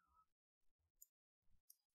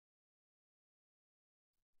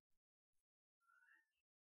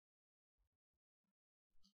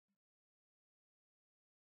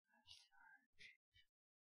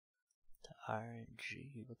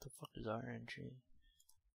 RNG. What the fuck is RNG?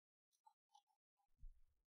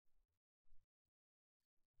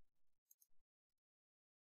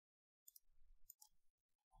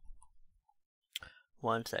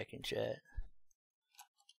 One second, chat.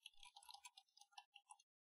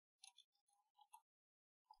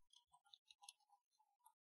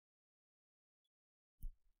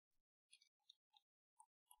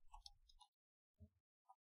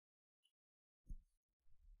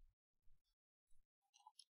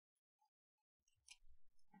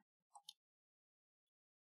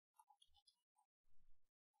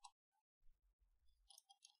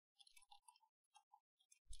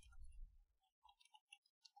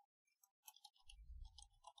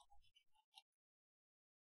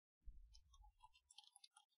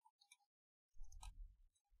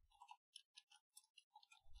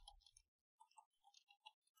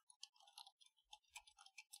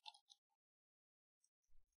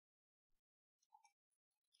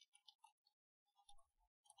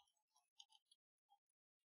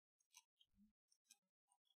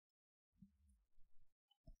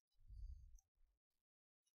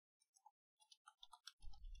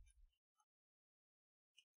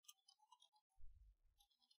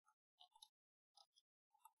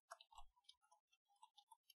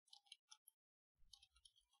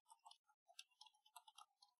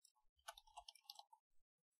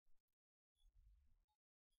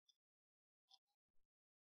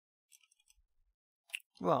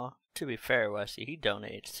 Well, to be fair, Wesley, he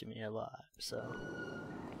donates to me a lot, so.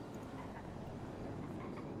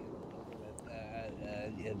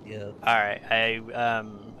 Yeah. All right,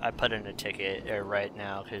 I put in a ticket right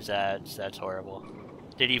now because that's horrible.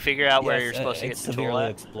 Did you figure out where you're supposed to get it's the tool severely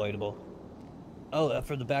at? exploitable. Oh,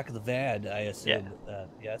 from the back of the van, I assume. Yeah.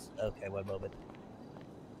 Yes. Okay, one moment.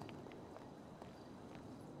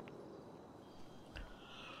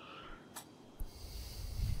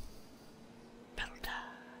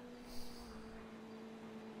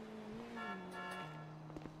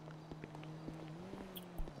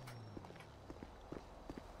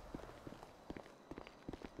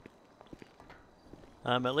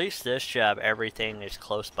 At least this job, everything is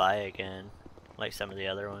close by again, like some of the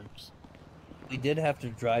other ones. We did have to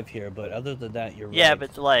drive here, but other than that, you're right. Yeah,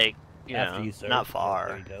 but like, you After know, you serve, not far.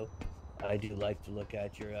 There you go. I do like to look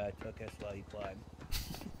at your tuchus while you climb.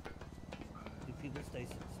 Do people still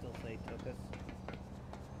say tuchus?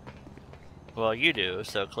 Well, you do,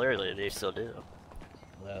 so clearly they still do.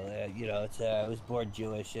 Well, you know, it's I was born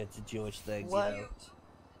Jewish. It's a Jewish thing. What? You know?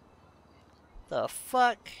 The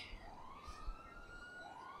fuck?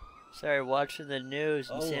 Sorry, watching the news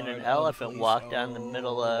and seeing an elephant walk down the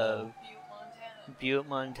middle of Butte,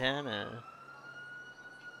 Montana.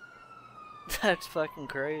 That's fucking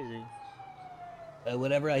crazy.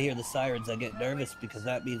 Whenever I hear the sirens, I get nervous because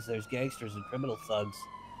that means there's gangsters and criminal thugs.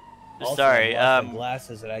 Also, Sorry, my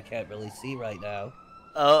glasses and I can't really see right now.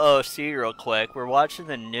 see real quick. We're watching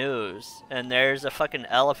the news, and there's a fucking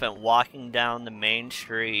elephant walking down the main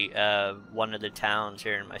street of one of the towns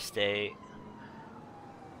here in my state.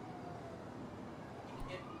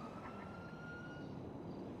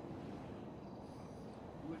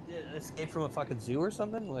 Did it escape from a fucking zoo or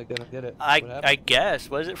something? Like, I don't get it. I guess.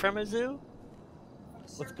 Was it from a zoo?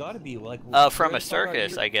 Well, it's gotta be, like... from a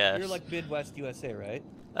circus, I guess. You're like Midwest USA, right?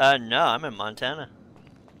 No, I'm in Montana.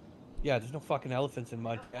 Yeah, there's no fucking elephants in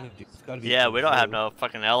Montana, dude. It's gotta be... Yeah, we don't have no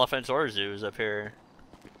fucking elephants or zoos up here.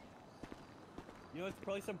 You know, it's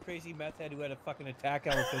probably some crazy meth head who had a fucking attack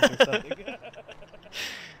elephant or something.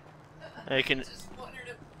 I can...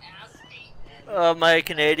 Oh, my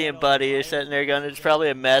Canadian buddy is sitting there going, it's probably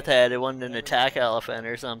a meth head. It wasn't an attack elephant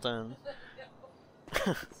or something.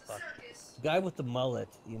 Guy with the mullet,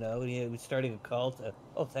 you know, he was starting a cult.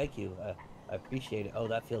 Oh, thank you. I appreciate it. Oh,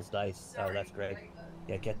 that feels nice. Oh, that's great.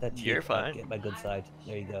 Yeah, get that cheek. You're fine. Get my good side.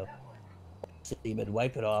 There you go. Semen,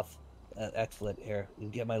 wipe it off. Excellent. Here, you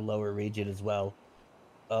get my lower region as well.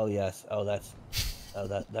 Oh yes. Oh, that's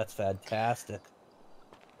fantastic.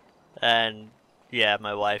 And yeah,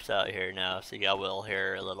 my wife's out here now, so y'all will hear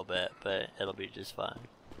her a little bit, but it'll be just fine.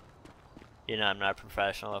 You know, I'm not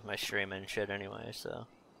professional with my streaming and shit anyway, so.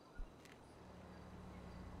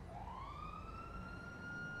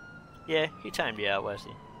 Yeah, he timed you out,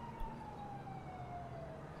 Wesley.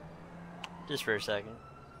 Just for a second.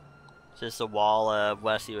 Just the wall of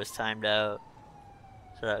Wesley was timed out,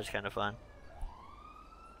 so that was kind of fun.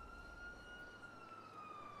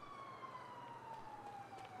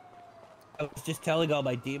 I was just telling all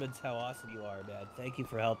my demons how awesome you are, man. Thank you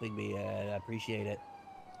for helping me, and I appreciate it.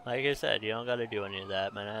 Like I said, you don't gotta do any of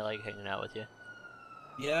that, man. I like hanging out with you.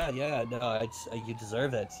 Yeah, no, you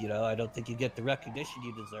deserve it, you know. I don't think you get the recognition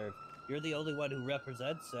you deserve. You're the only one who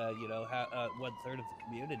represents, you know, 1/3 of the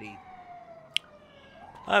community.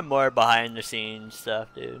 I'm more behind the scenes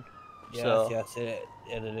stuff, dude. Yes, So, yes,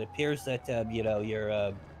 and it appears that you know,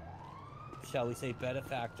 your shall we say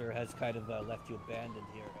benefactor has kind of left you abandoned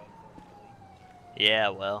here, unfortunately. yeah,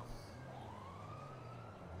 well.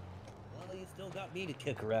 Well, you still got me to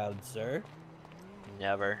kick around, sir.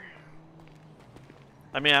 Never.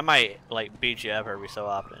 I mean, I might, like, beat you up every so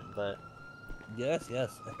often, but... Yes,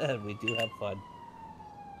 yes, we do have fun.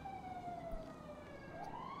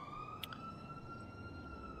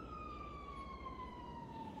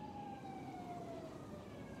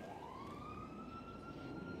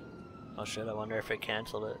 Oh shit, I wonder if it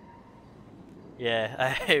canceled it.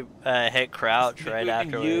 Yeah, I hit crouch right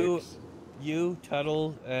afterwards. You,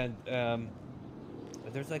 Tuttle, and,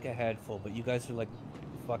 there's like a handful, but you guys are like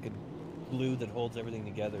fucking glue that holds everything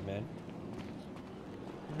together, man.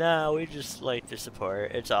 No, we just like to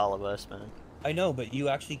support. It's all of us, man. I know, but you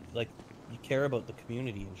actually, like, you care about the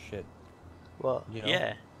community and shit. Well, you know?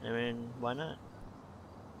 yeah. I mean, why not?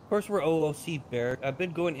 Of course, we're OOC, Bear. I've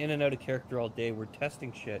been going in and out of character all day. We're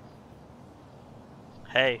testing shit.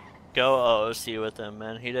 Hey, go OOC with him,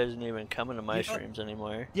 man. He doesn't even come into my streams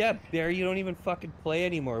anymore. Yeah, Bear, you don't even fucking play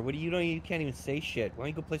anymore. What do you don't? You can't even say shit. Why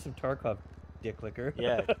don't you go play some Tarkov, dick licker?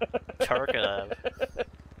 Yeah, Tarkov.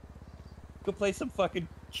 Go play some fucking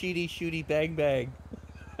cheaty shooty bang bang.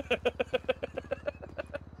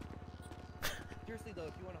 Seriously though,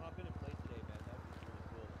 if you want to hop in and play today, man, that would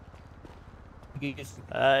be really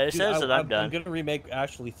cool. It says that I'm done. I'm gonna remake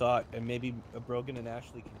Ashley Thought, and maybe Brogan and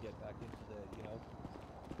Ashley can get back into the, you know,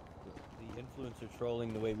 the influencer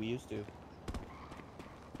trolling the way we used to.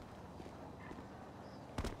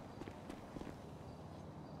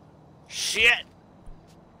 Shit!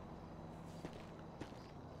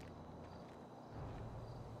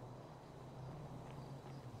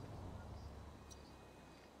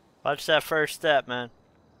 Watch that first step, man.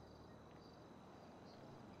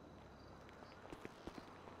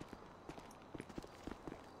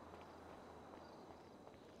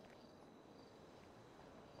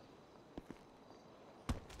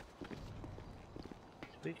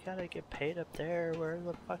 We gotta get paid up there. Where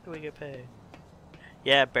the fuck do we get paid?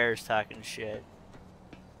 Yeah, Bear's talking shit.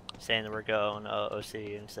 Saying that we're going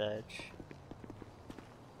OOC and such.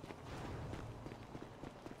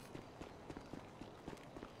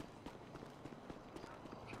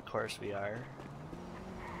 Of course we are.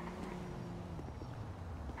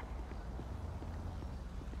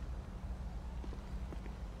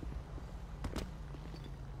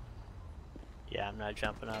 Yeah, I'm not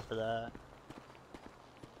jumping off of that.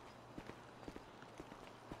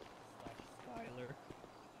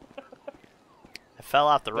 I fell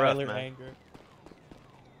off the roof, man. Anger.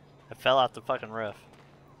 I fell off the fucking roof.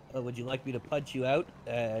 Would you like me to punch you out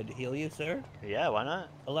and heal you, sir? Yeah, why not?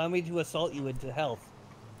 Allow me to assault you into health.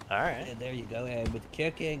 Alright. And there you go, and with the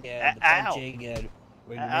kicking and the punching and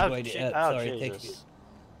we're going to... sorry, Jesus.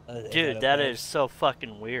 Take Dude, that is so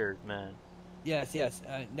fucking weird, man. Yes, yes.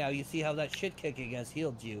 Now you see how that shit kicking has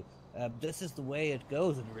healed you. This is the way it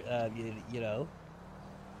goes, you know.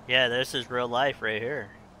 Yeah, this is real life right here.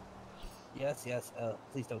 Yes, yes.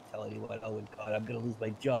 Please don't tell anyone. Oh, God, I'm gonna lose my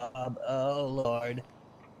job. Oh, Lord.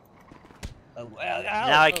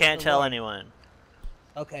 Now I can't tell anyone.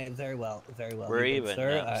 Okay, very well, very well. We're even,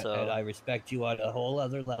 sir. now, so... And I respect you on a whole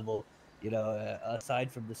other level. You know,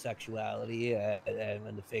 aside from the sexuality and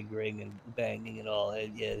the fingering and banging and all,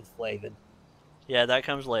 yeah, it's flavin'. Yeah, that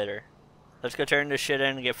comes later. Let's go turn this shit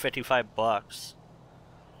in and get $55.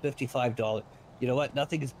 $55. You know what?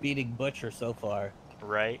 Nothing is beating Butcher so far.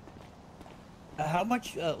 Right. How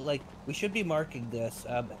much, like, we should be marking this.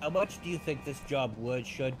 How much do you think this job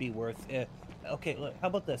should be worth? Okay, look, how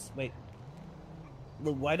about this? Wait.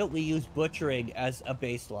 Look, why don't we use butchering as a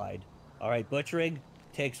baseline? Alright, butchering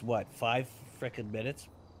takes, what, 5 frickin' minutes?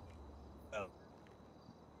 Oh.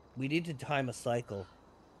 We need to time a cycle.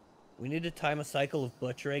 We need to time a cycle of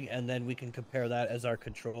butchering, and then we can compare that as our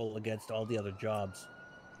control against all the other jobs.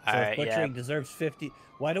 So if butchering deserves 50...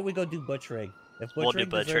 Why don't we go do butchering? If butchering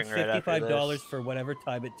deserves $55 for whatever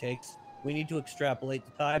time it takes, we need to extrapolate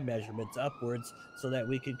the time measurements upwards so that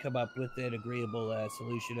we can come up with an agreeable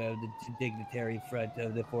solution of the dignitary front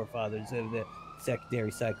of the forefathers of the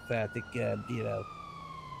secondary psychopathic, you know.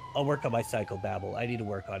 I'll work on my psychobabble. I need to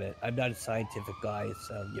work on it. I'm not a scientific guy,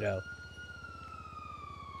 so, you know.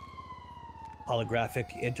 Holographic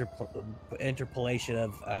interpolation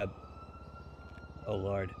of... oh,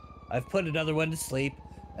 Lord. I've put another one to sleep.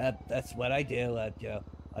 That's what I do. You know,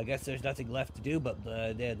 I guess there's nothing left to do but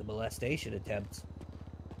the molestation attempts.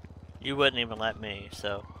 You wouldn't even let me,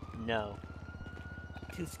 so no.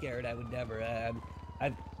 too scared. I would never.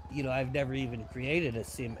 I've I've never even created a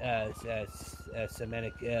semantic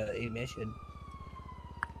emission.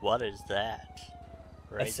 What is that?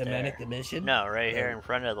 Right a semantic there. emission? No, right here in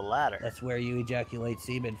front of the ladder. That's where you ejaculate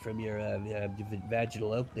semen from your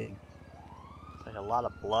vaginal opening. Like a lot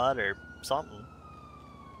of blood or something.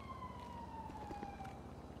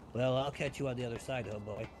 Well, I'll catch you on the other side,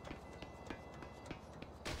 homeboy.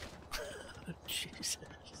 Jesus.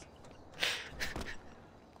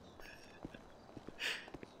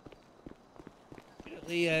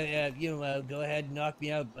 Go ahead and knock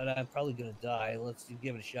me out, but I'm probably gonna die. Let's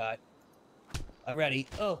give it a shot. I'm ready.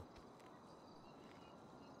 Oh.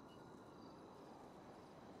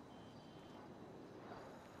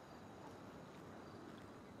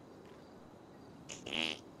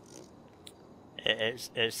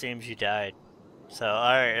 It seems you died. So,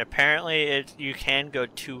 alright, apparently you can go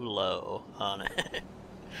too low on it.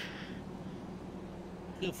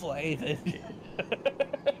 Too flavor.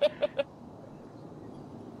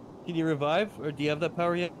 Can you revive? Or do you have that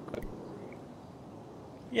power yet?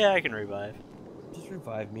 Yeah, I can revive. Just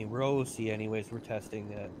revive me. We're OC anyways. We're testing.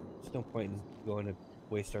 There's no point in going to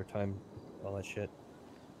waste our time all that shit.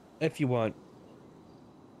 If you want.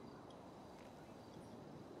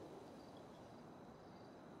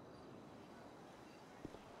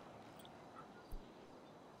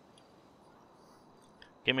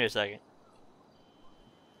 Give me a second.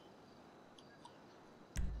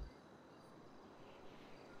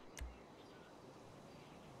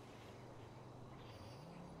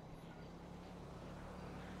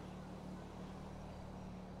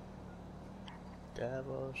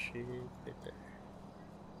 Devil sheep there.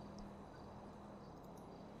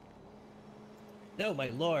 No, my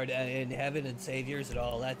lord, in heaven and saviors and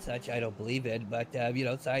all that such, I don't believe in. But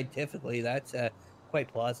scientifically, that's quite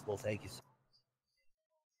plausible. Thank you.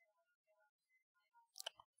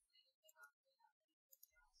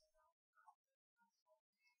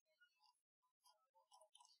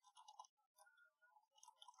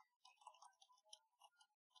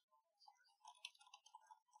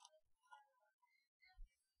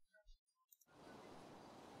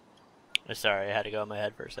 Sorry, I had to go in my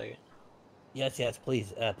head for a second. Yes,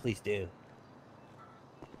 please do.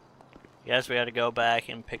 Guess we had to go back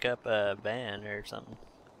and pick up a van or something.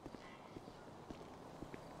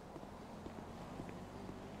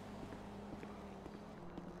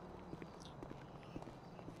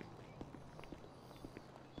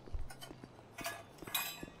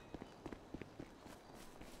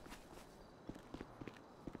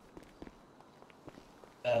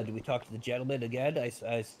 Do we talk to the gentleman again? I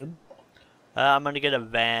assume. I'm gonna get a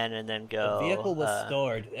van and then go. The vehicle was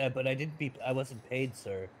stored, but I wasn't paid,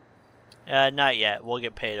 sir. Not yet. We'll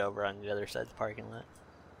get paid over on the other side of the parking lot.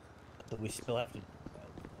 But we still have to.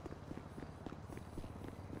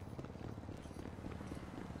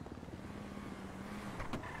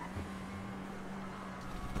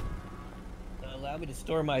 Allow me to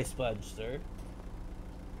store my sponge, sir.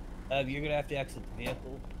 You're gonna have to exit the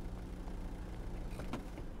vehicle.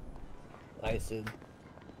 I assume.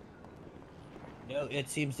 No, it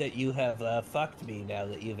seems that you have fucked me now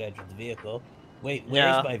that you've entered the vehicle. Wait,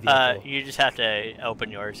 where's my vehicle? You just have to open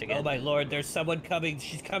yours again. Oh my lord, there's someone coming.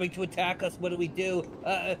 She's coming to attack us. What do we do?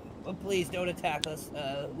 Please don't attack us.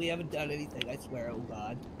 We haven't done anything, I swear. Oh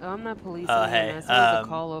god. Oh, I'm not policing. Hey, There's a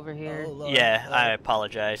call over here. Oh, Lord, yeah, I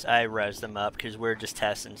apologize. I res them up because we're just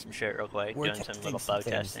testing some shit real quick, we're doing some little bug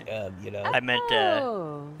testing.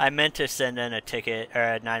 Oh. I meant to send in a ticket or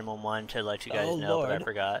a 911 to let you guys know, Lord. but I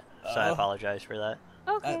forgot. So I apologize for that.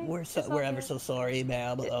 Okay. We're ever so sorry,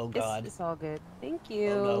 ma'am. Oh god. It's all good. Thank you.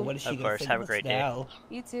 Oh no, what is she Of gonna course, think have a of us great day. now?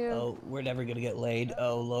 You too. Oh, we're never gonna get laid.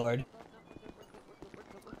 Oh lord.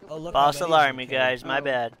 Oh look. False alarm, you guys. My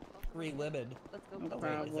bad. 3 women. Let's go. Oh,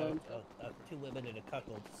 wait, is that, 2 women and a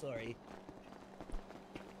cuckold. Sorry.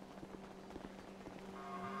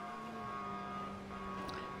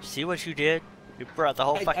 See what you did? You brought the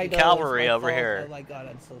whole I fucking know, cavalry it's my over fault. here. Oh my god,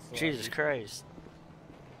 I'm so sorry. Jesus Christ.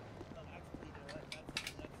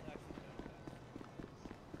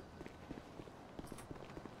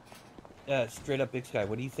 Straight up, Big Sky.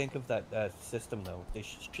 What do you think of that system, though?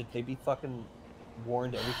 Should they be fucking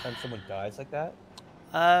warned every time someone dies like that?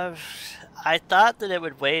 I thought that it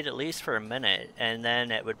would wait at least for a minute and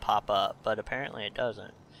then it would pop up, but apparently it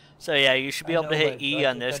doesn't. So yeah, you should be able to hit E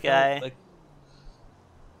on this guy. I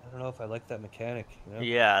don't know if I like that mechanic. You know?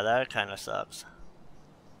 Yeah, that kind of sucks.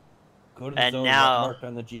 Go to the And zone now, marked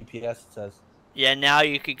on the GPS. It says. Yeah, now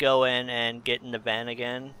you could go in and get in the van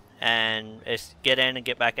again, and get in and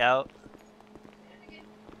get back out.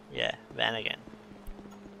 Yeah, van again.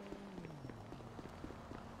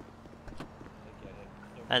 I get it.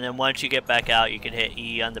 And then once you get back out, you can hit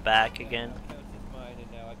E on the back again.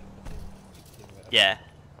 Yeah,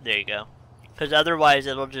 there you go. Because otherwise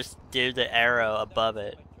it'll just do the arrow above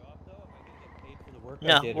it.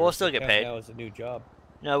 No, we'll still get paid. Now is a new job.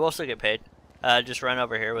 No, we'll still get paid. Just run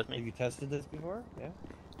over here with me. Have you tested this before? Yeah.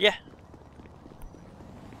 Yeah.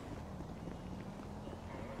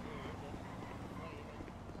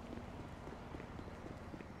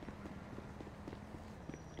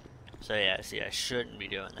 So yeah, see, I shouldn't be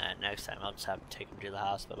doing that. Next time I'll just have to take him to the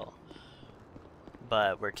hospital.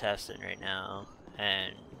 But we're testing right now,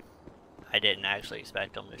 and I didn't actually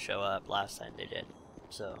expect them to show up last time they did.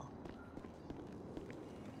 So.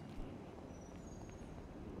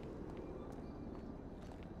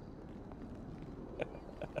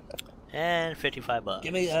 And $55.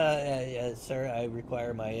 Give me, sir, I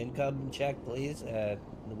require my income check, please. The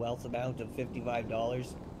wealth amount of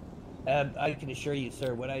 $55. I can assure you,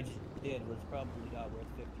 sir, what I just did was probably not worth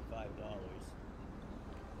 $55.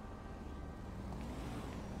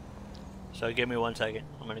 So give me 1 second.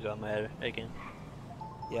 I'm gonna go on my head again.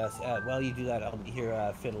 Yes, while you do that, I'll be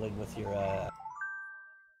here fiddling with your,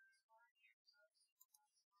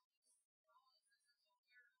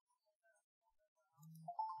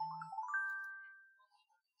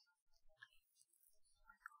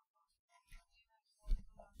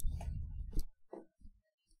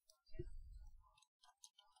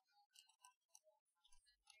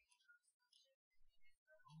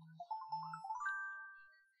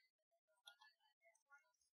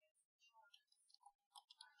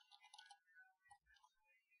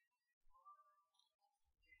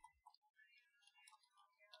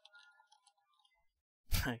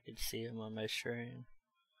 I can see him on my screen.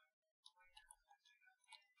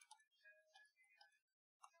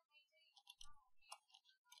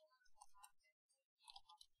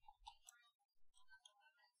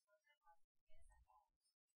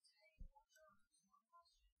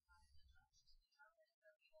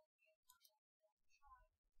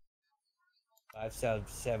 I've found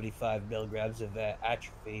 75 milligrams of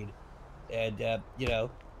atropine, and you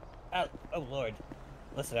know, oh Lord,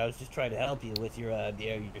 listen, I was just trying to help you with your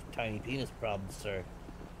tiny penis problems, sir.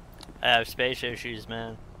 I have space issues,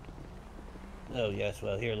 man. Oh yes,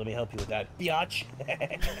 well here, let me help you with that, biatch.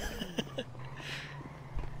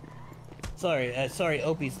 Sorry,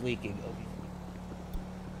 Opie's leaking.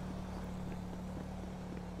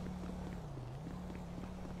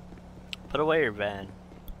 Put away your van.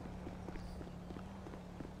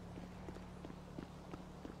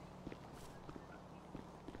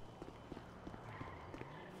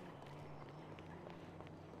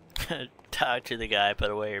 Talk to the guy, put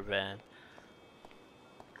away your van.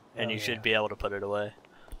 And you should be able to put it away.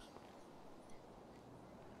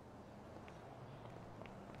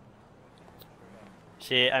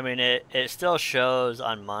 See, I mean, it still shows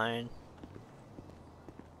on mine.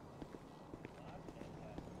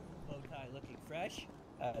 Bow tie looking fresh.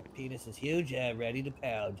 Penis is huge, ready to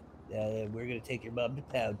pound. We're gonna take your mom to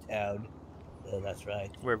Pound Town. That's right.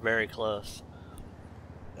 We're very close.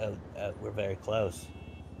 We're very close.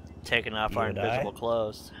 Taking off our invisible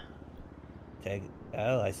clothes.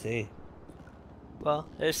 Oh, I see. Well,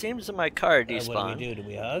 it seems that my car despawned. What do we do? Do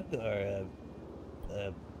we hug or?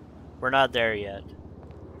 We're not there yet.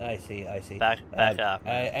 I see. Back up.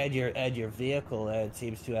 And your vehicle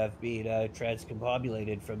seems to have been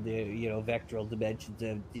transcombobulated from the vectoral dimensions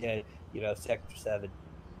of Sector 7.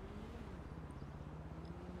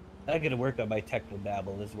 I gotta work on my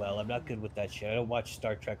technobabble as well. I'm not good with that shit. I don't watch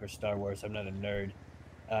Star Trek or Star Wars. I'm not a nerd.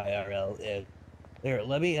 IRL. Here,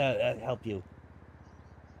 let me help you.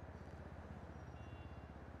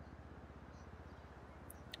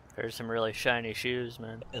 There's some really shiny shoes,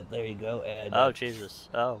 man. There you go. And, oh, Jesus.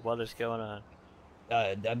 Oh, what is going on?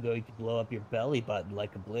 I'm going to blow up your belly button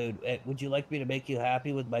like a balloon. Would you like me to make you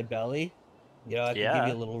happy with my belly? I can give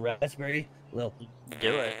you a little raspberry. Do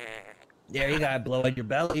it. There you go. Blow on your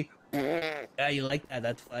belly. Yeah, you like that?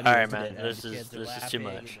 That's funny. All right, man. This is too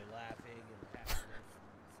much.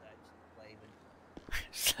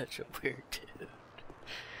 Such a weird dude.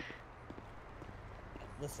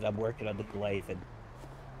 Listen, I'm working on the glaive.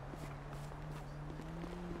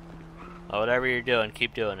 Oh, whatever you're doing,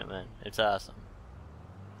 keep doing it, man. It's awesome.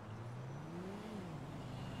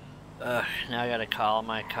 Ugh, now I gotta call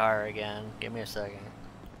my car again. Give me a second.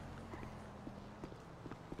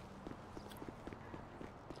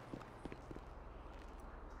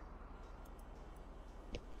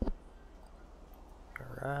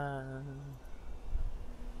 Garage.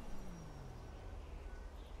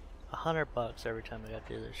 $100 every time I gotta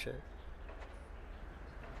do this shit.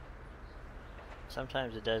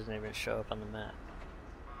 Sometimes it doesn't even show up on the map.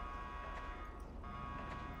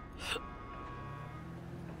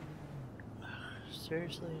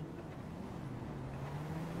 Seriously?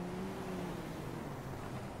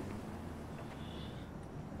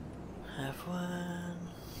 F1.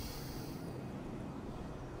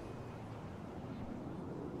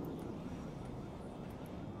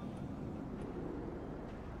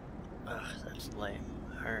 Ugh, that's lame.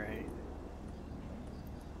 Alright.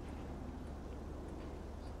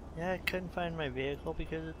 Yeah, I couldn't find my vehicle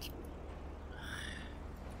because it's...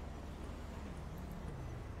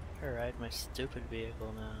 I ride my stupid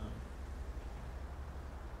vehicle now.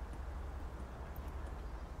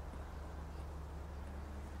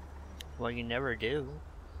 Well, you never do.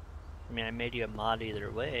 I mean, I made you a mod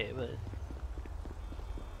either way, but...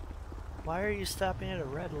 Why are you stopping at a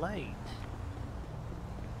red light?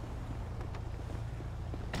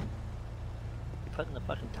 Putting the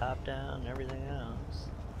fucking top down and everything else.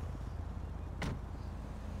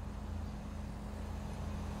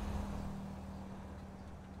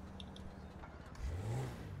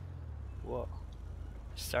 Whoa.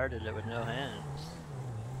 Started it with no hands.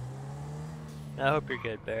 I hope you're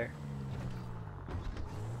good, Bear.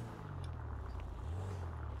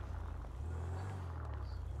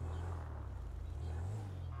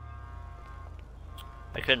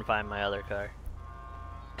 I couldn't find my other car.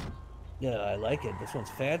 Yeah, I like it. This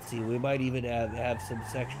one's fancy. We might even have some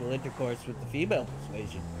sexual intercourse with the female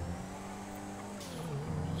persuasion.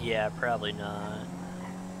 Yeah, probably not.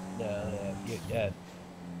 No, yeah.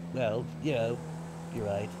 Well, you know, you're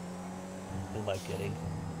right. Who am I kidding?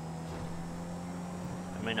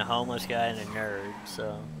 I mean, a homeless guy and a nerd,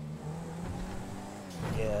 so...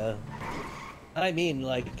 Yeah. I mean,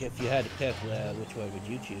 like, if you had to pick, which one would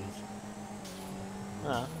you choose?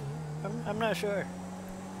 I'm not sure.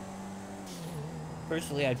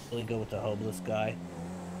 Personally, I'd probably go with the homeless guy.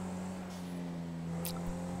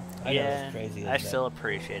 I know it's crazy. I still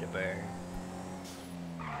appreciate it, Bear.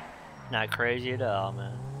 Not crazy at all,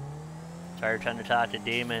 man. Tired trying to talk to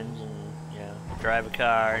demons and, you know, drive a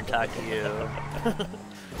car and talk to you.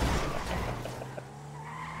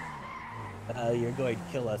 You're going to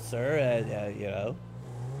kill us, sir, and, you know.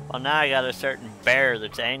 Well, now I got a certain bear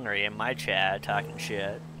that's angry in my chat talking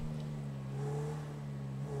shit.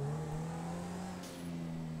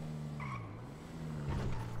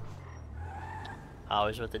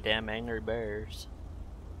 Always with the damn angry bears.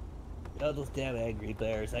 Oh, those damn angry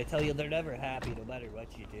bears. I tell you, they're never happy no matter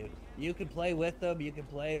what you do. You can play with them, you can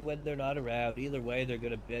play when they're not around. Either way, they're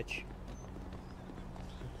gonna bitch.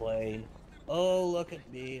 Complain. Oh, look at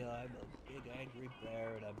me. I'm a big angry bear,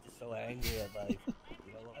 and I'm just so angry at life.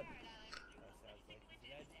 You know what? That sounds like the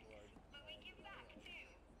Reds board.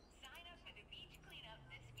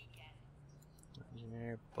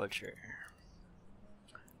 Engineer, butcher.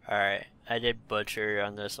 Alright, I did butcher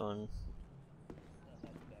on this one. Oh,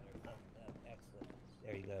 that's better. Excellent.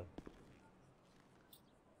 There you go.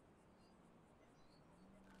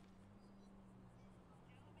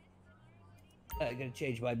 I'm gonna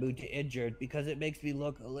change my mood to injured because it makes me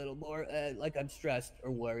look a little more like I'm stressed or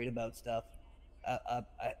worried about stuff.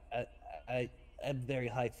 I'm very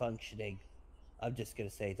high functioning. I'm just gonna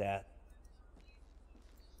say that.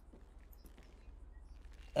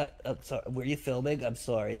 I'm sorry. Were you filming? I'm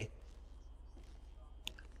sorry.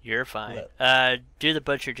 You're fine. What? Do the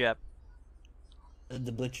butcher job.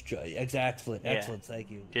 The butcher. Excellent. Yeah. Excellent. Thank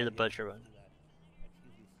you. Do the butcher one.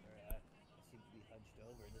 Excuse me, sir. I seem to be hunched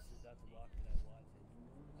over. This is not the walk that I wanted.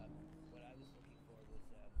 What I was looking for was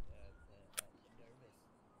nervous.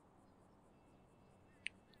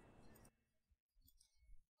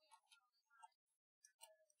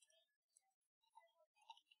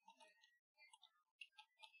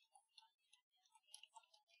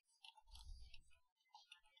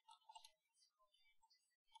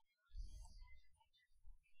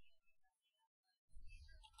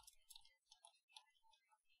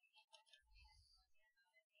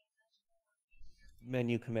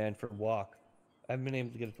 Menu command for walk. I haven't been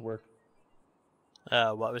able to get it to work.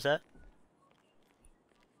 What was that?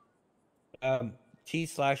 T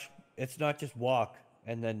slash. It's not just walk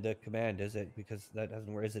and then the command, is it? Because that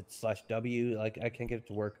doesn't work. Is it slash W? Like I can't get it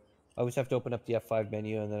to work. I always have to open up the F5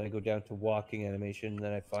 menu and then I go down to walking animation and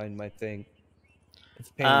then I find my thing. It's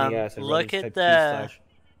a pain in the ass. Look at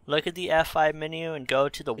the F5 menu and go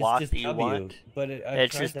to the walk that you want. But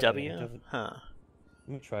it's just W? Huh.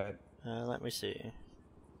 Let me try it. Let me see.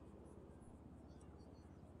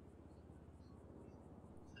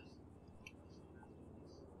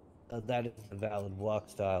 That is the valid walk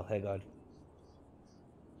style. Hang on.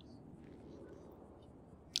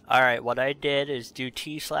 Alright, what I did is do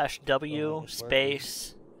T/W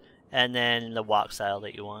space and then the walk style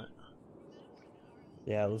that you want.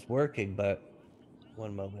 Yeah, it was working, but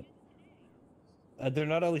one moment. They're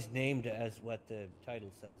not always named as what the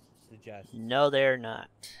title suggests. No, they're not.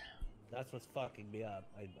 That's what's fucking me up,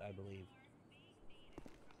 I believe.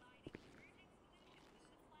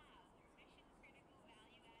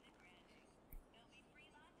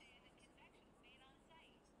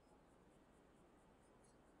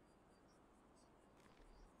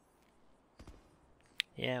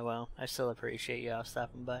 Yeah, well, I still appreciate y'all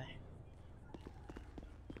stopping by.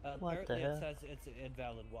 What the Apparently hell? it says it's an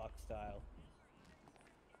invalid walk style.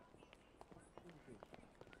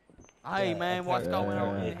 Hey man, what's going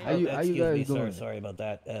on in here? How you guys doing? Sorry about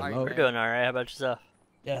that. We're doing alright. How about yourself?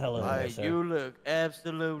 Yeah, hello there, Hey, sir. you look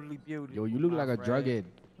absolutely beautiful. Yo, you look my like a friend. druggie.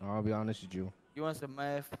 I'll be honest with you. You want some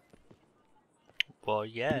meth? Well,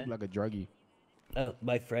 You yeah. look like a druggie.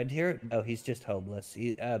 My friend here? No, he's just homeless.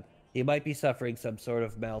 He might be suffering some sort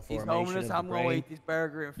of He's malformation homeless. of the I'm gonna brain. eat this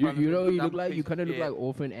burger in You front of him. know you I'm look a like piece you of kind of look shit. like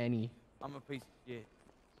Orphan Annie. I'm a piece of shit.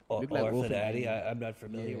 Or, look like Orphan Orphan Annie? Annie. I'm not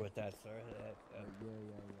familiar Yeah. with that, sir.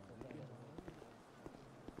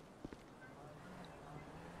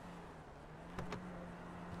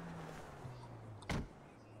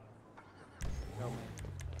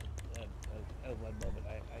 One moment.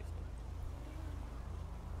 I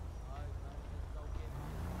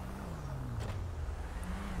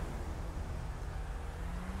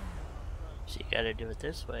So you gotta do it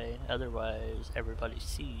this way, otherwise everybody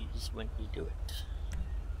sees when you do it.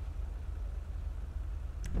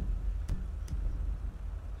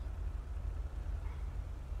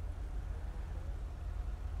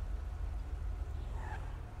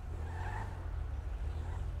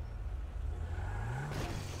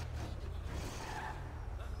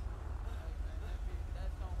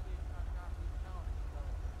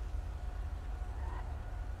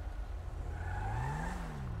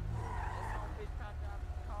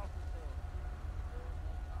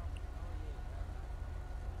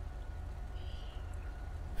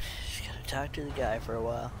 Just gotta talk to the guy for a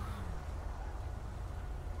while.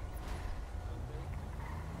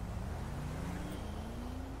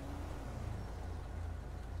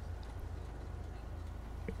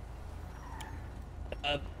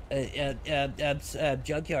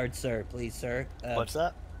 Junkyard, sir, please, sir. What's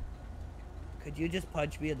up? Could you just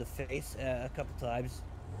punch me in the face a couple times?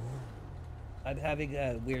 I'm having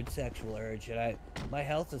a weird sexual urge, and my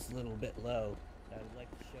health is a little bit low. I would like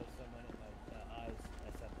to show someone in my eyes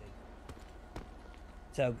something.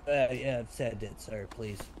 So, yeah, send it, sir,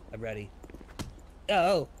 please. I'm ready.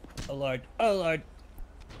 Oh Lord, oh Lord.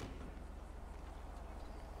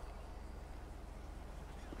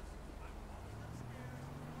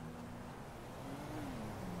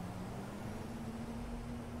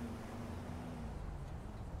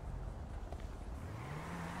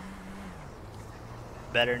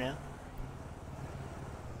 Better now?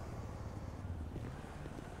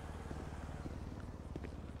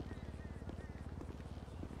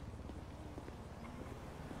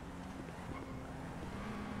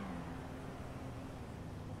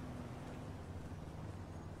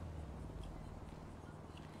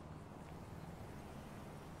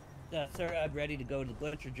 Sir, I'm ready to go to the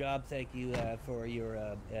butcher job. Thank you for your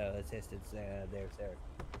assistance there, sir.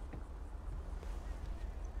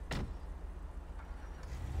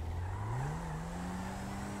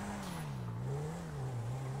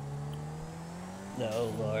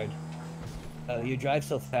 No, Lord. You drive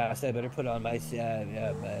so fast, I better put on my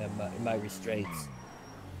restraints.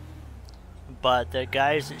 But the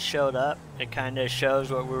guys that showed up, it kind of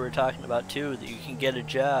shows what we were talking about too, that you can get a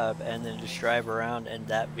job and then just drive around in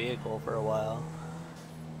that vehicle for a while.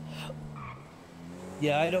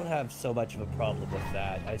 Yeah, I don't have so much of a problem with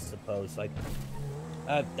that, I suppose. Like,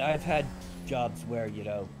 I've had jobs where, you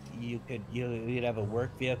know, you'd have a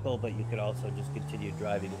work vehicle, but you could also just continue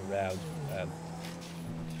driving it around.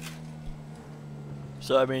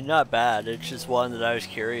 So, I mean, not bad. It's just one that I was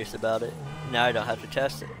curious about it. Now I don't have to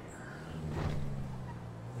test it.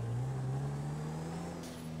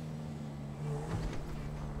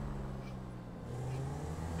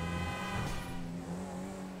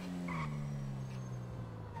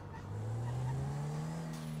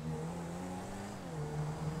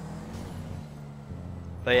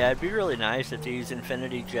 But yeah, it'd be really nice if these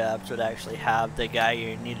Infinity jobs would actually have the guy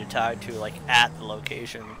you need to talk to, like, at the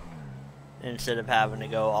location. Instead of having to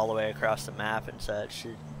go all the way across the map and such,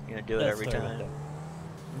 you know, do it every time.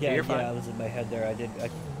 Yeah, You're fine. I was in my head there. I didn't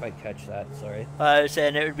quite catch that. Sorry. I was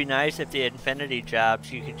saying it would be nice if the Infinity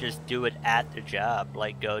jobs, you could just do it at the job.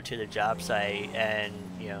 Like, go to the job site and,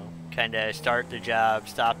 you know, kind of start the job,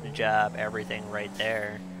 stop the job, everything right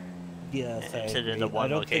there. Yes, instead I of the agree. one I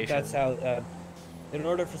don't location. think that's how. In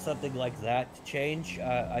order for something like that to change,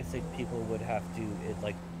 I think people would have to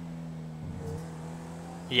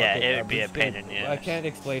Yeah, fuck it would I'm be a just gonna- pain in the I ass. can't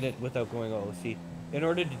explain it without going OOC. In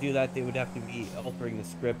order to do that, they would have to be altering the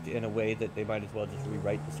script in a way that they might as well just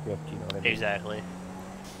rewrite the script. You know what I mean? Exactly.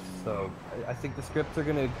 So I think the scripts are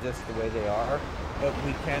going to exist the way they are, but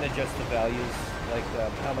we can adjust the values, like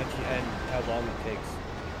how much and how long it takes.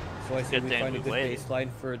 So I say Good we thing find a we good waited. baseline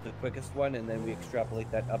for the quickest one, and then we extrapolate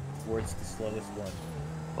that up towards the slowest one.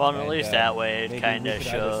 Well, and at least that way it maybe kind we of could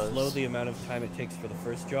either slow shows. the amount of time it takes for the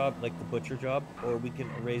first job, like the butcher job, or we can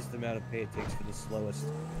raise the amount of pay it takes for the slowest.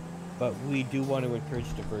 But we do want to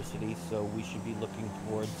encourage diversity, so we should be looking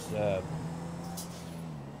towards,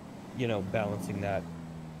 you know, balancing that.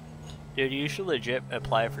 Dude, you should legit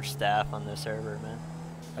apply for staff on this server, man.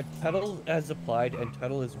 Tuttle has applied, and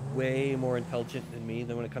Tuttle is way more intelligent than me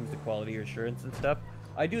than when it comes to quality assurance and stuff.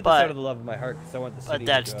 I do this But- out of the love of my heart because I want the city But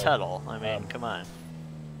that's to go. Tuttle. I mean, come on.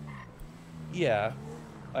 Yeah,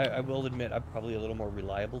 I will admit I'm probably a little more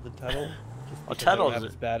reliable than Tuttle. Just Well, because I don't Tuttle's- have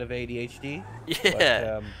as bad of ADHD.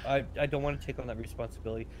 Yeah. But, I don't want to take on that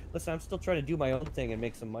responsibility. Listen, I'm still trying to do my own thing and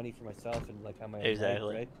make some money for myself and like have my own life,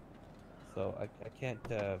 Exactly. right? So I can't.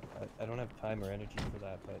 I don't have time or energy for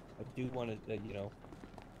that. But I do want to. You know,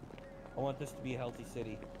 I want this to be a healthy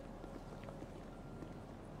city.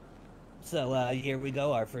 So here we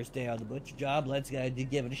go, our first day on the butcher job. Let's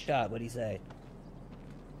give it a shot. What do you say?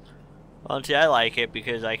 Well, see, I like it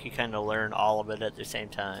because I can kind of learn all of it at the same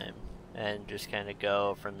time and just kind of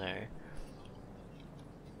go from there.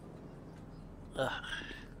 Ugh.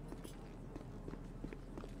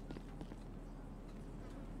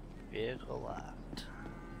 Vehicle locked.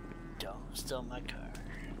 Don't steal my car.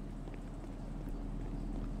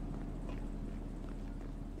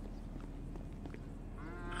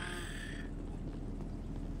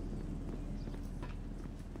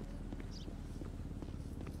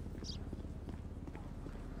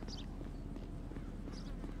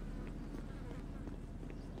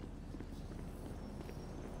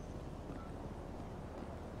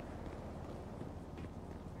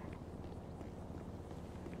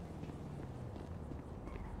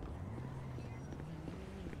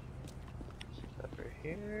 Over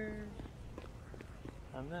here.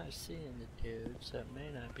 I'm not seeing the dude, so it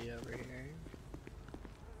may not be over here.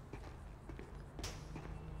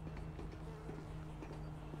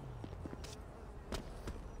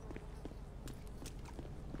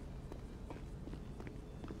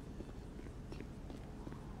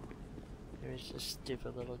 There's this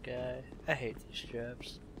stupid little guy. I hate these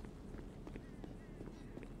jobs.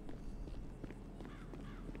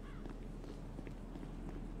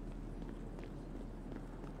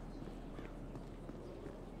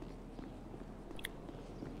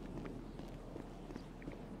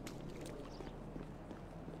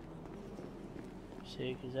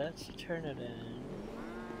 See, because that's to turn it in.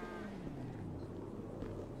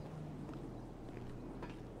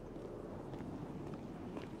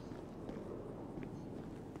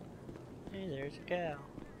 Hey, there's a cow.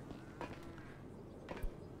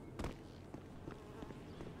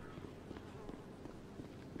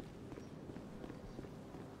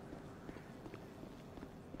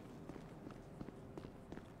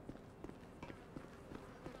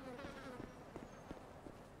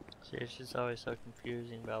 See, it's just always so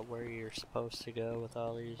confusing about where you're supposed to go with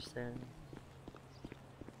all these things.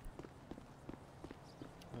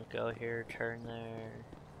 We'll go here, turn there.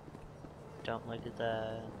 Don't look at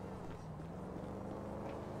that.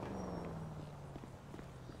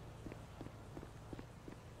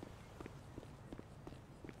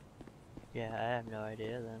 Yeah, I have no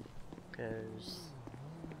idea then, because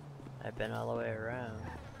I've been all the way around.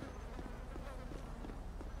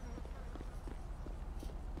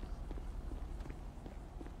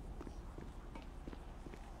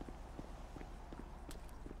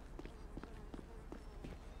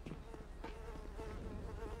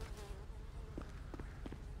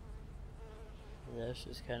 This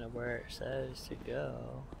is kind of where it says to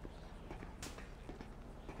go.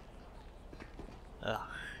 Ugh.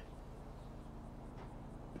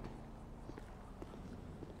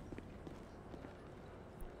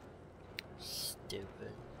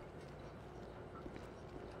 Stupid.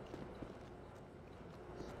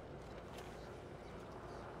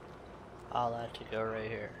 All that to go right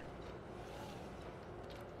here.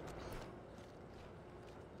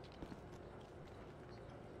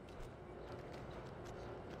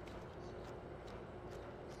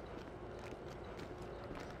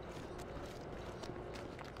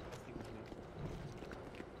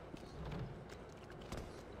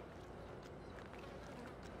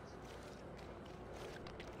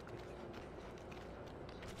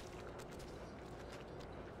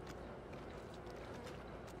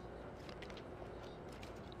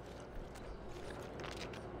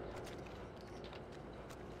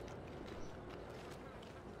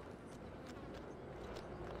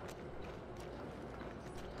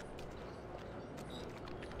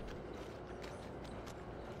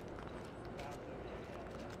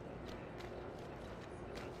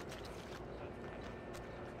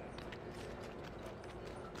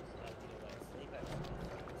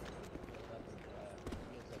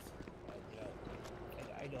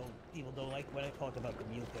 like when I talk about the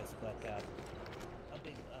mucus, but a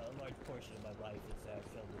large portion of my life is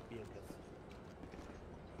filled with mucus.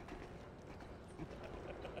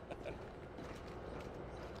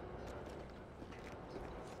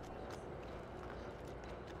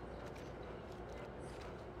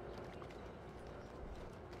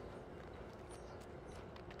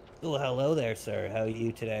 Well, hello there, sir. How are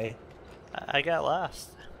you today? I got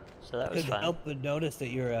lost, so that was Couldn't fun. help but notice that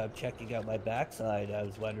you're checking out my backside. I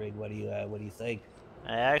was wondering, what do you think?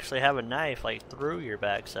 I actually have a knife like through your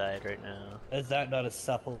backside right now. Is that not a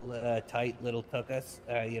supple, tight little tuchus?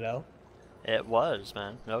 You know? It was,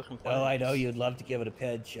 man. No complaints. Oh, I know you'd love to give it a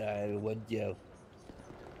pinch, wouldn't you?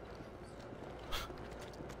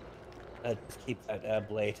 Just keep that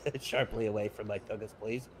blade sharply away from my tuchus,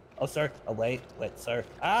 please. Oh, sir. Oh, wait, sir.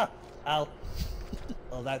 Ah! Ow!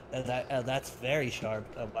 Well, that's very sharp.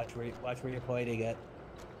 Watch where you're pointing it.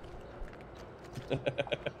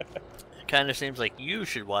 It kind of seems like you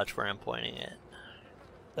should watch where I'm pointing it.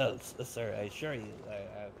 Oh, sir, I assure you, I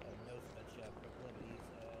have no such proclivities.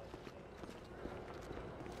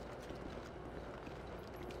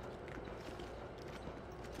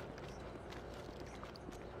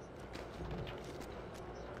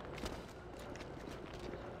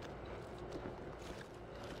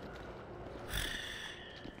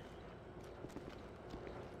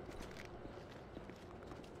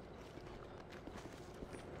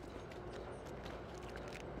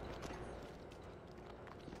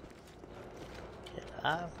 Get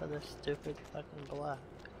off of this stupid fucking block.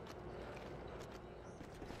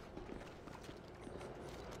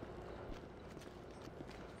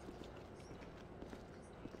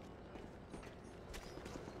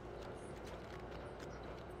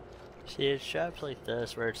 See, it's shops like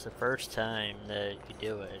this where it's the first time that you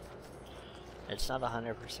do it. It's not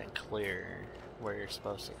 100% clear where you're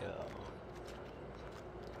supposed to go.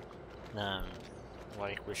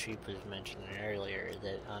 Like what Sheep was mentioning earlier,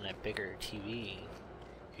 that on a bigger TV,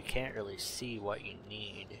 you can't really see what you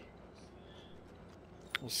need.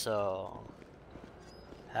 So,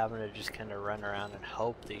 having to just kind of run around and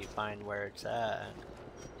hope that you find where it's at.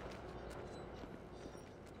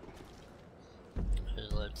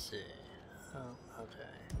 Let's see. Oh, okay.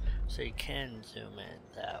 So you can zoom in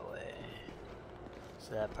that way.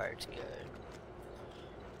 So that part's good.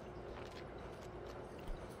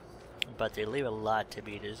 But they leave a lot to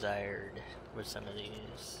be desired with some of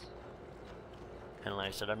these. And like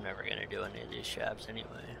I said, I'm never gonna do any of these shops anyway.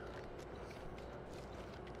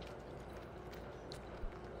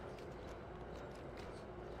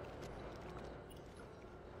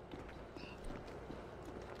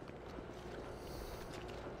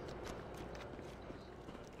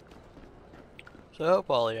 So I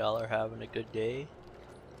hope all y'all are having a good day.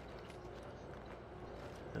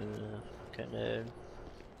 Kinda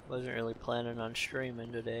wasn't really planning on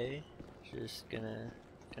streaming today. Just gonna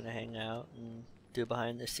hang out and do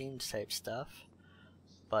behind the scenes type stuff.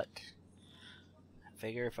 But I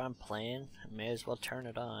figure if I'm playing, I may as well turn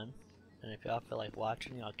it on. And if y'all feel like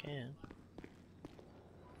watching, y'all can.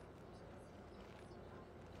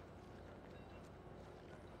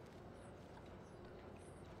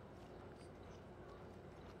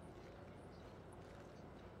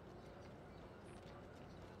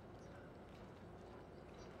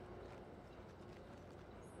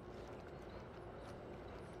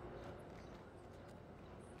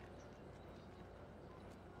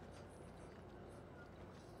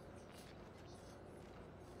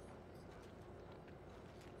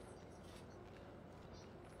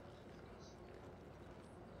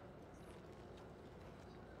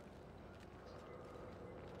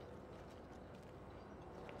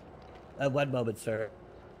 One moment, sir.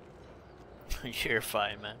 You're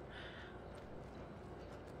fine, man.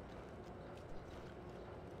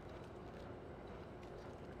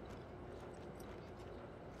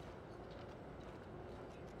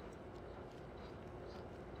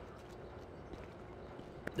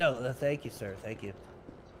 No, thank you, sir. Thank you.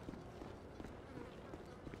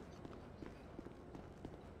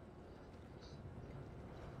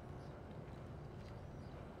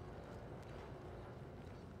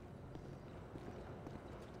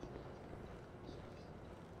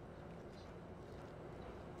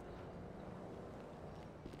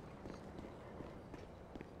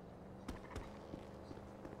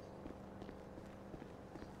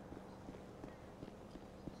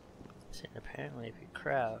 See, apparently if you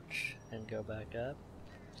crouch and go back up,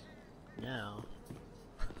 now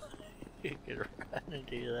you can run and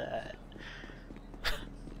do that.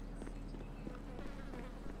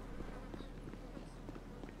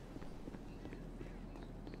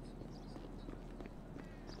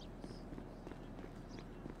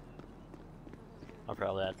 I'll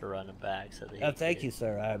probably have to run him back so that he Oh, can thank get- you,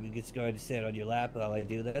 sir. I'm just going to sit on your lap while I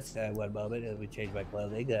do this. One moment, let me change my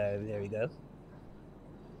clothing. There you go.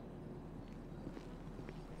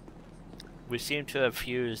 We seem to have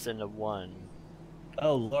fused into one.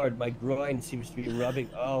 Oh Lord, my groin seems to be rubbing.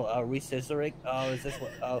 Oh, are we scissoring? Oh, is this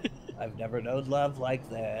what? Oh, I've never known love like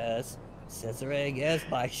this. Scissoring is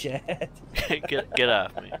my shit. get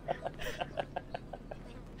off me.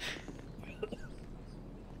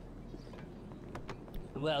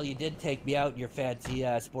 Well, you did take me out in your fancy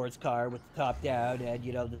sports car with the top down, and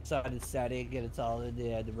you know the sun is setting, and it's all in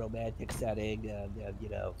the romantic setting, and you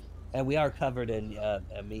know, and we are covered in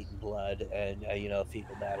meat and blood, and you know,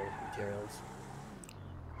 fecal matter materials.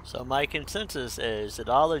 So my consensus is that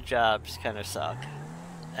all the jobs kind of suck,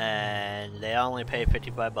 and they only pay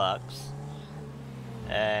 $55.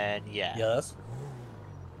 And yeah, Yes.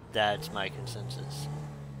 that's my consensus.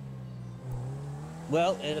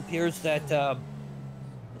 Well, it appears that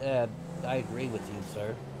I agree with you,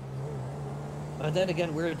 sir. But then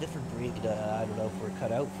again, we're a different breed. I don't know if we're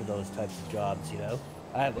cut out for those types of jobs, you know?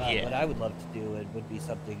 Yeah. What I would love to do, it would be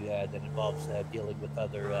something that involves dealing with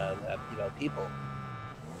other, you know, people.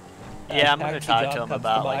 Yeah, I'm going to Taxi talk job to him comes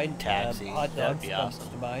about mind. like taxis. Hot That'd dogs be comes awesome.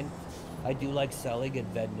 to mind. I do like selling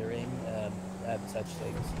and vendoring and such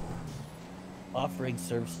things. Offering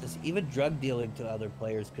services, even drug dealing to other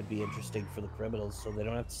players could be interesting for the criminals, so they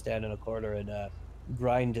don't have to stand in a corner and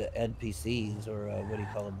grind NPCs or what do you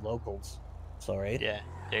call them, locals. Sorry. Yeah,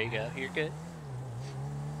 there you go. You're good.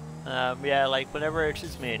 Yeah, like whenever it's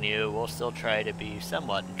just me and you, we'll still try to be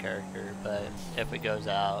somewhat in character, but if it goes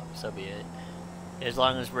out, so be it. As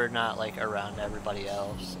long as we're not like around everybody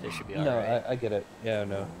else, it should be alright. No, I get it. Yeah,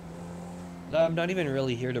 no. I'm not even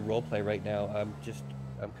really here to roleplay right now. I'm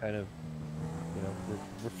kind of, you know,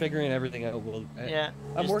 we're figuring everything out. Yeah,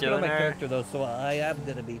 I'm just working on my doing our- character though, so I am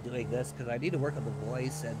going to be doing this because I need to work on the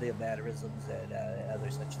voice and the mannerisms and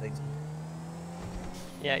other such things.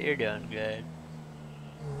 Yeah, you're doing good.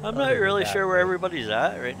 I'm Other not than really that, sure where though. everybody's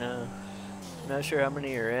at right now. Not sure how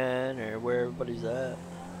many are in or where everybody's at.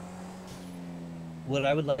 What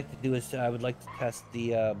I would like to do is I would like to test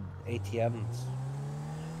the ATMs.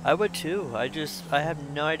 I would too. I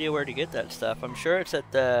have no idea where to get that stuff. I'm sure it's at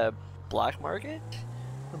the black market,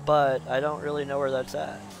 but I don't really know where that's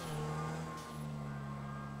at.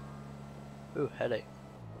 Ooh, headache.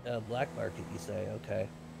 Black market, you say? Okay.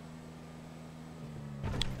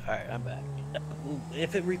 Alright, I'm back.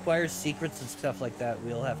 If it requires secrets and stuff like that,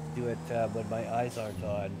 we'll have to do it when my eyes aren't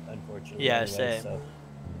on, unfortunately. Yeah, anyway, same.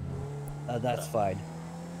 So, that's fine.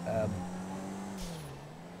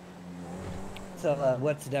 So,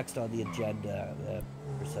 what's next on the agenda,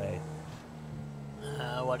 per se?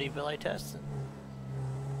 What do you feel like testing?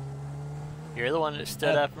 You're the one that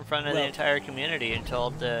stood up in front of the well- entire community and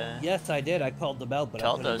told the... Yes, I did. I called them out, but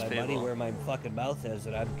Told I'm putting those my money people. where my fucking mouth is,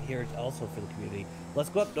 and I'm here also for the community. Let's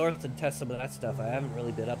go up north and test some of that stuff. I haven't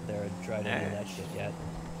really been up there and tried any of Alright. that shit yet.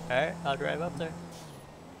 Alright, I'll drive up there.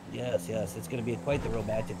 Yes, it's going to be quite the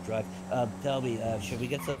romantic drive. Tell me, should we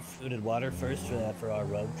get some food and water first for our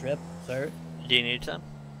road trip, sir? Do you need some?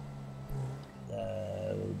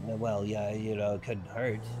 Well, yeah, you know, it couldn't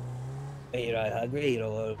hurt. But you're not hungry, you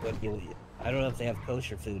know, I don't know if they have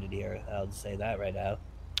kosher food in here. I'll just say that right now.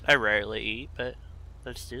 I rarely eat, but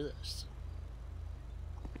let's do this.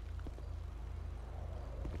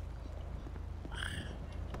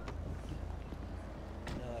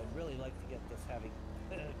 I'd really like to get this having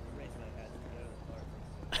raise my hand to get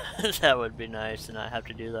out of the car. That would be nice to not have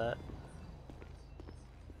to do that.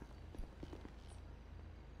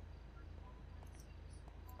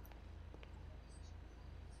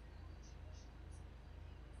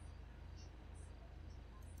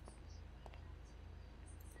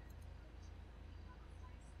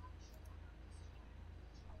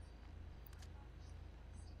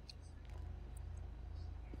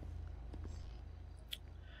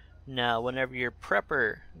 Now, whenever your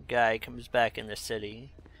prepper guy comes back in the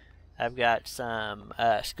city, I've got some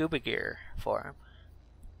scuba gear for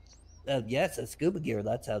him. Yes, a scuba gear.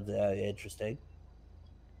 That sounds interesting.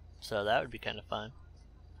 So that would be kind of fun.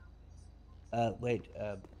 Wait.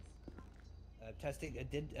 Testing.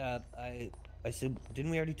 I assume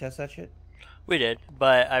didn't we already test that shit? We did,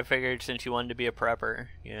 but I figured since you wanted to be a prepper,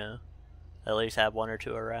 you know, at least have one or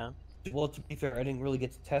two around. Well, to be fair, I didn't really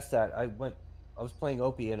get to test that. I was playing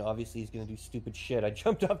Opie, and obviously he's gonna do stupid shit. I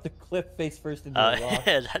jumped off the cliff face first into a rock.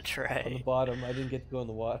 Yeah, that's On the right. bottom, I didn't get to go in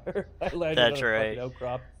the water. I landed That's on a right. fucking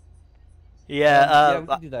outcrop. Yeah, Yeah, we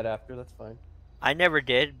can do that after. That's fine. I never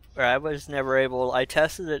did, or I was never able. I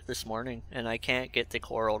tested it this morning, and I can't get the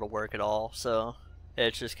coral to work at all, so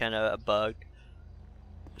it's just kind of a bug.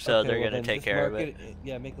 So Okay, they're well, gonna then take just care of mark it.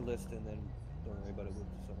 Yeah, make a list and then don't worry about it with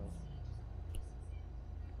someone else.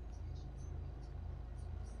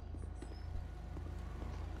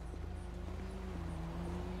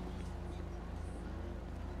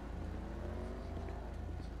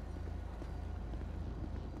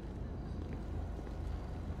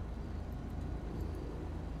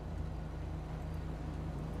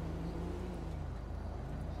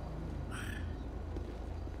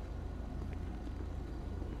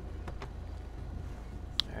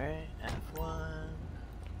 Alright, F1.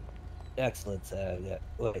 Excellent. Yeah.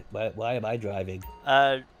 Wait, why am I driving?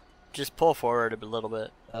 Just pull forward a little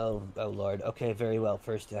bit. Oh Lord. Okay, very well.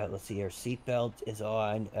 First, let's see here. Seatbelt is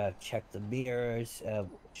on. Check the mirrors.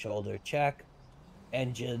 Shoulder check.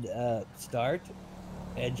 Engine start.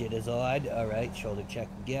 Engine is on. All right. Shoulder check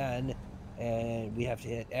again. And we have to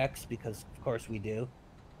hit X because, of course, we do.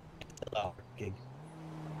 Oh, gig.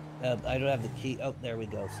 I don't have the key. Oh, there we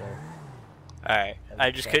go, sir. Alright,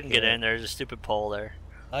 I just couldn't get here. in. There's a stupid pole there.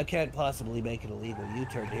 I can't possibly make an illegal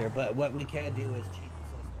U-turn here, but what we can do is cheat the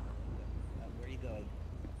system. Where are you going?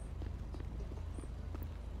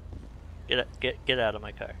 Get out of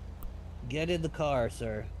my car. Get in the car,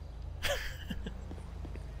 sir.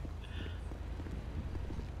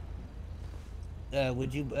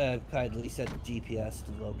 Would you kindly set the GPS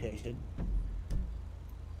to the location?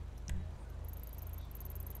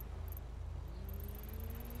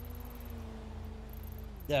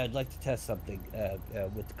 Yeah, I'd like to test something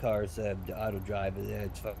with the cars auto drive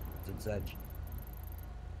and such.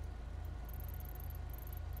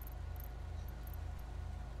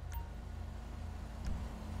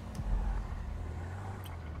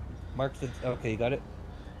 Marked it. Okay, you got it?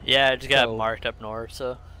 Yeah, I just got it marked up north,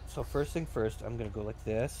 so. So first thing first, I'm gonna go like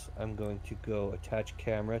this. I'm going to go attach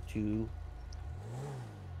camera to.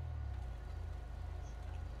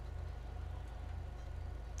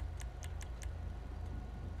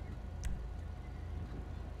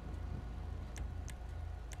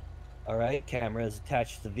 All right, camera is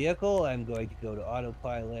attached to the vehicle. I'm going to go to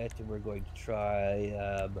autopilot, and we're going to try.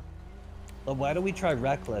 Well, why don't we try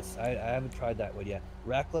reckless? I haven't tried that one yet.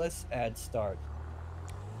 Reckless and start.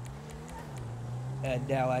 And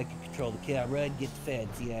now I can control the camera and get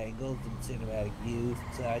fancy angles and cinematic views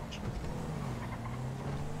and such.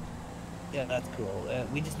 Yeah, that's cool.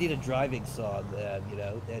 We just need a driving song, you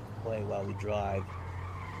know, that can play while we drive.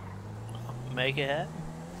 Make it happen.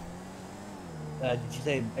 Did you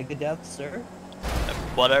say Megadeth, sir?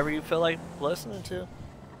 Whatever you feel like listening to.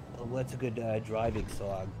 Well, what's a good driving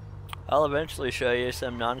song? I'll eventually show you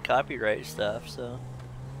some non-copyright stuff, so.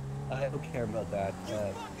 I don't care about that.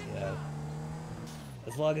 Yeah.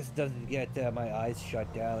 As long as it doesn't get my eyes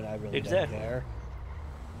shut down, I really don't care.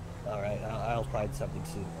 Alright, I'll find something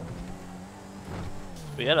soon.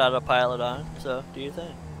 We got autopilot on, so do you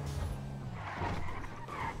think?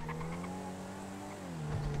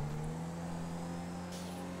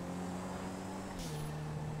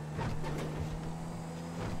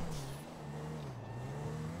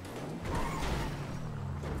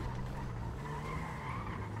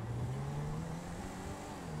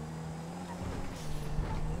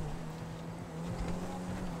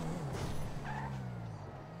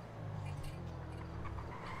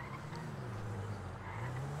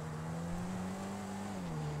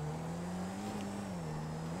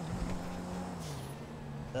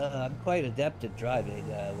 I'm quite adept at driving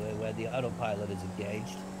when the autopilot is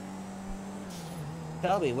engaged.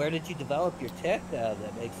 Tell me, where did you develop your tick that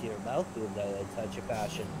makes your mouth move in such a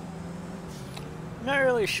fashion? I'm not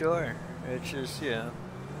really sure. It's just, you know,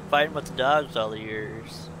 fighting with the dogs all the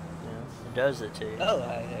years. You know, it does it to you. Oh,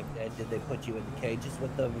 and did they put you in cages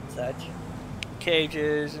with them and such?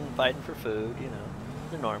 Cages and fighting for food, you know,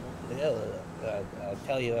 the normal. Yeah, I'll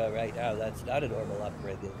tell you right now, that's not a normal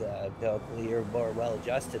upbringing. Hopefully you're more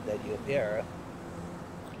well-adjusted than you appear.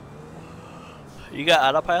 You got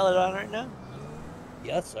autopilot on right now?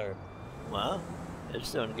 Yes, sir. Wow,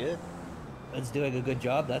 it's doing good. It's doing a good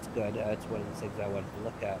job. That's good. That's one of the things I wanted to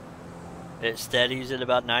look at. It steadies at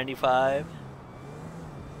about 95.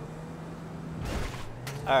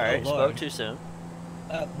 Alright, spoke too soon.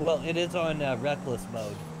 Well, it is on reckless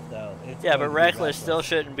mode, so it's yeah, but reckless still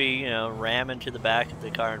shouldn't be, you know, ramming to the back of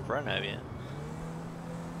the car in front of you.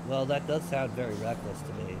 Well, that does sound very reckless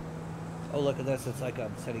to me. Oh, look at this. It's like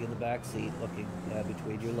I'm sitting in the back seat looking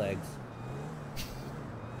between your legs.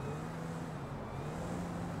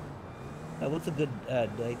 What's a good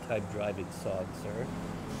nighttime driving song, sir?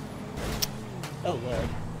 Oh, Lord.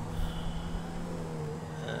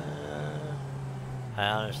 I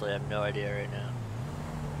honestly have no idea right now.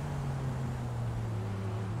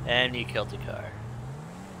 And you killed the car.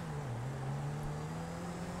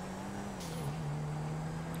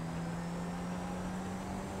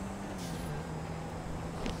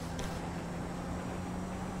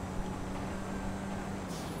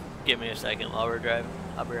 Give me a second while we're driving.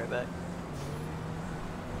 I'll be right back.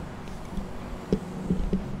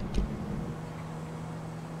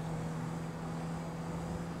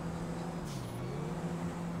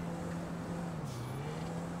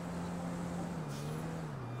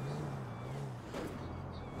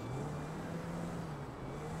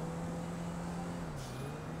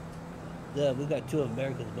 Yeah, we got two of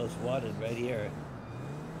America's most wanted right here.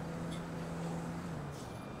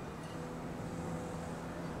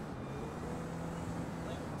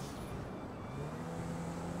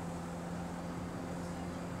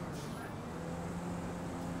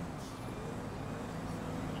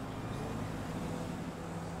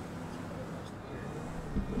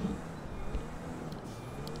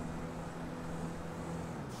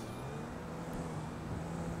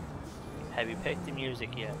 Have you picked the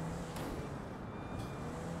music yet?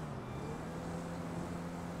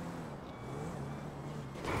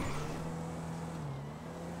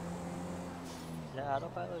 Yeah,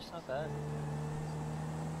 autopilot's not bad.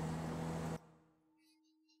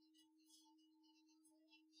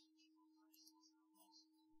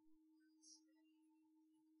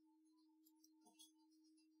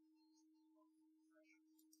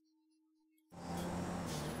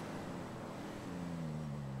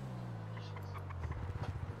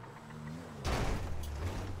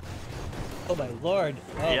 Oh my lord!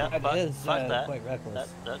 Oh, Yeah, that is fuck that. quite reckless.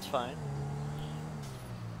 That's fine.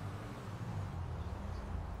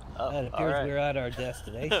 Oh, it appears alright. we're at our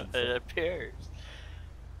destination. It appears.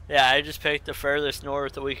 Yeah, I just picked the furthest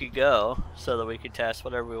north that we could go, so that we could test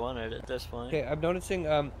whatever we wanted at this point. Okay, I'm noticing.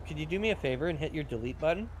 Could you do me a favor and hit your delete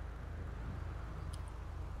button?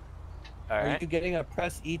 All right. Are you getting a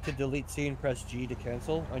press E to delete scene, press G to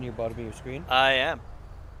cancel on your bottom of your screen? I am.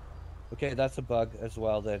 Okay, that's a bug as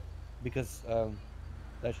well then, because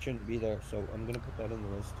that shouldn't be there. So I'm gonna put that in the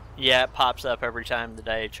list. Yeah, it pops up every time that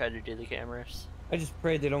I try to do the cameras. I just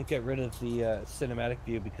pray they don't get rid of the cinematic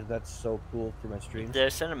view because that's so cool for my streams. The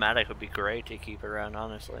cinematic would be great to keep around,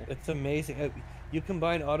 honestly. It's amazing. You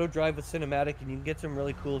combine auto drive with cinematic and you can get some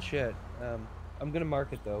really cool shit. I'm gonna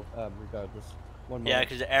mark it though, regardless. Yeah,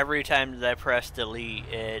 because every time that I press delete,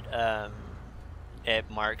 it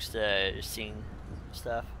marks the scene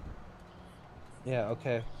stuff. Yeah.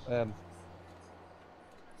 Okay.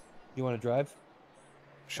 You want to drive?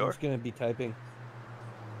 Sure. I'm just gonna be typing.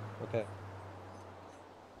 Okay.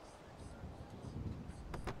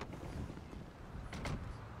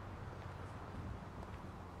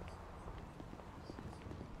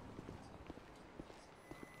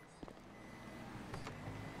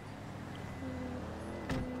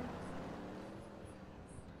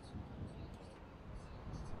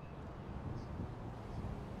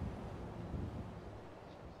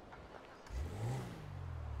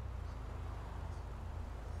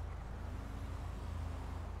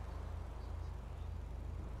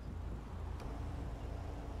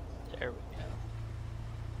 There we go.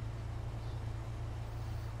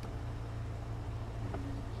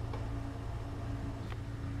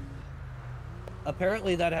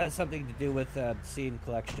 Apparently that has something to do with scene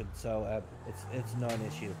collection, so it's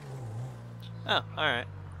non-issue. Oh, all right.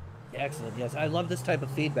 Excellent. Yes, I love this type of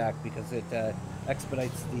feedback because it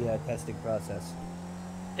expedites the testing process.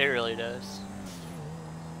 It really does.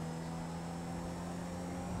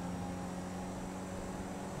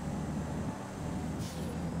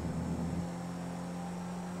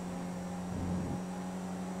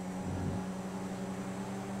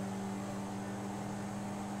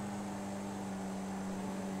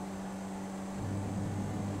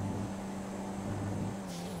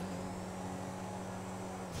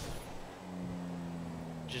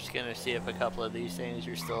 Just gonna see if a couple of these things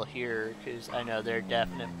are still here, because I know there are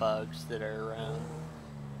definite bugs that are around.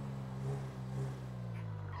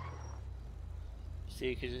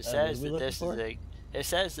 See, because it says that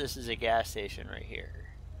this is a gas station right here.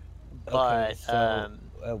 Okay, But so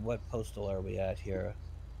what postal are we at here?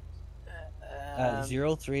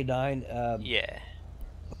 039. Yeah.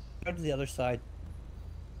 Go to the other side.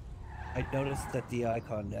 I noticed that the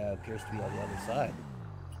icon appears to be on the other side.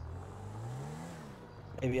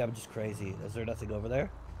 Maybe I'm just crazy. Is there nothing over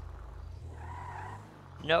there?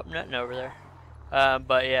 Nope, nothing over there.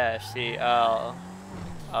 But yeah, see, I'll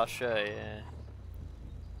show you.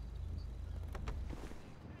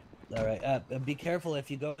 All right. Be careful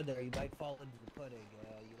if you go in there. You might fall into the pudding.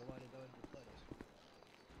 You don't want to go into the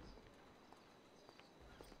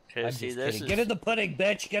pudding. I'm See, just this kidding. is... Get in the pudding,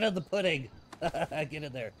 bitch! Get in the pudding! Get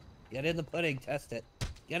in there. Get in the pudding. Test it.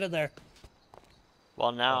 Get in there.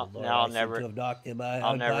 Well, now, Lord, now I'll never get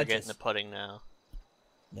in the pudding now.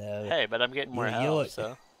 No. Hey, but I'm getting more health,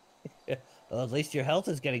 so. Well, at least your health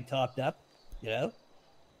is getting topped up, you know?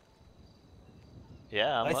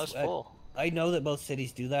 Yeah, almost full. I know that most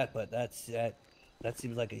cities do that, but that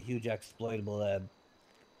seems like a huge exploitable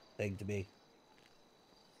thing to me.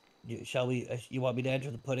 Shall we? You want me to enter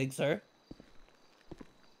the pudding, sir?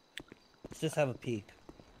 Let's just have a peek.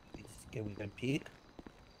 Can we get a peek?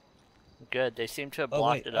 Good. They seem to have Oh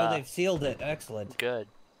blocked wait. it Oh, off. they've sealed it. Excellent. Good.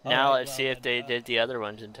 All Now right, let's well, see if then, they did the other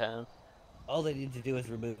ones in town. all they need to do is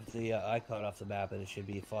remove the icon off the map, and it should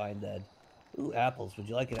be fine then. Ooh, apples. Would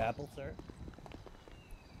you like an apple, sir?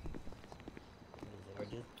 Those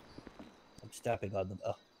oranges. I'm stepping on them.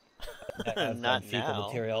 Oh. I've Not got fecal now.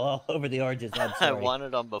 material all over the oranges. I'm I sorry.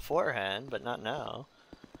 wanted them beforehand, but not now.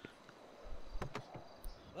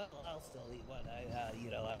 Well, I'll still eat one.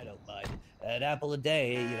 I don't mind. An apple a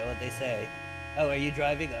day, you know what they say. Oh, are you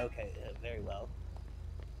driving? Okay, very well.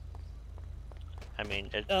 I mean,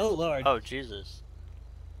 Oh, Lord. Oh, Jesus.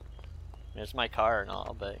 It's my car and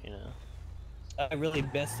all, but, you know. I really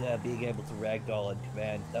miss being able to ragdoll on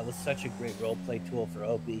command. That was such a great roleplay tool for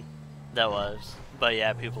OP. That was. But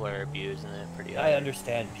yeah, people are abusing it pretty hard. I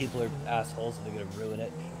understand people are assholes and they're going to ruin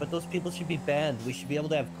it, but those people should be banned. We should be able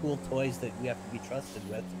to have cool toys that we have to be trusted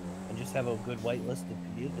with and just have a good whitelisted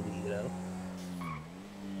community, you know?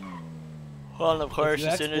 Well, and of course,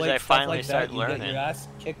 as soon as I finally start learning... You get your ass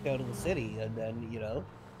kicked out of the city, and then, you know,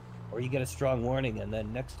 or you get a strong warning, and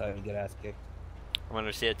then next time you get ass kicked. I'm going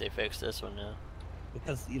to see if they fix this one now.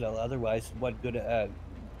 Because, you know, otherwise, one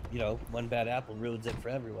bad apple ruins it for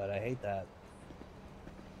everyone. I hate that.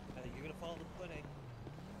 You're going to follow the pudding.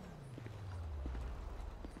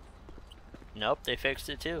 Nope, they fixed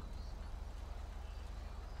it too.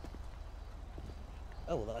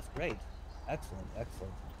 Oh, well, that's great. Excellent,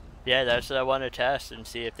 excellent. Yeah, that's what I want to test and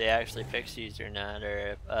see if they actually fix these or not, or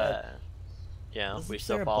if, you know, we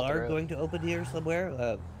still fall through. Is there a bar going to open here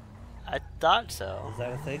somewhere? I thought so. Is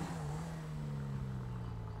that a thing?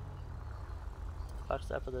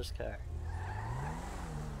 What's up with this car?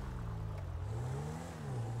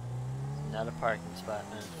 Not a parking spot,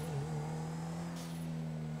 man.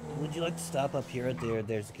 Would you like to stop up here at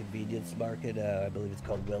there's a convenience market, I believe it's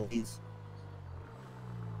called Willie's.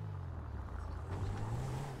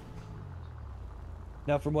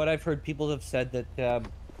 Now, from what I've heard, people have said that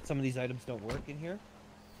some of these items don't work in here.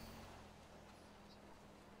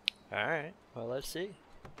 Alright, well, let's see.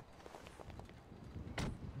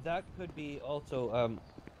 That could be also,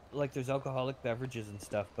 like there's alcoholic beverages and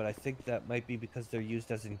stuff, but I think that might be because they're used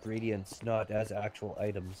as ingredients, not as actual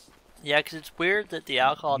items. Yeah, because it's weird that the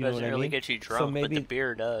alcohol You know doesn't what I really mean? get you So drunk, but maybe- the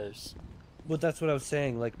beer does. Well, that's what I was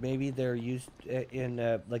saying. Like, maybe they're used in,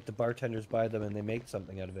 like, the bartenders buy them and they make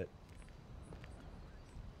something out of it.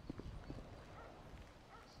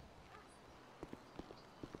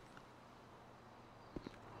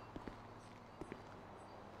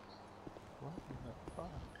 What in the fuck?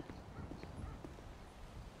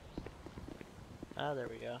 Ah, there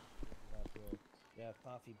we go. Yeah,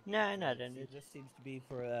 coffee. Nah, not in it. This seems to be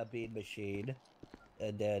for a bean machine.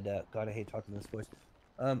 And then, God, I hate talking to this voice.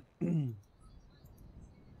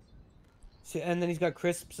 So, and then he's got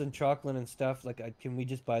crisps and chocolate and stuff. Like, can we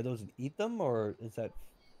just buy those and eat them, or is that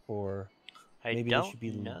for? Maybe they should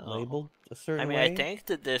be labeled a certain way. I mean, I think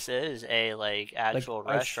that this is a actual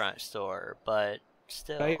restaurant store, but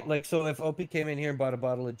still. Right? Like, so if Opie came in here and bought a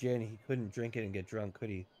bottle of gin, he couldn't drink it and get drunk, could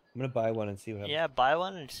he? I'm gonna buy one and see what happens. Yeah, buy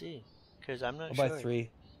one and see, because I'm not sure. I'll buy 3.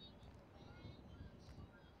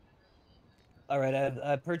 All right,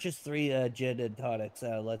 I purchased 3 gin and tonics.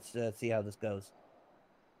 Let's see how this goes.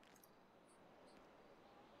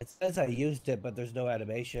 It says I used it, but there's no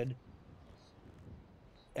animation.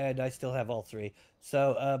 And I still have all 3.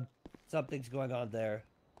 So, something's going on there.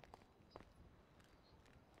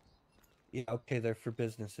 Yeah, okay, they're for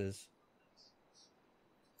businesses.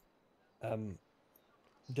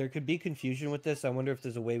 There could be confusion with this. I wonder if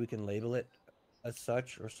there's a way we can label it as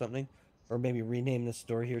such or something. Or maybe rename the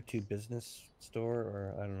store here to business store,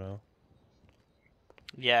 or I don't know.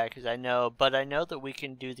 Yeah, because I know that we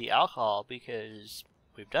can do the alcohol because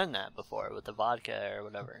we've done that before with the vodka or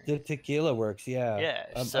whatever. The tequila works, yeah. Yeah,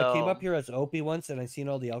 I came up here as Opie once, and I seen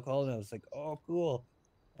all the alcohol, and I was like, "Oh, cool!"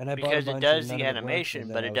 And I bought a because bunch it does and the none of animation, worked,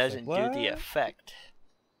 and but then it I was doesn't like, do the "What?" effect.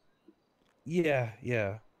 Yeah,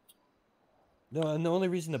 yeah. No, and the only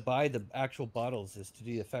reason to buy the actual bottles is to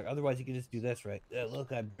do the effect. Otherwise, you can just do this, right?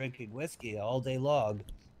 Look, I'm drinking whiskey all day long.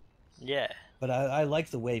 Yeah. But I like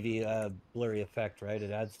the wavy, blurry effect, right? It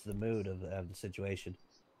adds to the mood of the situation.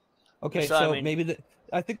 Okay, So, I so mean- maybe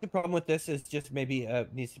I think the problem with this is just maybe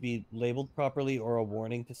needs to be labeled properly or a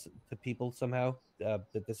warning to people somehow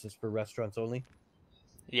that this is for restaurants only.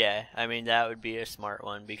 Yeah, I mean, that would be a smart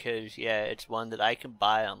one because, yeah, it's one that I can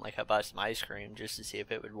buy on, like, I buy some ice cream just to see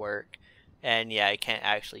if it would work. And yeah, I can't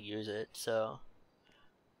actually use it, so.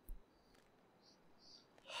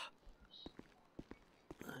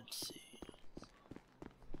 Let's see.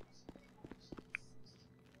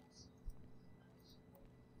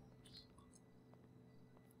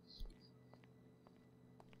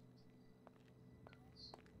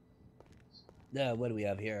 Now, what do we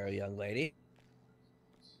have here, young lady?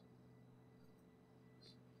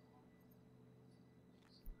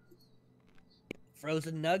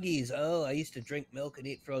 Frozen nuggies. Oh, I used to drink milk and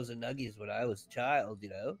eat frozen nuggies when I was a child, you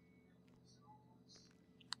know?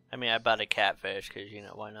 I mean, I bought a catfish because, you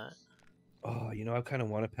know, why not? Oh, you know, I kind of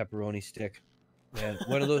want a pepperoni stick. Man,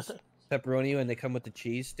 one of those pepperoni when they come with the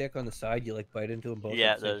cheese stick on the side, you like bite into them both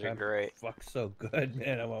Yeah, at the same those are time. great. Fuck, so good,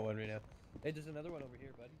 man. I want one right now. Hey, there's another one over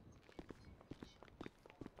here, buddy.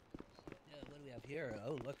 Yeah, what do we have here?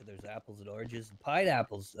 Oh, look, there's apples and oranges and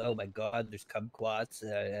pineapples. Oh my God, there's kumquats.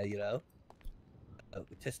 You know,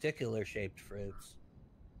 testicular-shaped fruits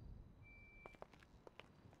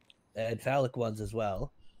and phallic ones as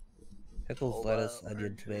well. Pickles, lettuce,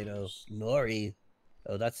 onion, tomato, nori.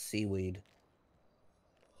 Oh, that's seaweed.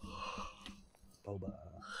 Boba.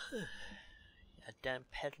 Goddamn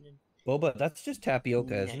peddling. Boba, that's just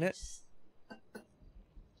tapioca, isn't it?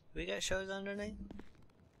 We got shows underneath?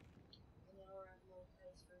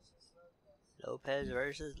 Lopez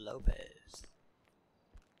versus Lopez.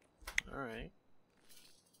 Alright.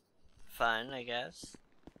 Fine, I guess.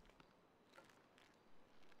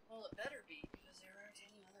 Well, it better be, because there aren't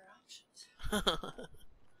any other options.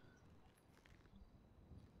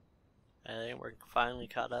 I think we're finally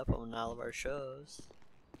caught up on all of our shows.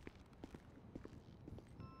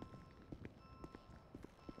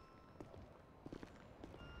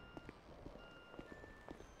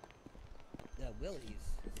 Yeah, Willies.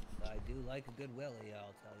 I do like a good Willie,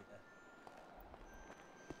 I'll tell you that.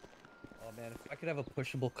 Oh man, if I could have a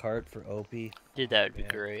pushable cart for Opie. Dude, that would be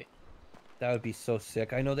great. That would be so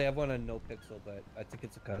sick. I know they have one on No Pixel, but I think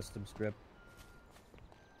it's a custom strip.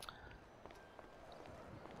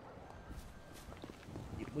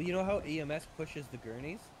 Well, you know how EMS pushes the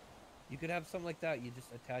gurneys? You could have something like that. You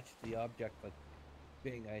just attach the object, like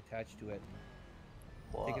being I attach to it.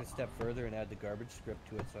 Wow. Take it a step further and add the garbage script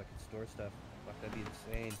to it so I can store stuff. Fuck, that'd be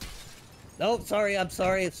insane. No, sorry, I'm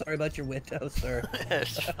sorry. I'm sorry about your window, sir.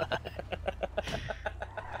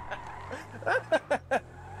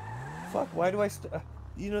 Fuck, why do I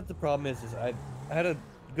you know what the problem is I had a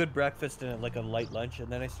good breakfast and like a light lunch, and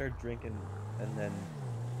then I started drinking, and then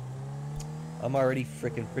I'm already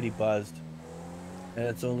freaking pretty buzzed. And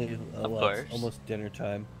it's only it's almost dinner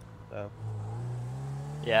time, so.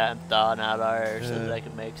 Yeah, I'm thawing out ours so that I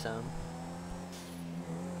can make some.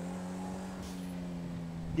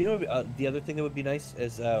 You know, the other thing that would be nice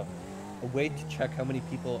is a way to check how many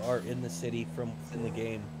people are in the city from within the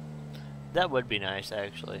game. That would be nice,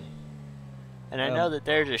 actually. And I know that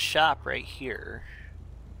there's a shop right here.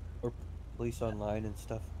 Or police online and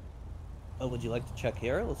stuff. Oh, would you like to check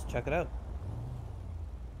here? Let's check it out.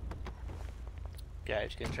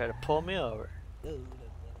 Guy's gonna try to pull me over.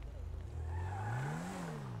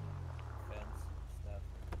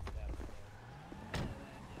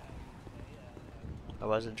 I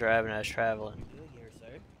wasn't driving, I was traveling.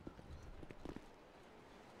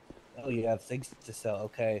 Oh, you have things to sell.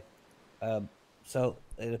 Okay. So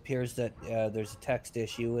it appears that there's a text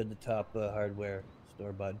issue in the top hardware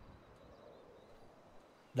store, bud.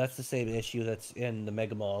 That's the same issue that's in the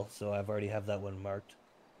Mega Mall, so I've already have that one marked.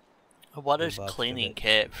 What is cleaning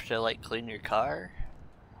kit to like clean your car?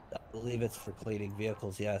 I believe it's for cleaning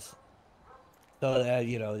vehicles, yes. So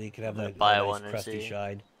you know, you can have like buy a one nice and crusty see.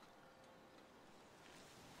 shine.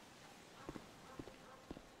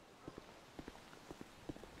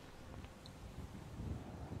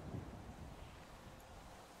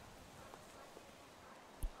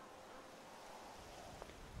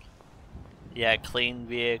 Yeah, clean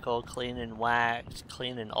vehicle, clean and wax,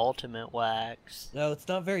 clean and ultimate wax. No, it's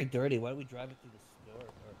not very dirty. Why don't we drive it through the store?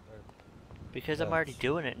 Because I'm already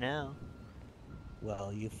doing it now.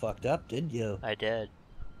 Well, you fucked up, didn't you? I did.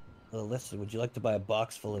 Well, listen, would you like to buy a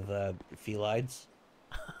box full of felines?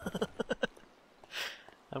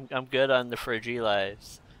 I'm good on the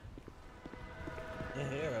fragilize. Yeah,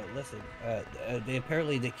 here, listen.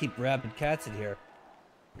 They keep rabid cats in here.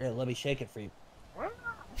 Here, let me shake it for you.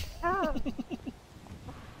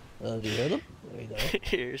 Do you hear them? There you go.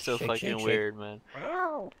 You're so Shake, fucking shake, weird, man.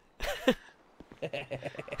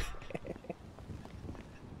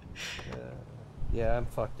 Yeah, I'm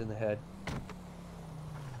fucked in the head.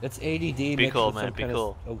 It's ADD. Be cool, man. Be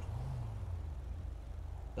cool.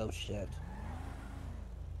 Oh shit.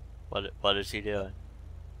 What is he doing?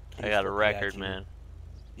 He's I got a looking record, at you. man.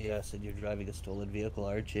 Yes, and you're driving a stolen vehicle,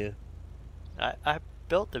 aren't you? I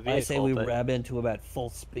built the vehicle. I say we but ram into him at full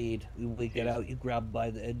speed. We get He's- out, you grab him by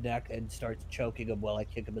the neck and start choking him while I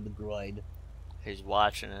kick him in the groin. He's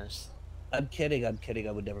watching us. I'm kidding, I'm kidding.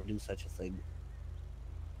 I would never do such a thing.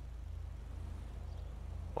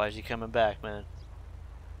 Why is he coming back, man?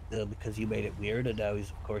 Because you made it weird, and now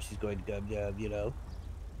of course he's going to go, you know.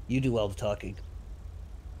 You do all the talking.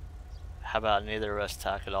 How about neither of us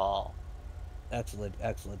talk at all? Excellent,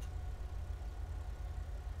 excellent.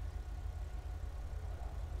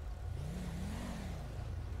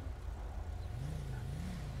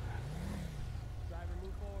 Driver,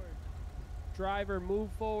 move forward. Driver, move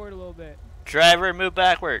forward a little bit. Driver, move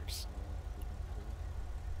backwards.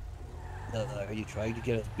 Are you trying to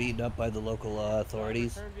get us beaten up by the local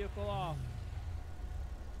authorities? Turn vehicle off.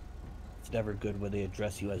 It's never good when they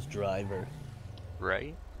address you as driver.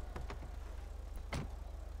 Right?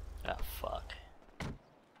 Ah, fuck. Driver,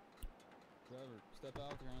 step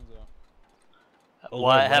out with your hands out. Oh,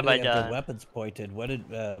 What Lord, have why I do they have done? their weapons pointed? What did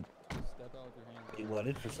Step out with your hands out. you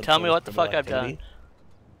wanted for some Tell sort me of what the fuck criminal I've done.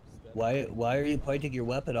 activity? Why are you pointing your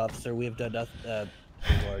weapon, officer? We have done nothing. Oh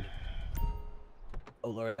Lord. Oh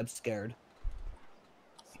Lord, I'm scared.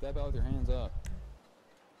 Step out with your hands up.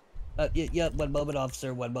 Yeah, one moment,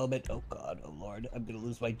 officer, one moment. Oh God, oh Lord, I'm gonna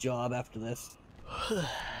lose my job after this.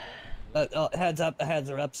 Hands up, hands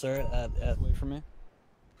are up, sir. Away from me.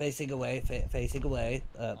 Facing away, facing away.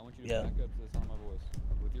 I want you to Yeah. back up to the sound of my voice.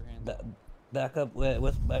 With your hands up. Back up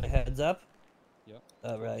with my hands up. Yep.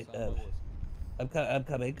 All right. Sound of my voice. I'm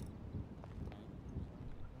coming.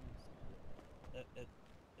 You got it.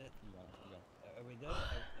 Are we good?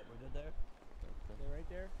 We're good there? Stay right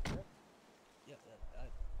there. Yep. Yeah.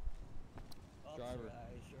 Driver. Officer,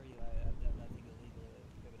 I assure you, I have done nothing illegal in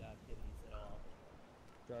criminal activities at all.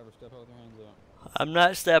 Driver, step out with your hands up. I'm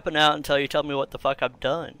not stepping out until you tell me what the fuck I've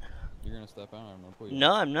done. You're gonna step out. I'm gonna pull you.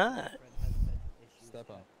 No, I'm not. Step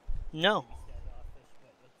out. No.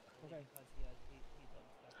 Okay.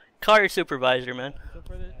 Call your supervisor, man.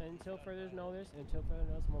 Until further notice, I'm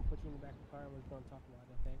gonna put you in the back of the car and we're gonna talk about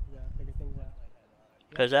it. Okay? We gotta figure things out.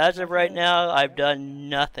 Because as of right now, I've done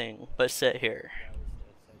nothing but sit here.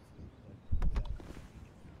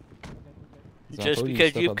 So I Just told you to because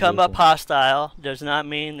step you've out the come up vehicle. hostile does not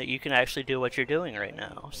mean that you can actually do what you're doing right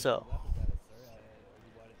now. So,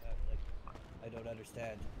 I don't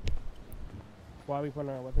understand. Why are we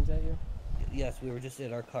pointing our weapons at you? Yes, we were just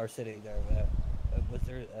in our car sitting there. Was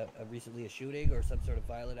there recently a shooting or some sort of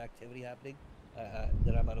violent activity happening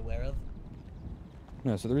that I'm unaware of?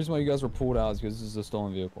 No, so the reason why you guys were pulled out is because this is a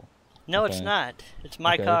stolen vehicle. no, it's Okay. not. It's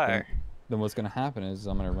my Okay, car. Then what's gonna happen is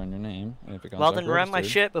I'm gonna run your name, and if it comes Well, back then run my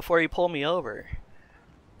registered- shit before you pull me over.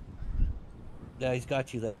 Yeah, he's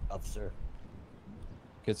got you there, officer.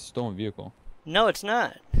 It's a stolen vehicle. No, it's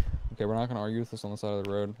not. Okay, we're not gonna argue with this on the side of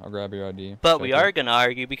the road. I'll grab your ID. But check we it. are going to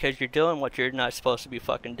argue because you're doing what you're not supposed to be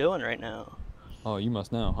fucking doing right now. Oh, you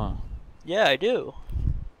must know, huh? Yeah, I do.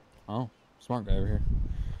 Oh, smart guy over here.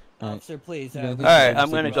 Alright. Officer, please. You guys need to Alright, take a I'm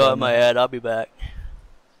going to signature go on in my that. head. I'll be back.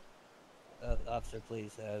 Officer,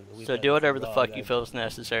 please. We've So done do whatever the nothing fuck wrong. you feel is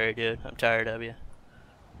necessary, dude. I'm tired of you.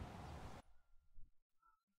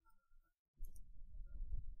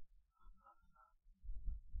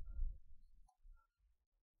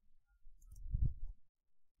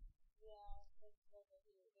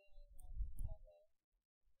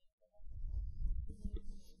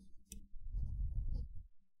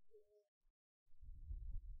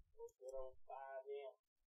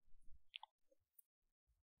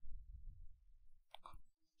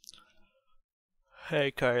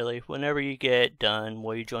 Hey Carly, whenever you get done,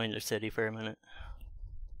 will you join the city for a minute?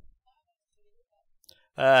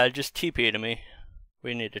 Just TP to me.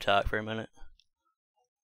 We need to talk for a minute.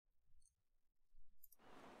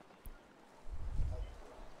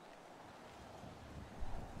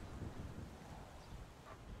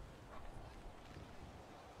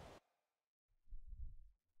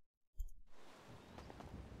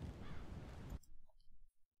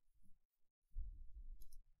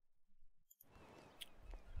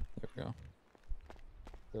 There we go.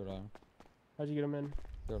 Third eye. How'd you get him in?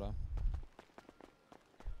 Third eye.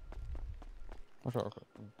 Watch out real quick.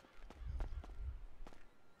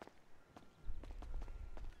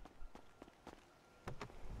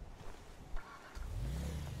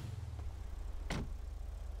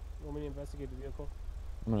 You want me to investigate the vehicle?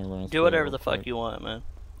 I'm gonna run. Do whatever the fuck you want, man.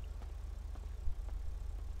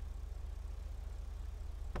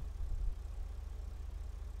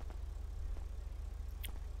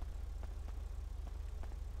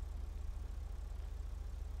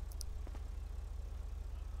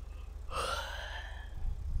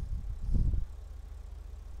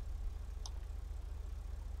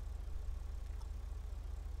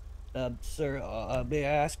 Sir, may I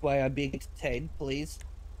ask why I'm being detained, please?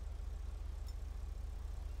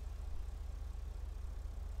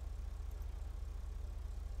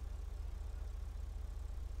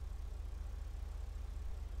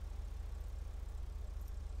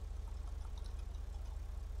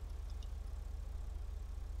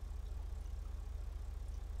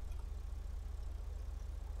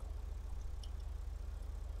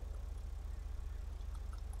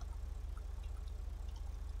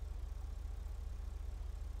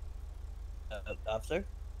 Officer?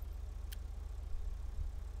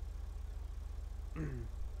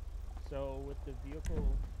 So with the vehicle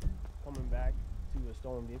coming back to a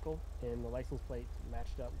stolen vehicle and the license plates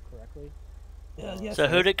matched up correctly. Yes, So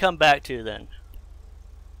who'd it come back to then?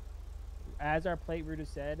 As our plate reader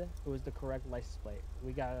said, it was the correct license plate.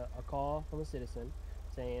 We got a call from a citizen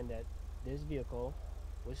saying that this vehicle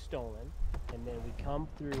was stolen, and then we come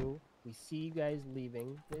through, we see you guys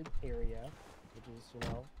leaving the area, which is, you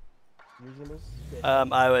know, reasonable suspicion.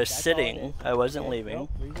 I was That's all it sitting. is. I wasn't Okay, leaving.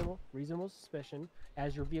 nope, reasonable suspicion.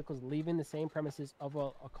 As your vehicle's leaving the same premises of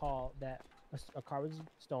a call that a car was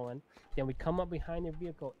stolen, then we come up behind your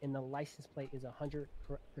vehicle and the license plate is 100%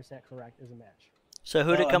 correct as a match. So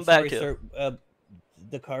who'd it come I'm back sorry, to? Sir.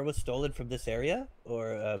 The car was stolen from this area,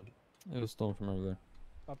 or It was stolen from over there.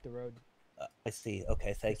 Up the road. I see.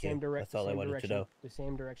 Okay, thank you. That's all I wanted to know. The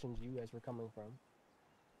same directions you guys were coming from.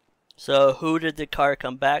 So who did the car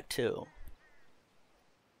come back to?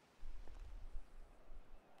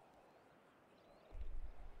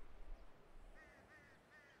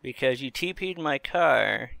 Because you TP'd my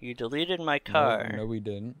car, you deleted my car. No, we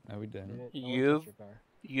didn't. No, we didn't.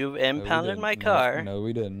 You've impounded my car. No,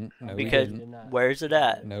 we didn't. No, because we didn't. where's it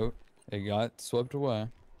at? No, it got swept away.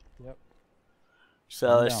 Yep. So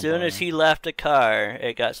Calm as down, soon as Brian. he left the car,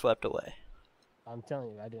 it got swept away. I'm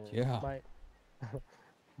telling you, I didn't. Yeah.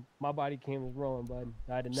 My body cam was rolling, bud.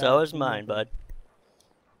 I did not. So is do mine, anything. bud.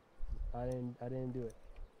 I didn't do it.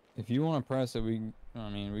 If you want to press it, I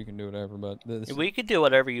mean, we can do whatever. But We could do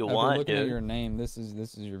whatever you after want, looking dude. at your name, this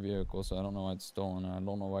is your vehicle, so I don't know why it's stolen. And I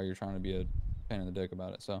don't know why you're trying to be a pain in the dick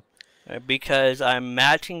about it. So. Because I'm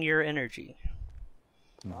matching your energy.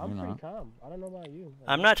 No, I'm you're pretty not. calm. I don't know about you.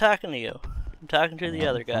 I'm not talking to you. I'm talking to the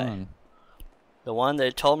other guy. Fine. The one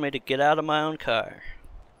that told me to get out of my own car.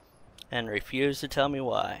 And refused to tell me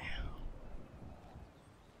why.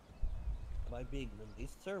 Am I being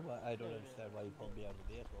released, sir? I don't understand why you pulled me out of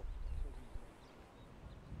the vehicle.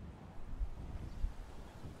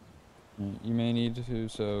 You may need to,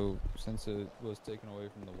 so since it was taken away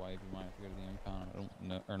from the wife, you might have to go to the impound. I don't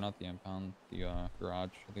know, or not the impound, the garage.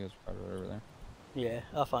 I think it's right over there. Yeah,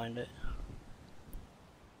 I'll find it.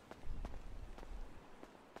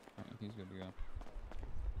 Alright, he's good to go.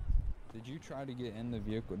 Did you try to get in the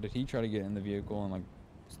vehicle? Did he try to get in the vehicle and like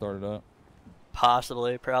start it up?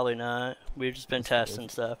 Possibly, probably not. We've just been testing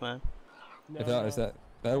stuff, man. That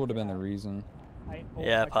would have been the reason.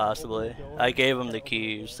 Yeah, possibly. I gave him the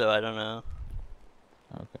keys, so I don't know.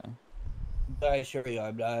 Okay. I assure you,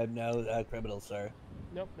 I'm no criminal, sir.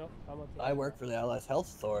 Nope. I'm okay. I work for the LS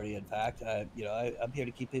Health Authority. In fact, I'm here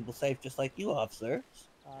to keep people safe, just like you, officer.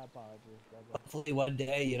 I apologize, brother. Hopefully, one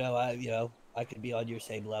day, I could be on your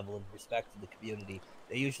same level of respect to the community.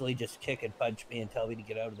 They usually just kick and punch me and tell me to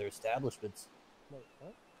get out of their establishments. Wait,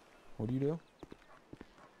 what? What do you do?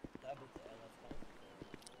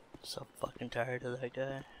 So fucking tired of that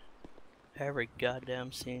guy. Every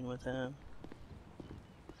goddamn scene with him.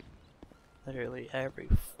 Literally every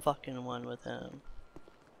fucking one with him.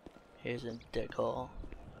 He's a dickhole.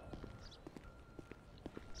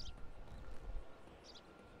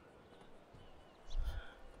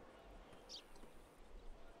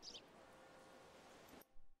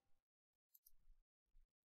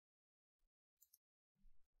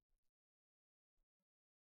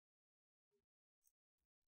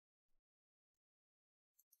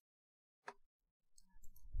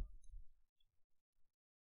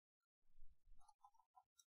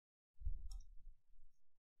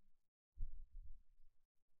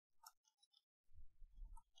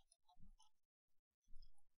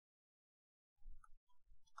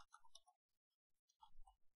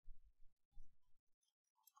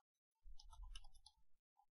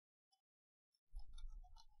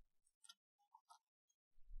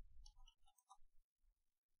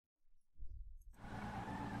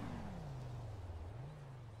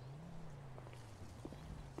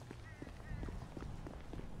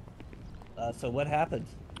 So what happened?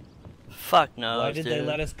 Fuck knows, Why did they dude.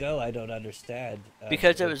 let us go? I don't understand.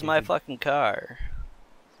 Because it was my fucking car.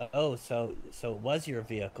 Oh, so it was your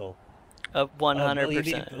vehicle.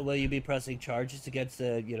 100%. Will you be pressing charges against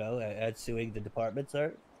and suing the department,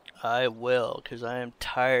 sir? I will, because I am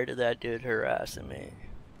tired of that dude harassing me.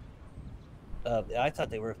 I thought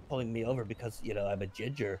they were pulling me over because, you know, I'm a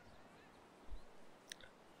ginger.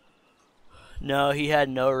 No, he had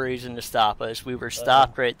no reason to stop us. We were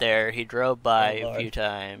stopped right there. He drove by a few Lord.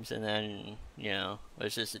 times, and then, you know,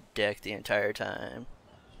 was just a dick the entire time.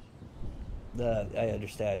 I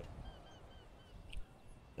understand.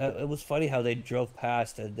 It was funny how they drove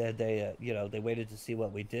past, and then they, you know, they waited to see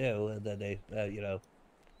what we do, and then they, you know.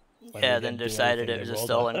 when Yeah, we then didn't do decided anything, it they was a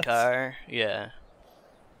rolled on stolen us. car. Yeah.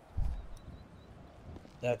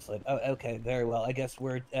 Excellent. Oh, okay, very well. I guess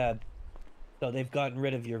we're. So they've gotten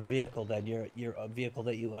rid of your vehicle then, your vehicle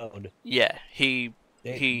that you owned. Yeah, he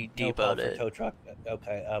No call depoted for it. tow truck.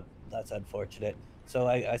 Okay, that's unfortunate. So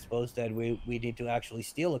I suppose then we need to actually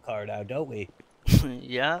steal a car now, don't we?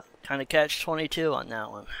 Yeah, kind of catch-22 on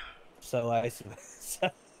that one. So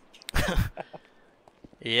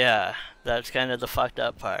Yeah, that's kind of the fucked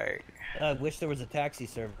up part. I wish there was a taxi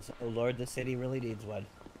service. Oh Lord, the city really needs one.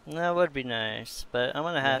 That would be nice, but I'm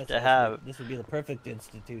gonna have Yes, to have. this would be the perfect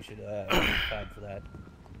institution time for that.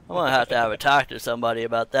 I'm gonna have to have a talk to somebody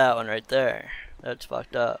about that one right there. That's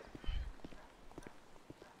fucked up.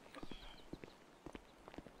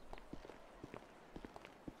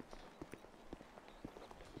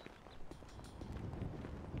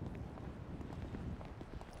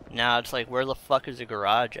 Now it's like, where the fuck is the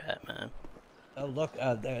garage at, man? Oh look,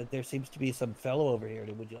 there seems to be some fellow over here.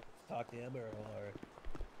 Would you like to talk to him or?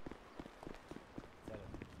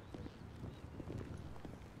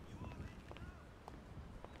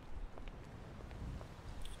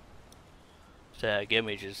 So, give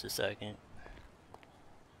me just a second.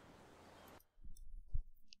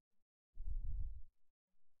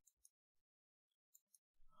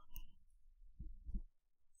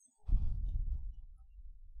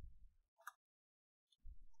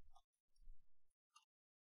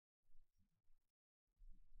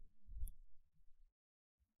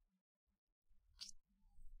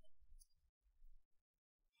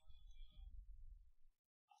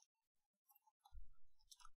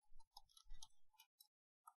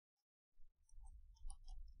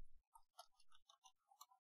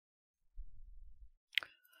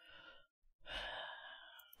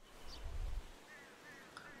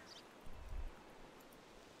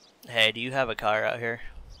 Hey, do you have a car out here?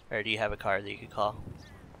 Or do you have a car that you could call?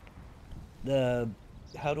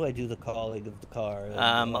 How do I do the calling of the car?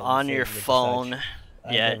 On your phone.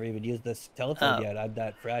 I've Yeah. never even used this telephone yet. I'm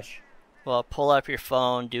that fresh. Well, pull up your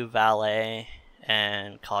phone, do valet,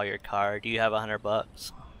 and call your car. Do you have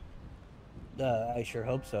 $100? I sure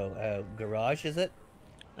hope so. Garage, is it?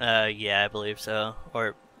 Yeah, I believe so.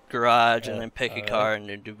 Or garage, and then pick a alright. car and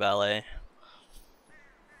then do valet.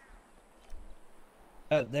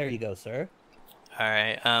 There you go, sir. All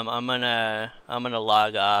right. I'm gonna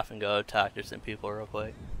log off and go talk to some people real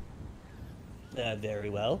quick. Very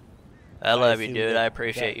well. I love you, assume dude. that- I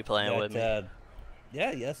appreciate you playing with me.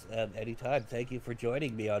 Yeah, yes, anytime. Thank you for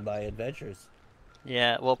joining me on my adventures.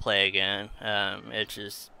 Yeah, we'll play again. It's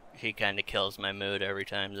just he kind of kills my mood every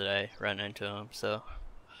time that I run into him. So.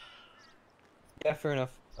 Yeah, fair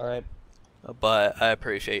enough. All right. But I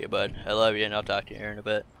appreciate you, bud. I love you, and I'll talk to you here in a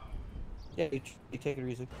bit. Yeah, you take it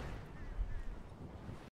easy.